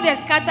before they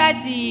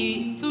scattered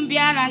the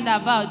Tumbia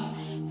roundabout,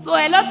 so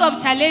a lot of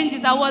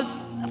challenges. I was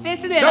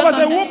facing There was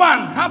a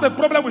woman have a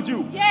problem with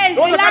you. Yes,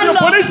 There was the a landlord.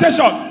 police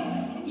station.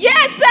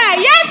 Yes, sir.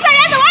 Yes, sir.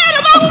 Yes, sir. Why are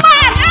the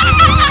woman?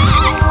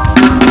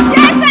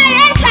 Yes, sir.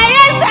 Yes, sir.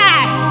 Yes, sir.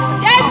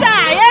 Yes,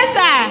 sir. Yes,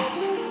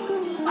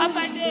 sir.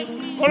 Papa J,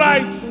 please. All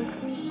right.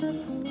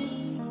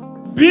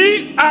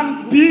 B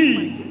and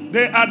B,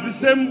 they are the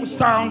same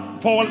sound,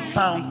 vowel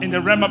sound in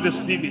the realm of the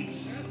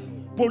spirits.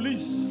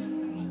 Police.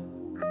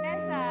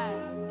 Yes,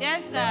 sir.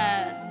 Yes,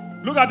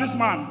 sir. Look at this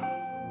man.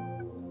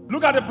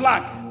 Look at the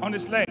black on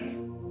his leg.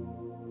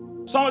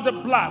 Some of the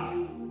black.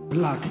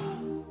 Black.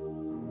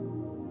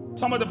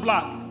 Some of the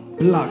black.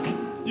 Black.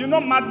 You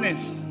know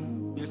madness.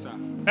 Yes, sir.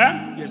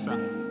 Eh? Yes, sir.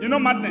 You know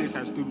madness. Yes,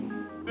 sir. Still.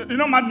 You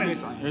know madness. Yes,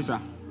 sir. Yes, sir.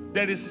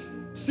 There is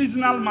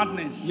seasonal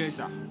madness. Yes,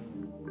 sir.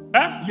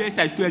 Eh? Yes,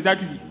 sir. Still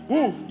exactly.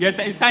 Who? Yes,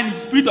 sir. Insanity,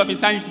 spirit of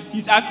insanity.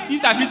 Since I've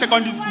been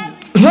secondary school.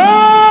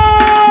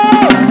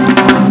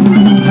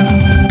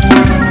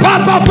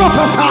 Papa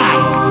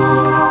prophesy.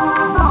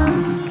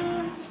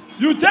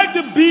 You take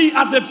the B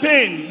as a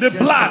pain. The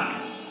black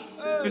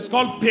is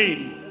called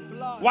pain.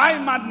 Why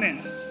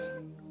madness?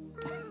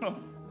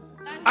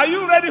 Are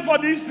you ready for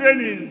this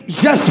training?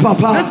 Yes, This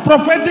Papa.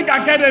 prophetic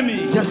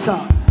academy. Yes, sir.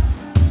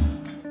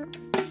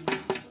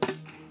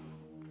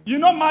 You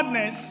know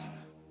madness?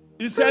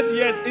 He said,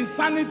 yes,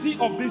 insanity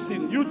of this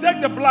thing. You take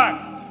the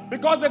black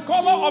because the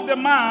color of the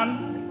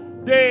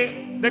man,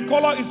 the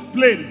color is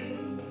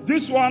plain.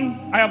 This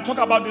one, I have talked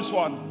about this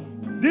one.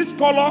 This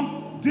color,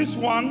 this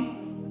one,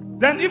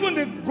 then even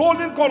the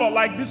golden color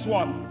like this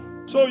one.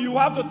 So you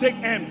have to take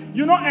M.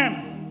 You know M?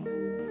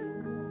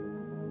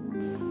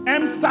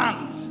 M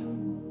stand.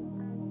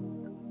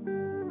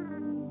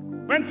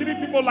 When three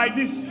people like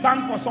this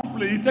stand for some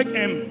place, you take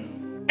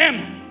M.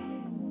 M.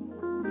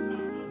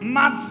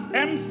 Mad.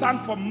 M stand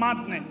for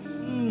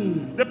madness.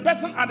 The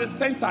person at the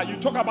center, you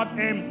talk about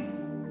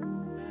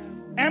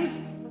M. M's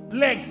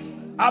legs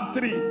have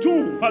 3,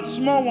 2, but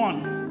small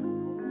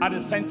one at the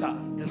center.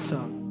 Yes,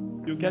 sir.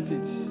 You get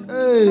it.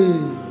 Hey,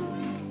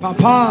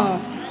 Papa.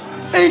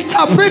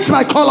 Interpret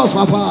my colors,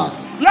 Papa.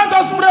 Let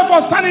us pray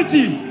for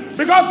sanity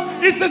because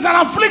it is an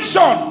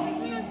affliction.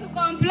 He used to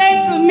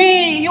complain to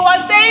me. He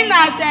was staying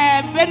at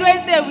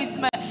Benue State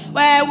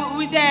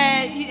with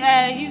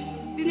his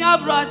senior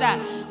brother.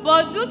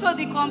 But due to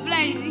the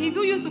complaint, he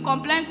used to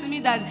complain to me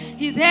that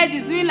his head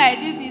is doing like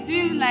this, he's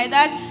doing like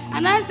that.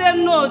 And I said,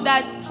 no,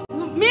 that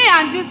me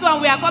and this one,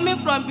 we are coming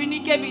from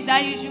Binikebi,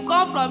 that he should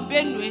come from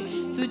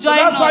Benue to join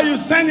us. That's why you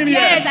send him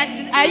yes, here.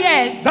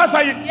 Yes. That's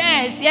why you.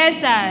 Yes,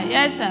 sir.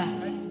 Yes, sir.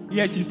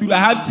 Yes, it's true. I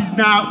have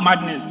seasonal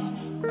madness,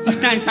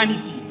 seasonal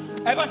insanity.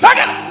 Take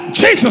it.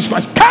 Jesus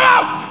Christ, come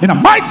out in the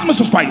mighty name of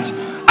Jesus Christ.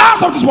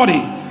 Out of this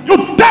body.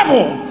 You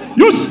devil.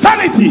 You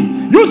sanity.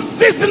 You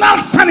seasonal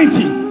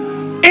sanity.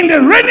 In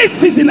the rainy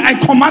season, I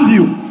command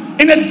you.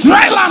 In the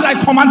dry land, I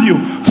command you.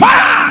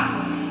 Fire!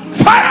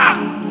 Fire!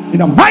 In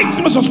the mighty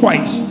name of Jesus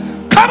Christ.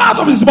 Come out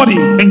of his body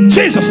in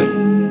Jesus'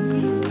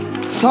 name.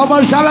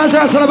 Someone shout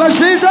celebrate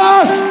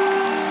Jesus.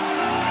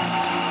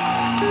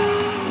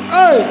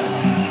 Hey.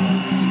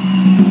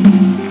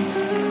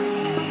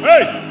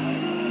 Hey!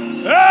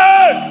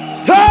 Hey!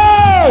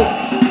 Hey.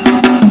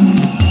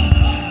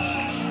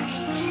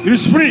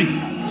 He's free.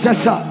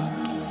 Yes, sir.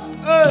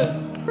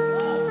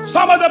 Hey.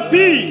 Some of the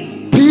B.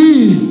 P.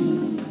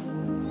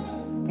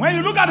 When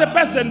you look at the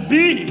person,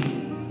 B.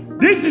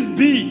 This is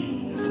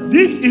B.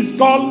 This is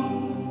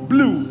called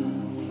blue.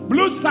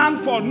 Blue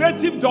stands for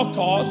native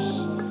doctors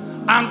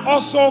and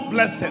also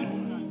blessing.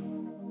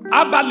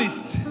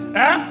 Herbalist.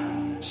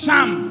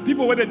 Sham.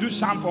 People where they do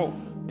sham for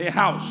a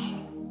house.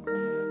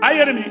 Are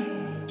you hearing me?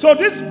 So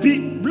this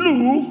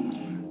blue,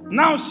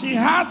 now she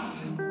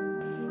has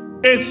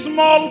a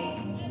small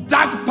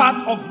dark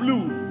part of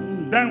blue.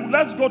 Then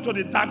let's go to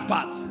the dark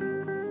part.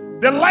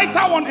 The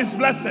lighter one is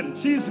blessing.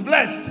 She is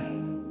blessed.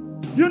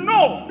 You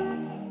know,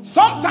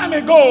 some time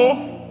ago,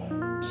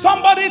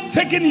 somebody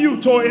taking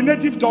you to a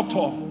native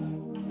doctor.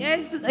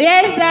 Yes,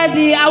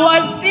 Daddy. I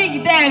was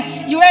sick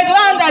then. You were the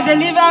one that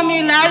delivered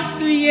me last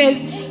 2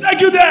 years.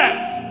 Take you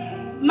there.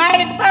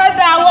 My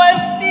father was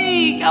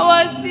sick. I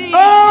was sick.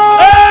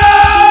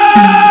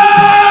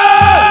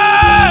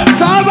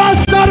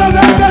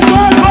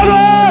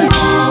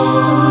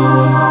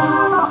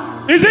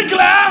 Is it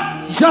clear?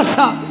 Yes,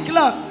 sir.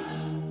 Clear.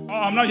 Oh,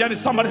 I'm not hearing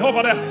somebody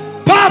over there.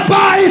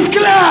 Papa is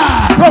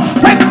clear.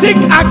 Prophetic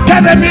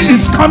academy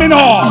is coming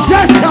on.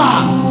 Yes,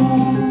 sir.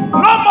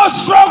 No more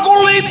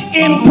struggling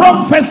in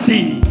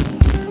prophecy.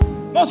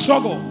 No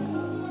struggle.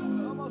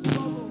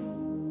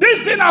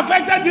 This thing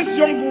affected this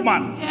young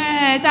woman.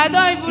 Yes, I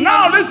don't even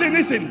Now know.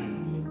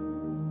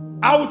 listen.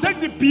 I will take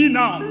the P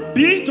now.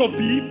 B to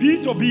B,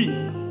 B to B.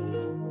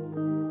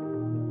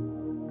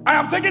 I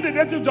have taken the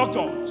native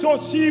doctor, so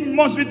she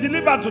must be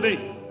delivered today.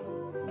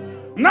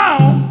 Now,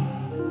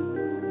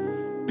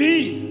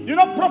 B, you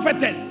know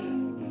prophetess.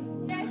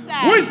 Yes,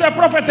 Who sir. is a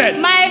prophetess?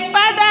 My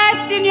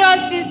father's senior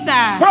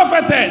sister.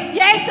 Prophetess.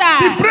 Yes, sir.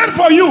 She prayed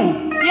for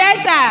you. Yes,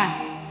 sir.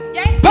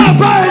 Yes,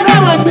 Papa,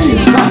 never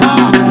miss.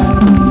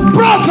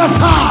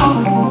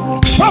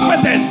 Prophesy.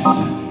 Prophetess.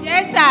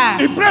 yes, sir.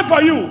 He prayed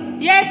for you.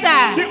 Yes,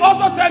 sir. She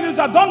also tell you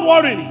that don't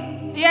worry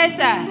Yes,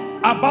 sir.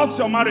 about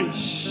your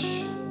marriage.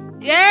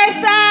 Yes,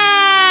 sir.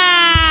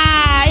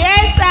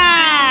 Yes, sir.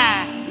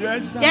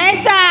 Yes, sir. Yes,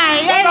 sir.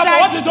 Yes, What, sir.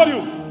 what she told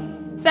you?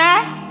 Sir?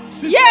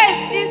 She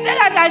Yes, she said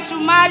that I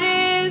should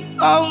marry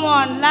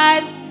someone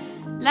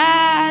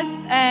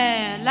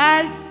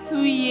last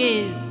 2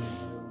 years.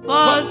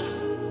 But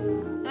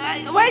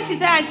when she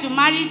said I should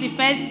marry the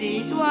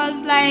person, she was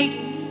like,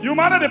 You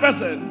married the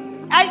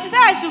person. and she said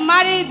I should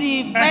marry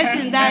the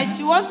person, that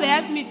she wants to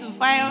help me to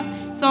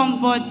find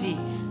somebody,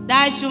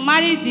 that I should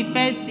marry the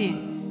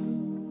person.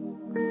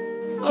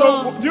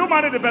 So do you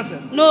marry the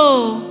person?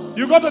 No,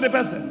 You go to the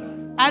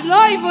person. I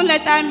don't even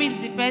let her meet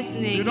the person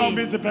again. You don't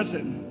meet the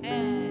person.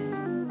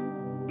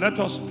 Let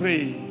us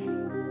pray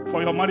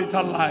for your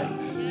marital life.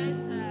 Yes,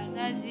 sir,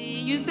 Daddy.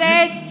 You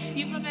said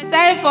you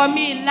prophesied for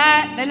me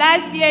the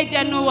last year,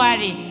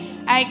 January.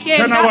 I came.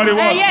 January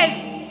what?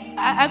 Yes.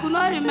 I could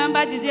not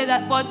remember the day,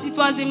 but it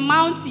was in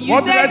mountain.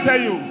 What did I tell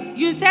you?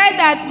 You said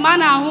that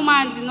man and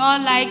woman did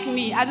not like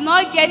me. I did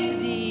not get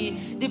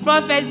the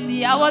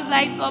prophecy. I was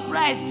like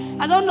surprised.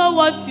 I don't know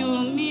what you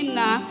mean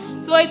now.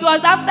 So it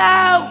was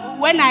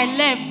after when I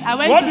left. I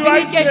went What to do I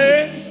Benin say?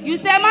 Kebbi. You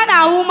said man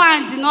and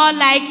woman did not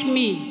like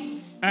me.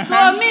 So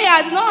me,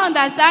 I did not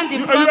understand the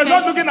You prophecy. were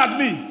just looking at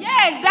me.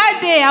 Yes, that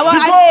day I was.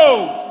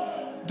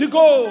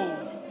 Digo.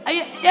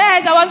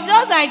 Yes, I was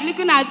just like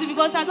looking at you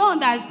because I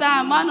don't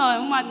understand. Man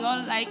or woman did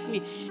not like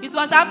me. It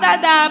was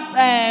after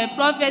that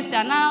prophecy,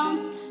 and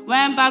now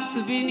went back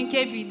to Benin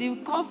Kebbi.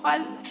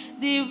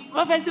 The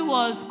prophecy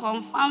was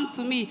confirmed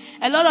to me.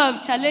 A lot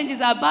of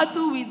challenges are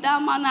battle with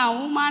that man and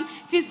woman,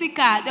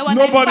 physical. They were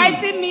like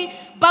fighting me,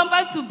 bam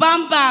bam to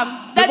bam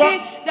bam.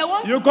 They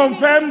want You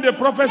confirmed the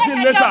prophecy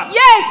later.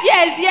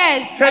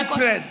 Yes.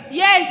 Hatred.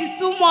 Yes, it's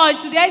too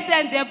much. To the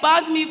extent they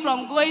banned me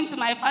from going to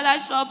my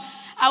father's shop.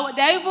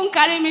 They even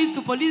carried me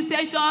to police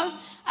station.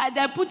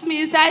 They put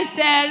me inside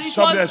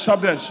cell.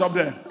 Stop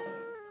there.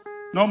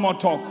 No more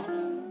talk.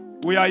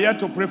 We are here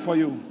to pray for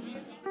you.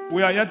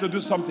 We are here to do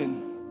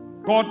something.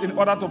 God, in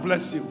order to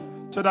bless you,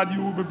 so that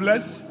you will be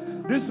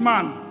blessed. This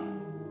man,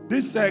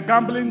 this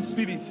gambling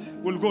spirit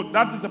will go.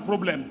 That is a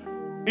problem.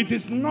 It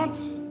is not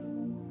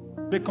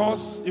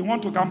because he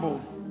wants to gamble.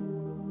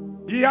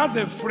 He has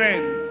a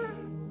friend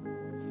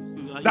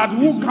that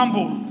who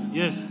gambled.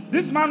 Yes.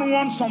 This man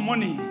wants some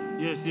money.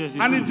 Yes.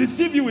 And he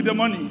deceived you with the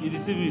money. He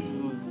deceived me.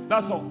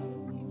 That's all.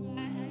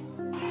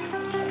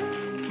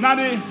 Now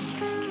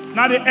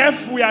the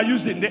F we are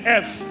using, the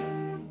F.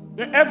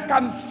 The F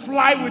can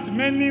fly with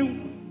many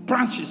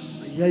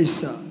branches. Yes,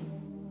 sir.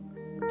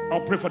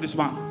 I'll pray for this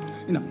man.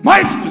 In the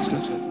mighty name of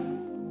Jesus.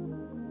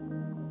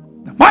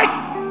 The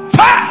mighty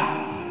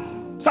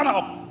fire. Stand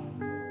up.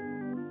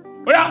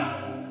 Oh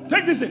yeah,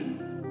 take this in.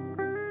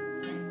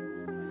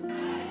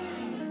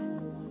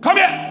 Come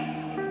here.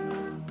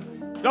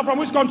 You're from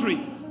which country?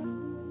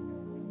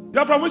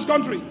 You're from which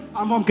country?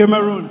 I'm from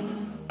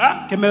Cameroon.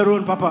 Huh?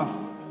 Cameroon, Papa.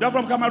 You're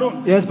from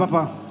Cameroon? Yes,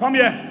 Papa. Come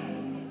here.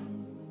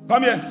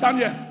 Come here. Stand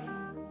here.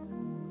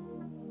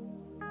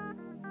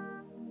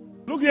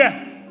 Look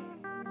here.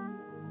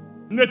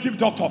 Native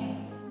doctor.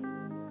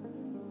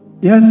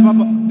 Yes,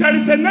 Papa. There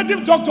is a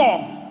native doctor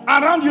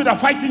around you that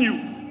fighting you.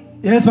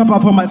 Yes, Papa,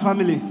 for my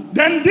family.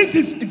 Then this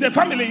is a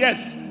family,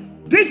 yes.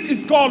 This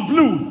is called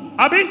blue.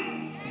 Abi?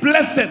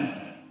 Blessing.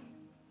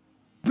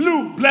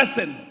 Blue,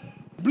 blessing.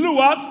 Blue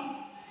what?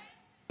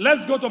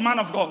 Let's go to man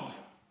of God.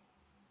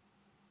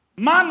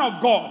 Man of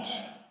God.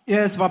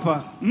 Yes,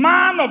 Papa.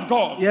 Man of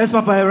God. Yes,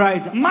 Papa, you're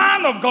right.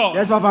 Man of God.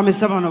 Yes, Papa, I'm a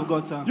servant of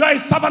God, sir. You are a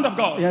servant of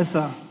God. Yes,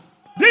 sir.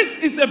 This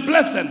is a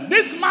blessing.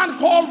 This man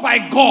called by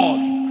God.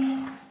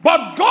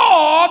 But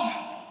God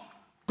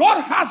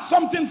has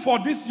something for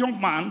this young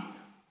man.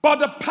 But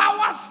the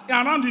powers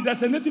around you,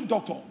 there's a native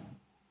doctor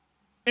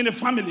in the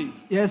family.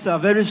 Yes, sir.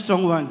 Very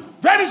strong one.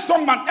 Very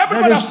strong man.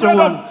 Everybody Very afraid strong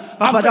one. of.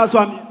 Papa, that's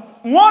why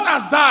One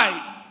has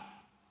died.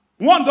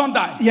 One don't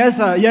die. Yes,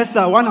 sir. Yes,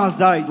 sir. One has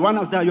died. One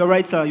has died. You're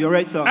right, sir. You're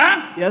right, sir.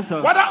 Eh? Yes,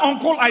 sir. Whether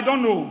uncle, I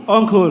don't know.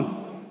 Uncle.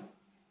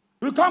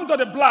 We come to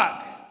the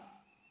black.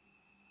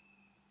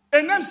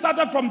 A name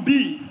started from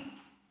B.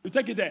 You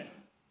take it there.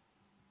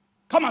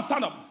 Come and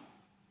stand up.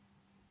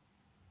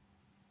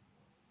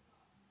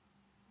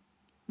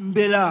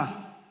 Mbela.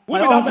 Who My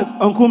be that uncle, person?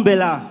 Uncle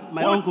Mbela.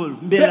 My Who- uncle.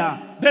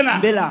 Mbela. Bena.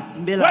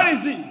 Mbela. Where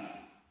is he?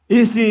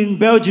 He's in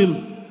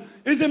Belgium.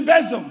 He's in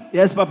Belgium.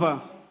 Yes,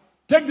 Papa.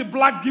 Take the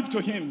black gift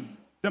to him.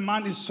 The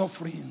man is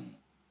suffering.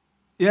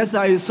 Yes,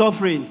 sir. He's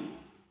suffering.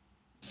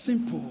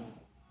 Simple.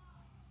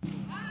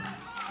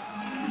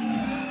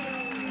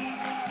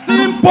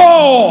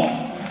 Simple.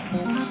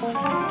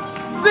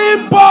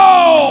 Simple.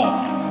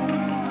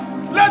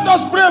 Let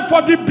us pray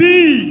for the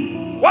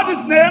bee. What is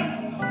his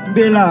name?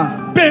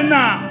 Bela.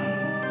 Bena.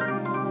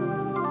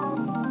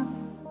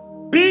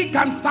 B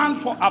can stand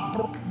for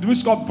abroad, which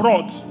is called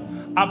broad.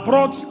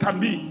 Abroad can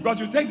be, because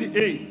you take the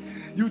A.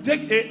 You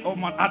take A of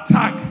an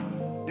attack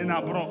in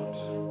abroad.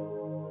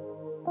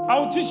 I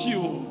will teach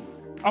you.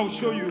 I will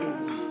show you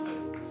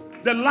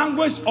the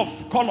language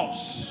of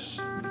colors.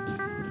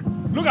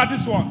 Look at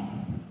this one.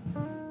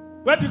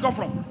 Where do you come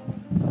from?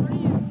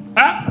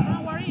 Huh?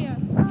 From Warrior.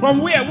 From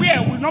where?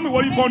 Where? We normally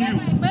worry upon you.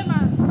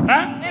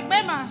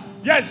 Huh?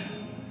 Yes.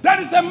 There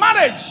is a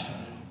marriage.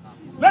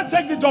 Let's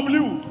take the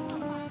W.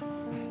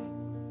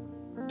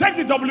 Take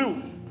the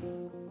W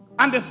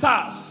and the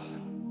stars.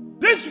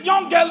 This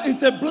young girl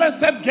is a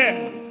blessed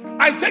girl.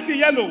 I take the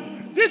yellow.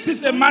 This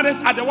is a marriage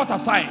at the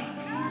waterside.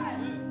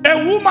 A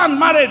woman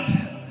married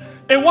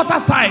a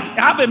waterside.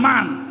 Have a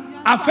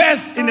man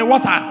affairs in the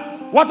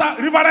water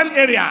riverine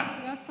area.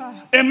 Yes, sir.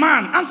 A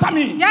man. Answer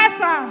me. Yes,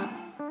 sir.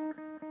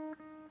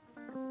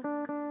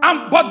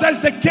 But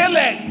there's a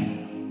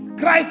K-leg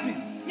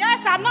crisis.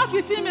 Yes, I'm not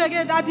with him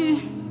again, Daddy.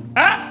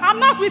 Huh? I'm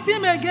not with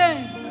him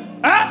again.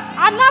 Huh?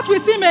 I'm not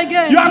with him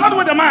again. You are not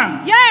with the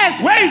man?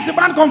 Yes. Where is the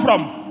man come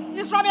from?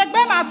 He's from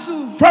Egbema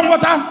too. From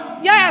water?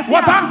 Yes.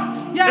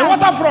 Water? Yes. The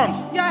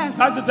waterfront? Yes.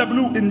 That's the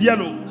blue in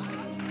yellow.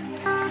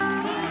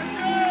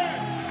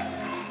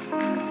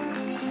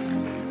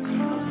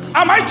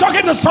 Am I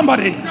talking to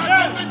somebody?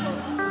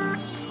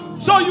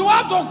 So you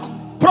have to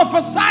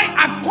prophesy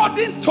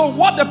according to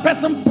what the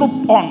person put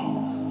on.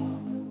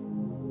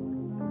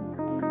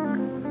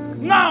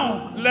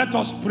 Now, let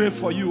us pray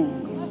for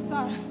you. Yes,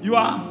 sir. You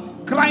are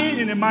crying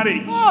in a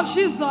marriage. Oh,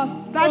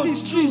 Jesus. That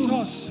is true.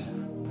 Jesus.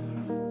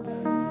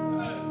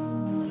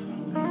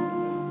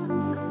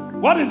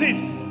 What is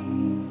this?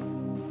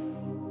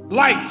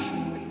 Light.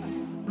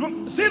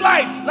 Look, see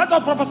light. Let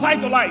us prophesy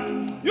to light.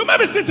 You may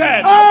be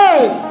seated.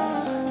 Oh!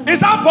 Is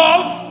that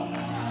bulb?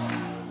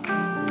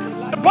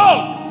 A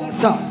bulb. Yes,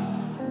 sir.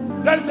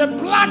 There is a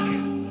black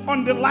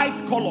on the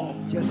light color.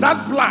 Yes,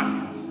 that black.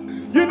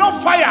 You know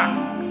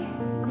fire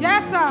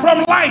Yes, sir.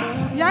 from light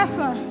Yes,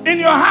 sir. in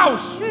your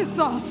house.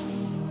 Jesus.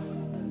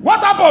 What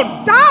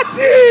happened?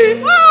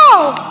 Daddy.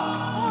 Oh.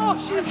 Oh,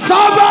 Jesus.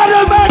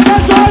 Somebody make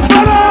us one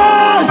for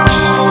us!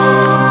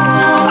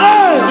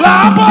 Hey!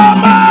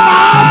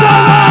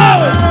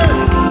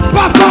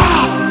 Papa!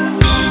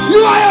 You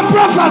are a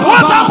prophet!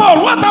 What Papa.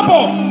 happened? What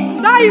happened?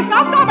 That is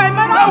after my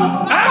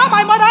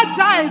mother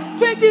died,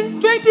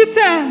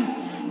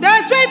 2010.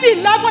 Then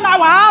 2011,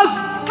 our house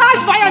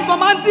catch fire in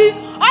Bomanti.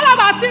 All of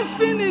our things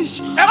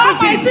finished. All my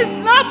Everything. things,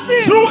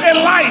 nothing. Through a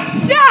light.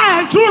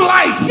 Yes. Through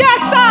light. Yes,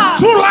 sir.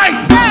 Through light.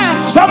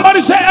 Yes. Somebody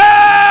say,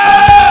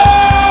 hey!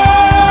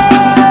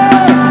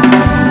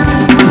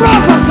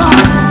 Prophesy!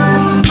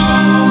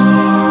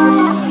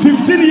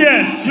 15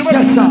 years. You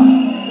Yes, sir.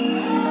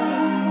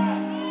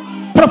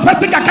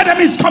 Prophetic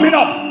Academy is coming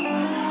up.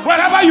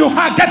 Wherever you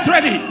are, get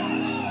ready.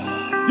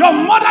 Your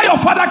mother, your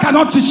father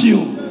cannot teach you.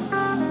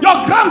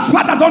 Your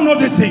grandfather don't know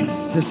these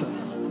things. Yes, sir.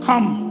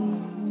 Come.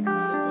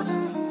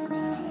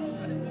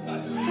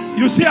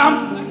 You see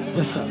them?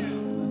 Yes, sir.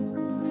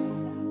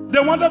 They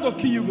wanted to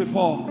kill you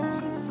before,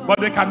 but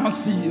they cannot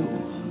see you.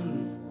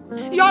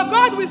 Your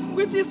God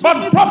with his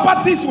But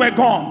properties were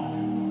gone.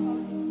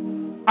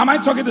 Am I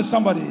talking to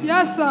somebody?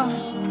 Yes, sir.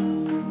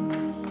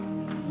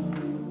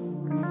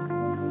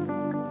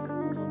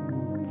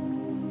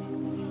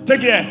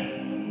 Take care.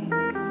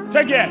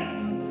 Take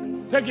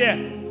care. Take care.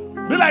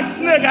 Be like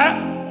snake,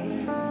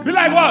 eh? Be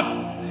like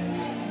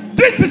what?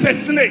 This is a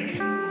snake.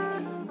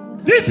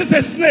 This is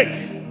a snake.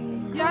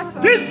 Yes,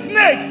 sir. This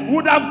snake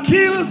would have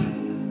killed,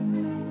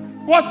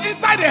 was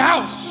inside the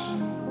house.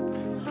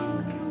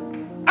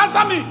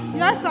 Answer me.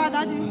 Yes, sir,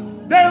 Daddy.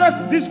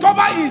 They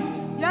discover it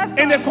Yes, sir.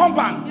 in the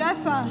compound.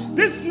 Yes, sir.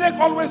 This snake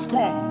always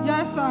come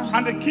Yes, sir.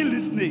 and they kill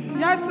the snake.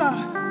 Yes, sir.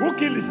 Who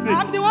killed the snake?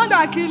 I'm the one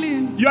that killed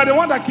him. You are the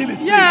one that killed the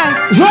snake. Yes.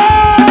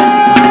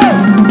 Hey!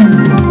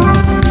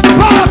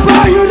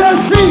 Papa, you don't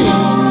see.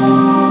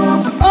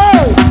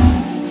 Hey!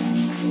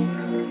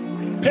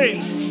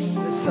 Pains.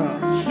 Yes,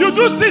 sir. You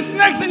do see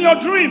snakes in your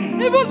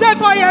dream. Even day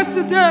for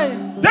yesterday.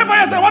 Therefore,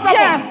 yesterday, what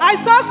happened? Yeah, I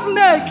saw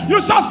snake.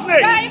 You saw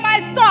snake. Then in my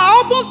store,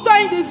 I opened store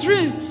in the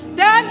dream.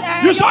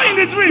 Then You saw in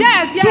the dream.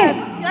 Yes, yes,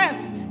 Two. yes.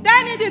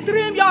 Then in the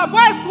dream, your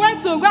boys went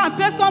to go and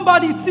pay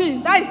somebody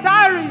thing. That is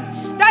diary.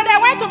 Then they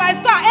went to my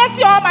store,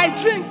 empty all my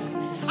drinks.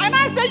 And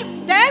I said,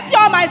 they empty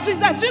all my drinks.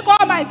 They drink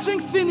all my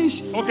drinks,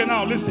 finish. Okay,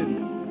 now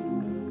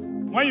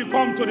listen. When you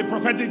come to the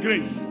prophetic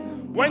grace,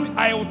 when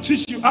I will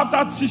teach you,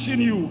 after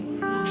teaching you,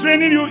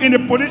 training you in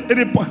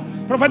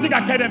the prophetic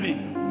academy,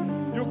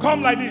 you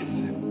come like this.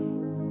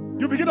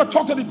 You begin to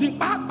talk to the thing.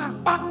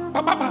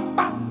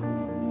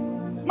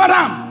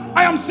 Madam,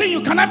 I am seeing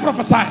you. Can I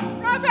prophesy?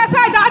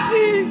 Professor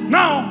Daddy.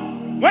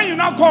 Now, when you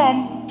now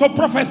come to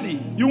prophecy,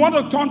 you want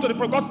to turn to the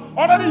because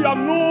already you have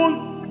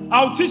known.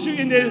 I'll teach you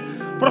in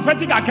the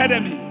prophetic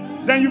academy.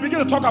 Then you begin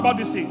to talk about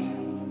these things.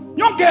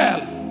 Young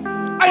girl,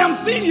 I am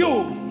seeing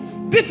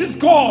you. This is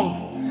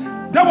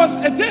called, there was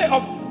a day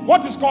of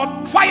what is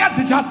called fire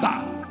disaster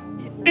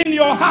in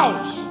your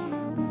house.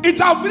 It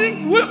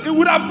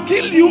would have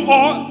killed you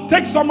or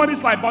take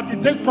somebody's life, but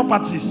it takes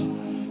properties.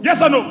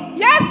 Yes or no?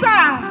 Yes,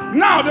 sir.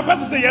 Now the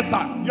person say yes,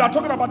 sir. You are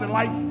talking about the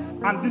light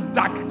and this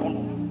dark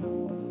color.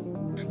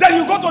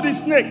 Then you go to the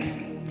snake.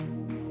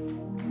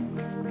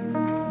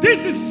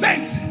 This is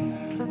set.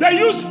 They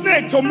use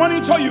snake to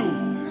monitor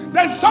you.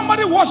 Then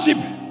somebody worship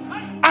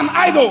an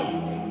idol.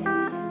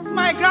 It's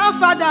my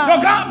grandfather. Your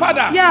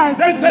grandfather. Yes.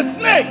 There is a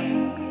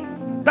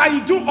snake that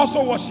you do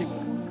also worship.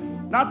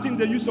 That thing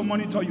they use to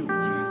monitor you.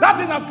 That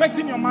is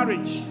affecting your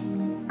marriage.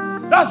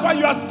 That's why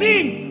you are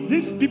seeing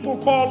these people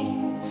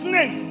called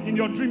snakes in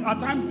your dream. At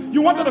times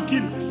you wanted to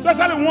kill,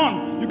 especially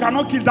one. You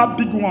cannot kill that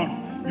big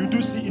one. You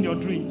do see in your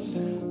dreams.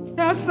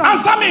 Yes, sir.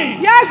 Answer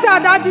me. Yes, sir,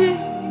 Daddy.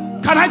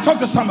 Can I talk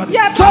to somebody?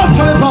 Yeah, Talk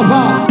to me,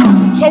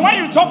 Papa. So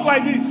when you talk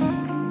like this,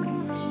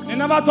 you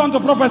never turn to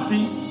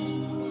prophecy.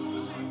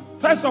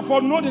 First of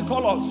all, know the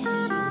colors.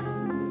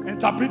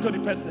 Interpret to the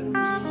person.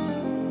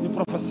 You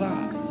prophesy.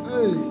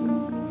 Hey.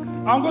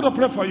 I'm going to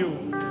pray for you.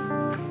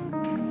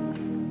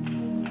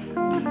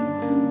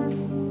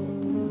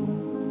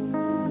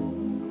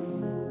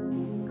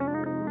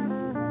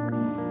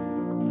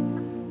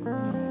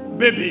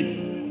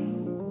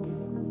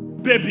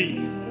 Baby,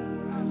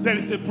 there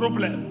is a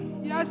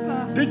problem. yes,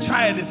 sir. The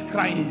child is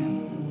crying.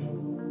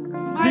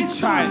 My The son,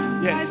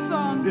 child, yes. My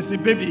son. There's a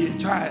baby, a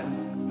child.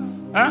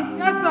 Huh?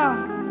 Yes,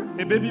 sir.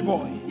 A baby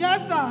boy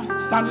Yes, sir.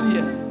 standing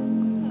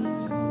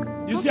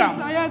here. You see Okay, him?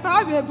 sir. Yes,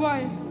 I have a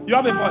boy. You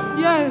have a boy.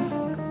 Yes.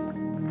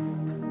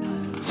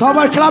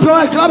 Somebody clap your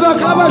hands, clap your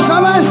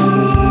hands.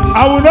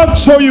 I will not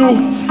show you.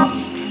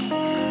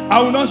 I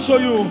will not show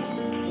you.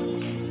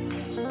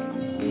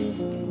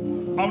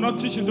 I will not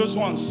teach you those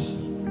ones.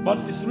 But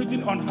it's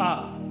written on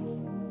her.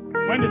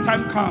 When the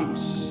time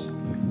comes,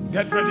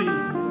 get ready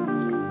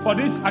for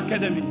this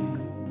academy.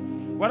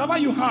 Whatever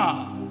you have,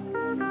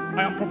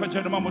 I am Prophet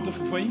Jeremiah Omoto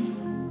Fufeyin.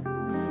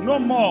 No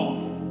more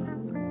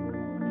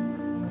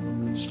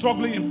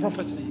struggling in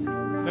prophecy.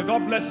 May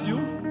God bless you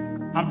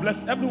and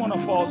bless every one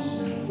of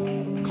us.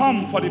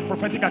 Come for the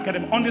prophetic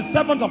academy on the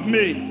 7th of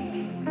May,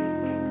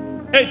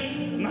 8,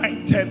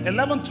 9, 10,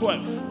 11,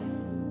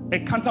 12.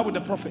 Encounter with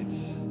the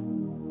prophets.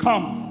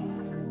 Come.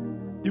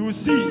 You will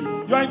see.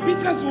 You are a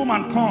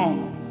businesswoman.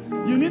 Come.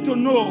 You need to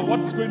know what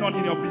is going on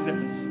in your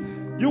business.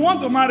 You want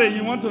to marry,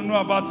 you want to know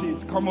about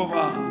it. Come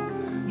over.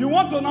 You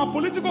want to know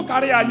political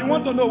career, you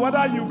want to know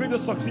whether you're going to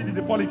succeed in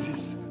the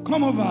politics.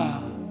 Come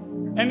over.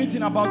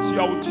 Anything about you,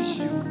 I will teach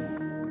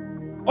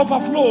you.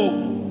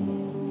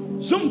 Overflow.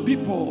 Some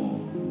people,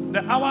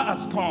 the hour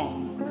has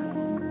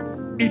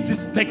come. It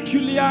is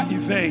peculiar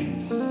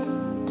events.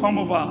 Come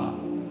over.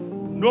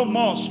 No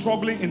more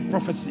struggling in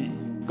prophecy.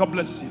 God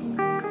bless you.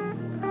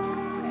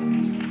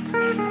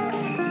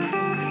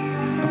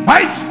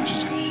 Might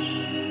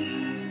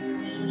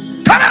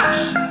come out.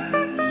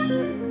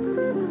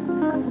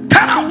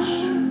 Come out.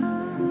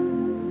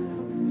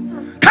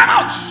 Come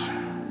out.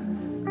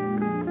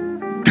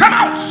 Come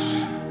out.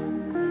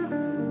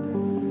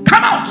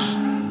 Come out.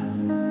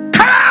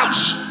 Come out.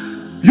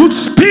 You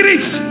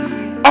spirits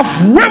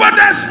of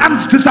waywardness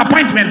and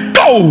disappointment.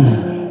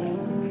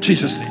 Go.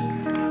 Jesus' name.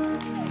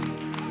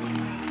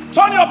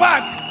 Turn your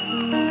back.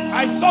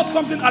 I saw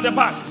something at the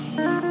back.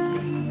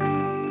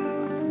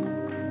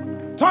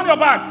 Turn your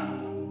back.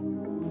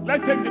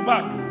 Let's take the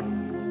back.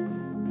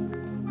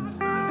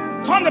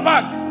 Turn the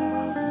back.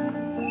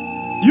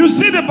 You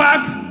see the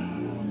back?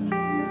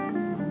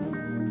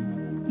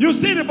 You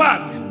see the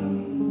back?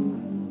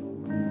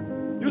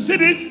 You see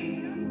this?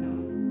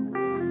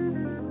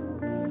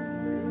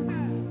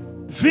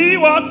 V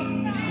what?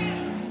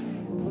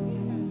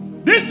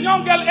 This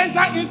young girl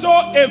entered into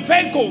a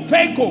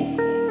vehicle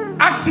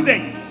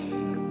accident.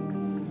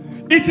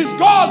 It is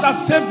God that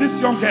saved this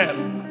young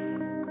girl.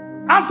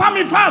 Answer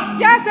me fast.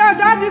 Yes, sir,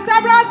 Daddy,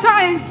 several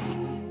times.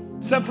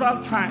 Several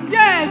times.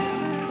 Yes.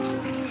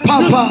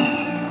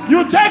 Papa.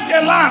 You take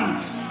a land.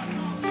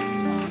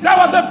 There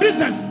was a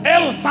business.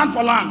 L stand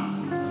for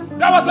land.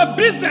 There was a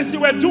business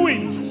you were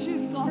doing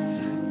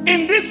Jesus.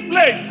 in this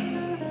place.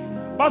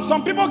 But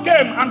some people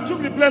came and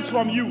took the place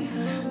from you.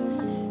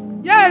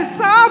 Yes,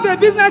 I have a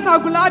business at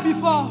Gula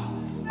before.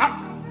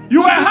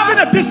 You were having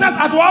a business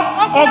at what?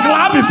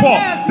 Ogla before.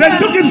 Yes, They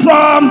took it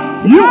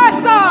from you. Yes,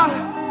 sir.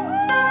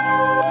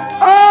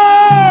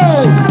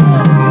 Oh!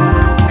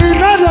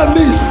 Another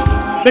miss.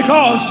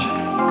 Because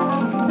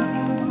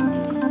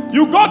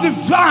you got the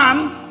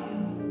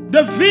van,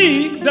 the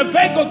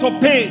vehicle to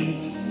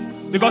pains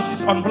because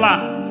it's on black.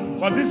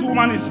 But this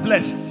woman is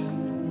blessed.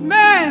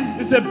 Amen.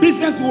 It's a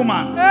business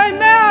woman.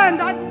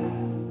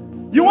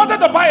 Amen. You wanted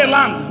to buy a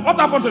land. What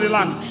happened to the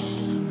land?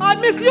 I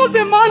misused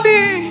the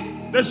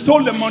money. They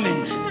stole the money.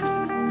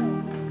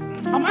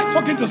 Am I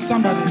talking to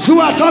somebody? You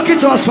are talking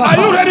to us, Papa.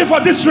 Are you ready for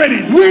this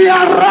training? We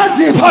are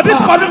ready, For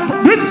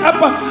Papa. this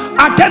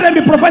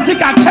academy, prophetic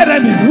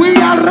academy? We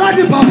are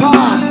ready,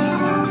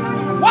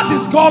 Papa. What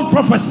is called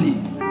prophecy?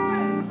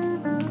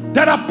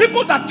 There are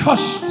people that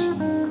touched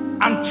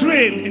I'm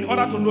trained in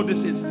order to know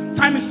this is.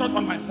 Time is not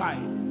on my side.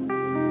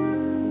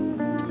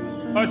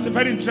 Oh, it's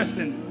very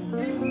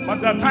interesting.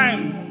 But that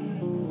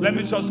time, let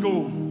me just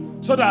go.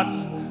 So that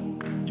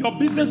your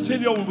business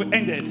failure will be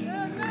ended.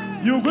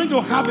 You're going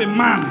to have a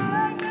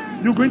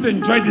man. You're going to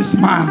enjoy this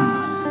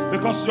man.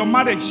 Because your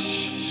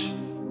marriage,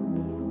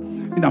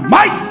 in the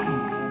mighty,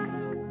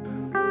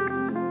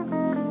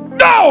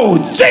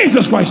 no,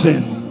 Jesus Christ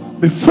said,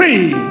 be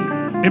free.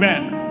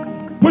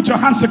 Amen. Put your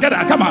hands together.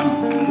 Come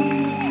on.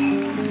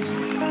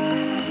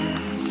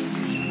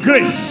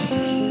 Grace.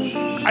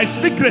 I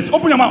speak grace.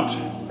 Open your mouth.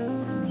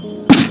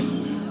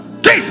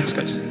 Jesus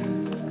Christ.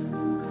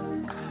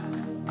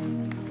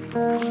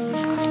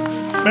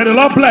 May the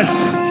Lord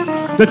bless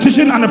the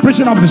teaching and the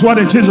preaching of His word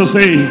in Jesus'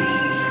 name.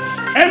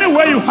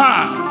 Anywhere you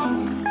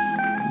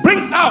are,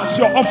 bring out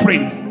your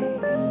offering,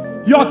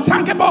 your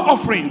tangible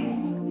offering.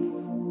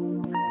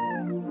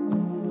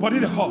 Body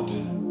the hot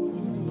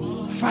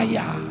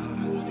fire.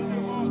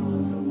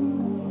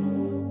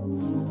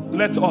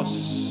 Let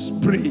us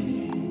pray.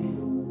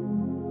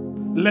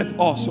 Let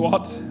us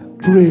what?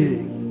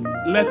 Pray.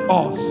 Let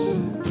us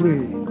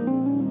pray.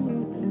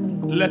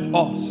 Let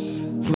us